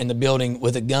police officer in the building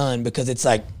with a gun, because it's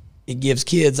like it gives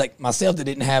kids like myself that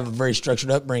didn't have a very structured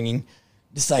upbringing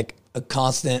just like a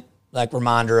constant like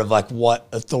reminder of like what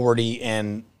authority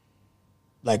and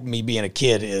like me being a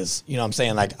kid is. You know what I'm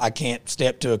saying? Like I can't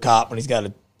step to a cop when he's got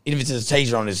even if it's a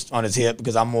taser on his hip,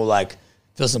 because I'm more like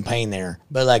feel some pain there.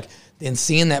 But like then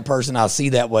seeing that person I see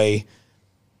that way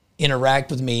interact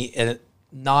with me and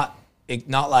not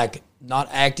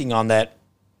acting on that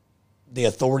the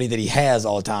authority that he has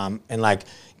all the time, and like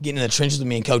getting in the trenches with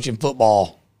me and coaching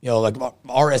football. You know, like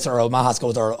our SRO, my high school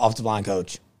was our offensive line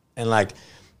coach, and like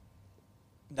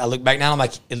I look back now, I'm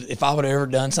like, if I would have ever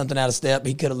done something out of step,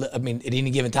 he could have. I mean, at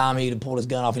any given time, he would have pulled his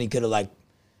gun off and he could have like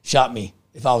shot me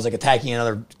if I was like attacking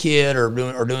another kid or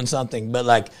doing something. But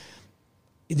like,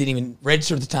 it didn't even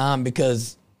register at the time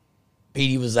because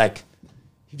Petey was like,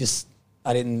 we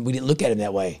didn't look at him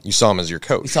that way. You saw him as your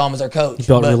coach. We saw him as our coach. You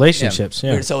built relationships.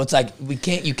 Yeah. So it's like you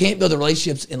can't build the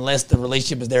relationships unless the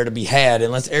relationship is there to be had,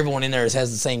 unless everyone in there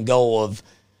has the same goal of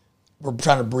we're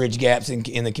trying to bridge gaps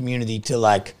in the community to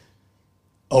like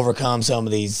overcome some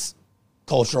of these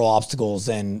cultural obstacles.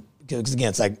 And because again,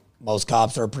 it's like most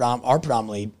cops are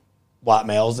predominantly white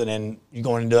males, and then you're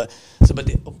going into it. So, but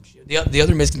the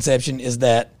other misconception is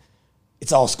that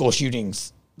it's all school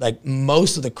shootings. Like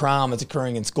most of the crime that's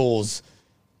occurring in schools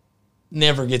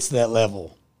never gets to that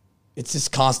level. It's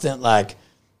just constant like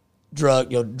drug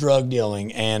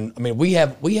dealing, and I mean we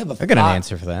have a. I got an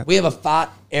answer for that. We have a fight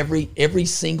every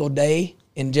single day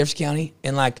in Jefferson County,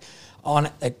 and like on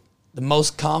like the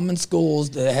most common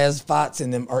schools that has fights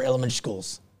in them are elementary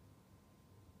schools,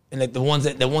 and like the ones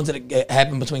that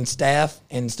happen between staff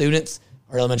and students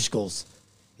are elementary schools.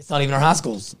 It's not even our high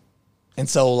schools, and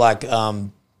so like we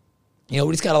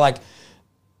just gotta like.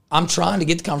 I'm trying to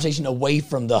get the conversation away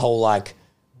from the whole like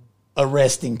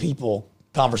arresting people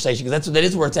conversation, because that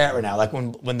is where it's at right now. Like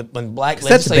when black legislators,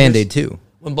 that's a Band-Aid too.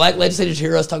 When black legislators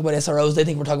hear us talk about SROs, they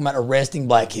think we're talking about arresting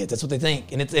black kids. That's what they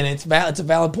think, and it's a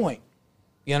valid point.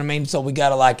 You know what I mean? So we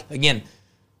gotta like again,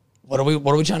 what are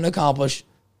we trying to accomplish?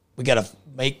 We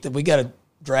gotta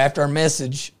draft our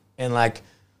message and like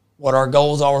what our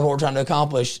goals are, what we're trying to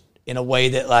accomplish in a way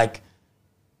that like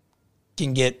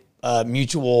can get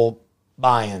mutual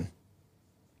buy-in.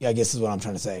 Yeah, I guess is what I'm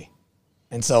trying to say.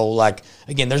 And so, like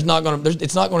again, it's not going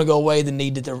to go away the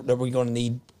need that we're going to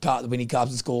need. We need cops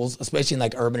in schools, especially in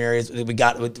like urban areas. We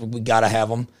got to have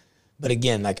them. But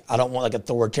again, like I don't want like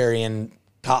authoritarian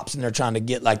cops in there trying to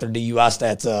get like their DUI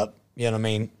stats up. You know what I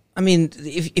mean? I mean,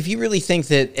 if you really think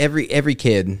that every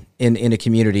kid in a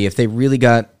community, if they really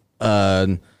got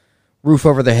roof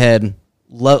over their head,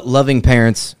 loving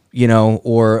parents,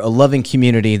 or a loving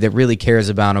community that really cares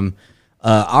about them,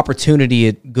 opportunity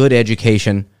at good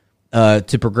education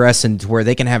to progress and to where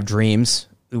they can have dreams,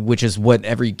 which is what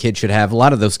every kid should have. A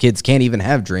lot of those kids can't even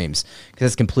have dreams because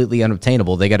it's completely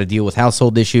unobtainable. They got to deal with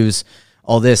household issues,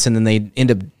 all this, and then they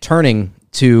end up turning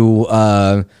to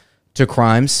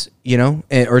crimes,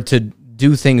 or to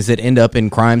do things that end up in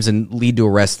crimes and lead to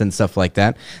arrests and stuff like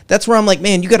that. That's where I'm like,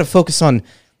 man, you got to focus on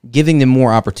giving them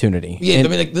more opportunity. Yeah, I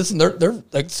mean, like, listen, they're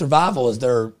like survival is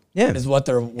is what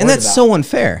they're worried and that's about. so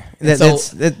unfair.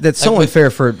 That's so unfair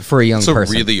for a young person.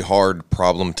 It's a really hard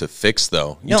problem to fix,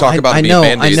 though. You No, talk about it being I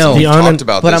Band-Aids. know. We've talked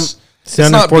about but this. It's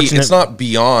It's not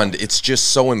beyond. It's just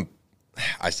so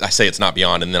I say it's not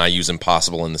beyond, and then I use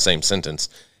impossible in the same sentence.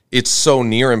 It's so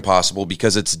near impossible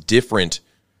because it's different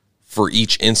for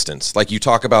each instance. Like you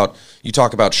talk about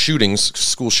shootings,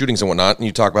 school shootings and whatnot, and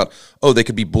you talk about, oh, they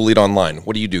could be bullied online.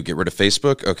 What do? Get rid of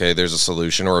Facebook? Okay, there's a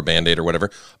solution or a Band-Aid or whatever.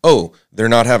 Oh, they're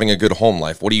not having a good home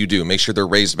life. What do? Make sure they're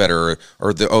raised better,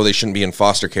 or they shouldn't be in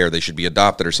foster care. They should be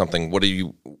adopted or something. What do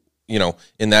you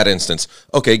in that instance?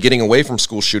 Okay, getting away from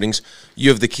school shootings, you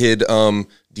have the kid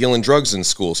dealing drugs in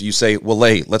school. So you say, well,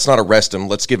 hey, let's not arrest him.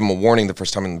 Let's give him a warning the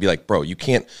first time and be like, bro, you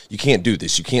can't do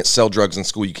this. You can't sell drugs in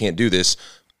school. You can't do this.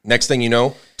 Next thing you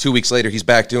know, 2 weeks later, he's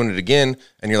back doing it again,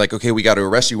 and you're like, okay, we got to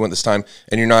arrest you one this time,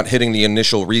 and you're not hitting the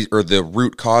initial or the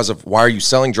root cause of why are you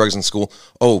selling drugs in school?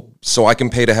 Oh, so I can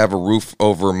pay to have a roof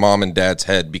over mom and dad's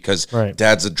head because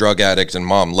dad's a drug addict and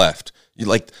mom left. You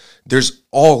like, there's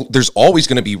always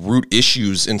going to be root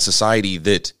issues in society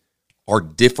that are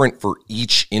different for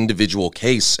each individual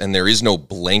case, and there is no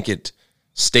blanket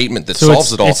statement that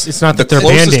solves it all. It's not that they're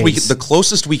Band-Aids. The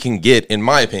closest we can get, in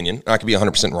my opinion, I could be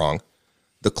 100% wrong,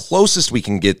 the closest we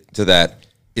can get to that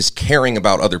is caring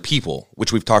about other people,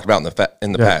 which we've talked about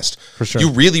in the past. For sure.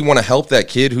 You really want to help that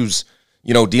kid who's,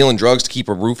 dealing drugs to keep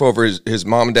a roof over his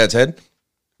mom and dad's head?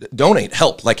 Donate,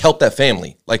 help that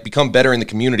family, like become better in the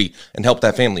community and help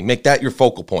that family. Make that your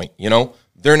focal point.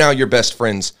 They're now your best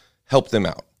friends. Help them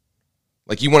out.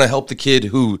 Like you want to help the kid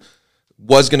who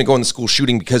was going to go in the school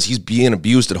shooting because he's being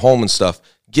abused at home and stuff.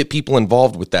 Get people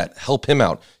involved with that. Help him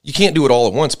out. You can't do it all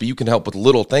at once, but you can help with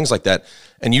little things like that.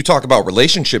 And you talk about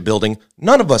relationship building.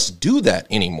 None of us do that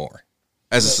anymore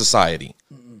as a society.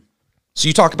 So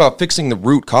you talk about fixing the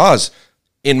root cause.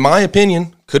 In my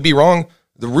opinion, could be wrong,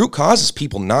 the root cause is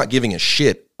people not giving a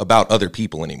shit about other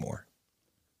people anymore.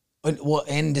 Well,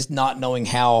 and just not knowing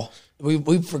how.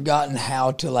 We've forgotten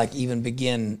how to like even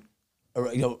begin a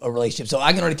relationship. So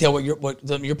I can already tell what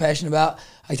you're passionate about.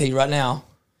 I can tell you right now.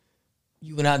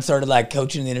 You went out and started like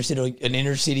coaching an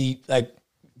inner city like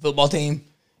football team,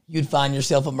 you'd find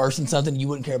yourself immersed in something you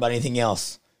wouldn't care about anything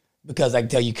else, because I can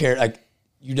tell you care, like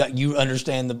you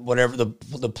understand whatever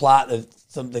the plot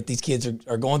that these kids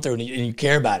are going through, and you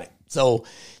care about it. So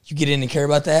you get in and care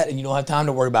about that, and you don't have time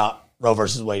to worry about Roe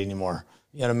versus Wade anymore.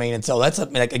 You know what I mean? And so that's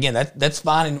like, again, that's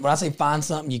fine. And when I say find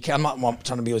something, I'm not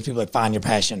trying to be with people like find your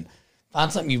passion.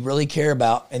 Find something you really care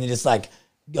about, and then just like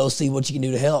go see what you can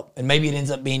do to help. And maybe it ends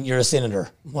up being you're a senator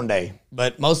one day,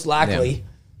 but most likely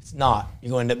it's not.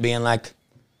 You're going to end up being like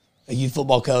a youth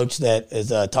football coach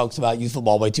that talks about youth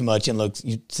football way too much and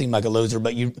you seem like a loser.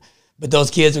 But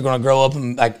those kids are going to grow up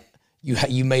and like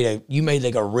you made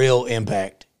like a real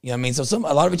impact. You know what I mean? So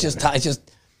a lot of it's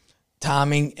just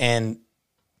timing and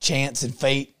chance and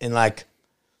fate, and like,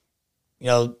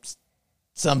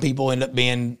 some people end up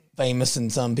being famous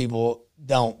and some people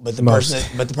don't. But the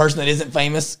person that isn't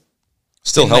famous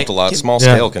still helped a lot. Small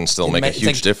scale can still make a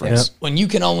huge difference. Yeah. When you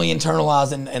can only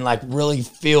internalize and like really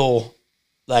feel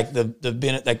like the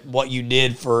benefit, like what you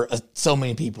did for so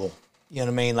many people. You know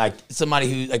what I mean? Like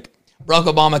somebody who like Barack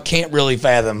Obama can't really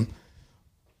fathom,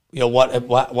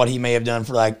 what he may have done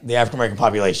for like the African American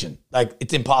population. Like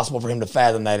it's impossible for him to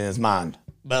fathom that in his mind.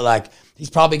 But like he's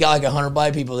probably got like 100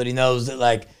 black people that he knows that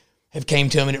like have came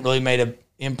to him and it really made an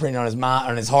imprint on his mind,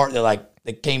 on his heart, that like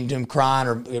they came to him crying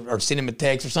or sent him a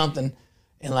text or something.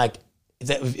 And like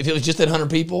if it was just that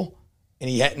 100 people and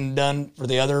he hadn't done for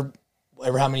the other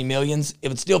whatever how many millions, it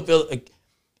would still feel like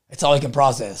it's all he can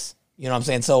process. You know what I'm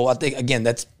saying? So I think again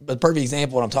that's a perfect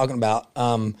example of what I'm talking about.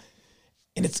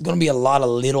 And it's going to be a lot of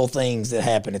little things that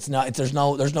happen. It's not. There's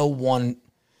no one.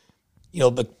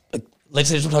 But let's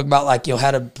say we're talking about like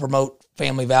how to promote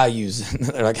family values.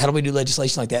 Like how do we do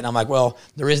legislation like that? And I'm like, well,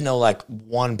 there is no like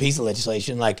one piece of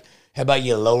legislation. Like how about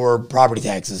you lower property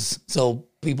taxes so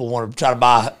people want to try to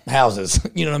buy houses?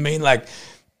 You know what I mean? Like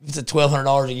if it's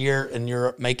 $1,200 a year and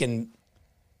you're making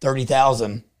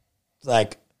 $30,000,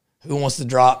 like who wants to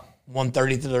drop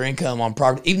 1/30 of their income on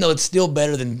property? Even though it's still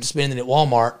better than spending it at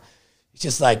Walmart. It's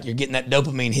just like you're getting that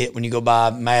dopamine hit when you go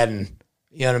buy Madden.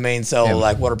 You know what I mean? So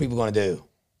like, what are people going to do?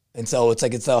 And so it's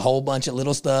like it's a whole bunch of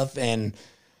little stuff. And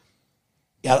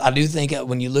I do think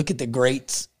when you look at the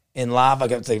greats in life,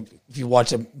 like I would say, if you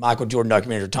watch a Michael Jordan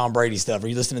documentary or Tom Brady stuff, or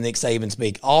you listen to Nick Saban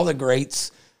speak, all the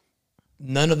greats,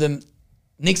 none of them.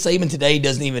 Nick Saban today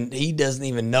doesn't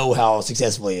even know how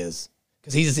successful he is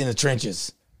because he's just in the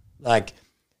trenches. Like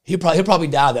he'll probably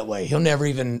die that way. He'll never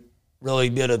even really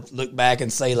be able to look back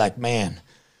and say like, man,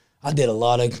 I won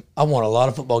a lot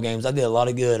of football games. I did a lot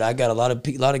of good. I got a lot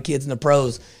of kids in the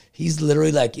pros. He's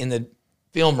literally like in the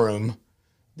film room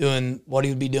doing what he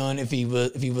would be doing if he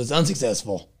was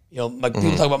unsuccessful. Like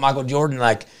people talk about Michael Jordan,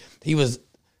 like he was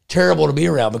terrible to be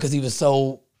around because he was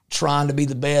so trying to be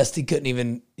the best, he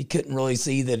couldn't really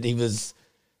see that he was.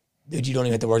 Dude, you don't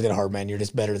even have to work that hard, man. You're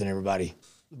just better than everybody.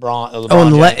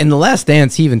 LeBron in the Last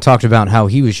Dance, he even talked about how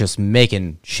he was just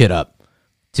making shit up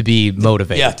to be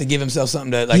motivated. Yeah, to give himself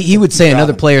something to like. He would say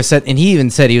another player said, and he even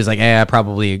said he was like, I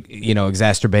probably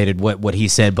exacerbated what he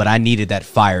said, but I needed that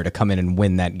fire to come in and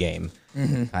win that game,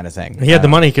 kind of thing. He had the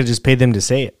money; he could have just paid them to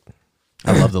say it.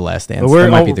 I love The Last Dance.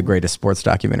 That might be the greatest sports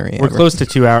documentary We're ever. close to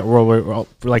 2 hours. We're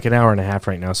like an hour and a half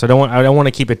right now, so I don't want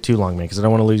to keep it too long, man, because I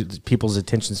don't want to lose people's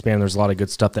attention span. There's a lot of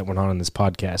good stuff that went on in this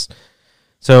podcast.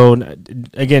 So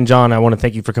again, John, I want to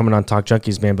thank you for coming on Talk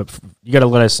Junkies, man. But you got to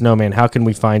let us know, man. How can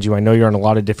we find you? I know you're on a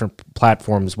lot of different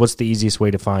platforms. What's the easiest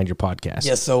way to find your podcast?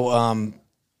 Yeah, so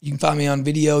you can find me on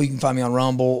video. You can find me on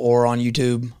Rumble or on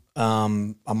YouTube.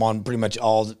 I'm on pretty much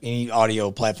any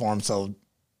audio platform. So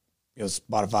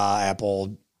Spotify,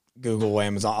 Apple, Google,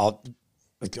 Amazon,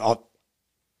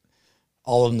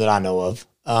 all of them that I know of.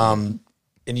 And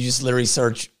you just literally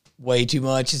search Way Too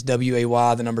Much. It's WAY,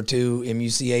 the number 2,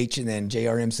 MUCH, and then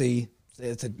JRMC.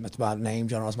 That's my name,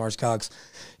 John Ross Marsh Cox.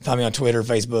 Find me on Twitter,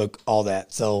 Facebook, all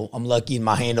that. So I'm lucky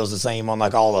my handle's the same on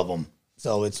like all of them.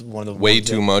 So it's one of the Way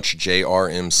Too Much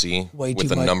JRMC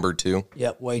with a number 2.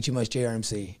 Yep, Way Too Much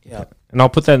JRMC. Yep. And I'll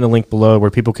put that in the link below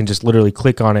where people can just literally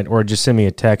click on it or just send me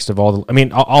a text of all the. I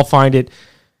mean, I'll find it,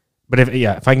 but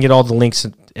if I can get all the links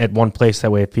at one place,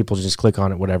 that way if people just click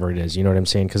on it, whatever it is, you know what I'm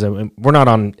saying? Because we're not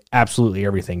on absolutely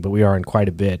everything, but we are in quite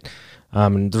a bit.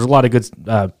 And there's a lot of good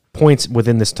points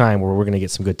within this time where we're going to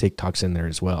get some good TikToks in there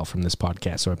as well from this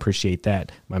podcast. So I appreciate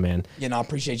that, my man. Yeah, no, I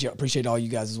appreciate you. I appreciate all you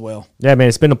guys as well. Yeah, man,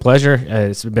 it's been a pleasure.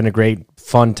 It's been a great,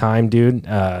 fun time, dude.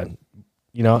 I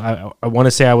want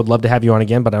to say I would love to have you on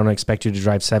again, but I don't expect you to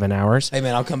drive 7 hours. Hey,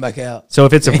 man, I'll come back out. So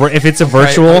if it's a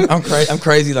virtual, I'm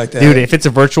crazy like that, dude. If it's a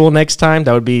virtual next time,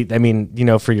 that would be. I mean,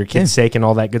 for your kids' sake and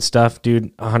all that good stuff,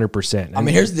 dude. 100%. I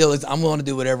mean, here's the deal: is I'm willing to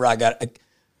do whatever I got.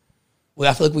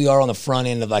 I feel like we are on the front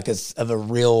end of a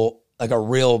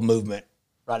real movement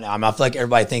right now. I mean, I feel like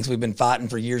everybody thinks we've been fighting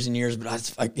for years and years,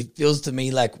 but it feels to me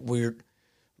like we're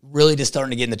really just starting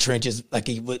to get in the trenches like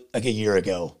a year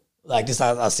ago. Like just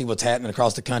I see what's happening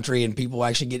across the country and people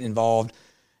actually getting involved.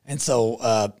 And so,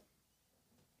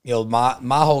 my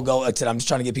whole goal, like I said, I'm just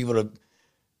trying to get people to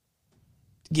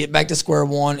get back to square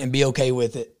one and be okay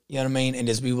with it. You know what I mean? And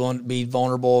just be willing to be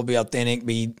vulnerable, be authentic,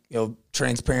 be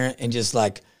transparent, and just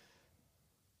like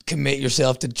commit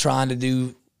yourself to trying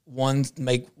to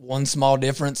make one small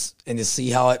difference and to see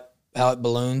how it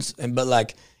balloons. But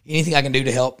like anything I can do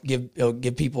to help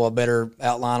give people a better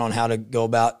outline on how to go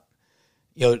about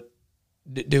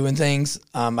doing things.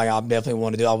 I definitely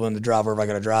want to do. I'm willing to drive wherever I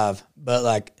got to drive, but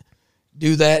like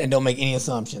do that and don't make any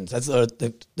assumptions. That's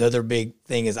the other big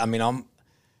thing is, I mean,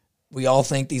 we all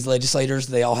think these legislators,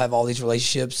 they all have all these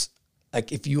relationships.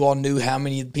 Like if you all knew how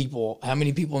many people in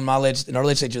our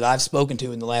legislature that I've spoken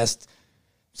to in the last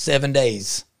 7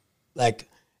 days, like,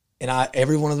 and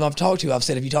every one of them I've talked to, I've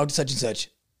said, if you talk to such and such,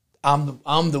 I'm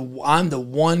the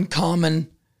one common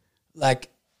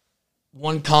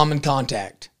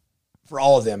contact for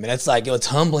all of them. And it's like, it's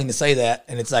humbling to say that.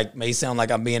 And it's like, may sound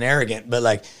like I'm being arrogant, but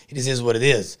like, it just is what it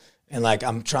is. And like,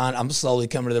 I'm slowly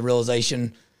coming to the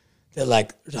realization that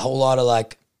like, there's a whole lot of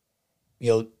like,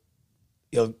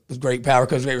 with great power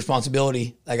comes great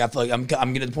responsibility. Like, I feel like I'm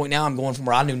getting to the point now, I'm going from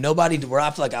where I knew nobody to where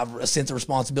I feel like I have a sense of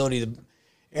responsibility to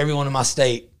everyone in my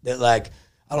state that like,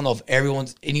 I don't know if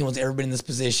anyone's ever been in this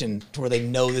position to where they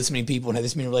know this many people and have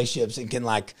this many relationships and can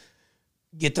like,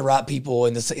 get the right people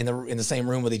in the same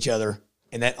room with each other.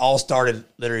 And that all started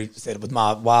literally said with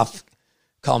my wife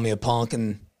calling me a punk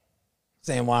and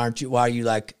saying, why are you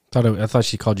like, I thought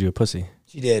she called you a pussy.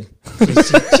 She did.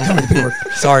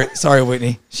 Sorry,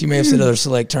 Whitney. She may have said other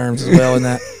select terms as well in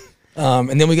that.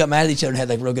 And then we got mad at each other and had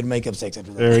like real good makeup sex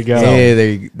after that. There we go.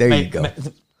 Hey, there you go.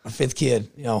 A fifth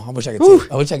kid. I wish I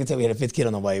could say we had a fifth kid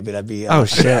on the way, but I'd be. Oh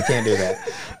shit! I can't do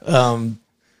that.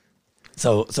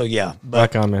 So yeah.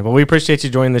 Rock on, man. Well, we appreciate you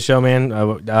joining the show, man.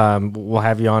 We'll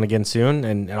have you on again soon,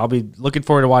 and I'll be looking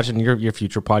forward to watching your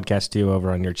future podcast too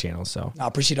over on your channel. So I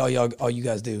appreciate all you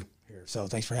guys do here. So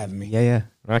thanks for having me. Yeah.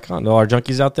 Rock on. All our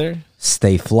junkies out there,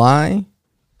 stay fly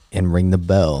and ring the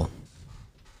bell.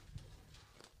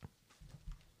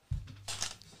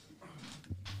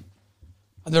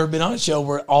 I've never been on a show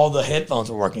where all the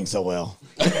headphones were working so well.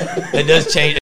 It does change.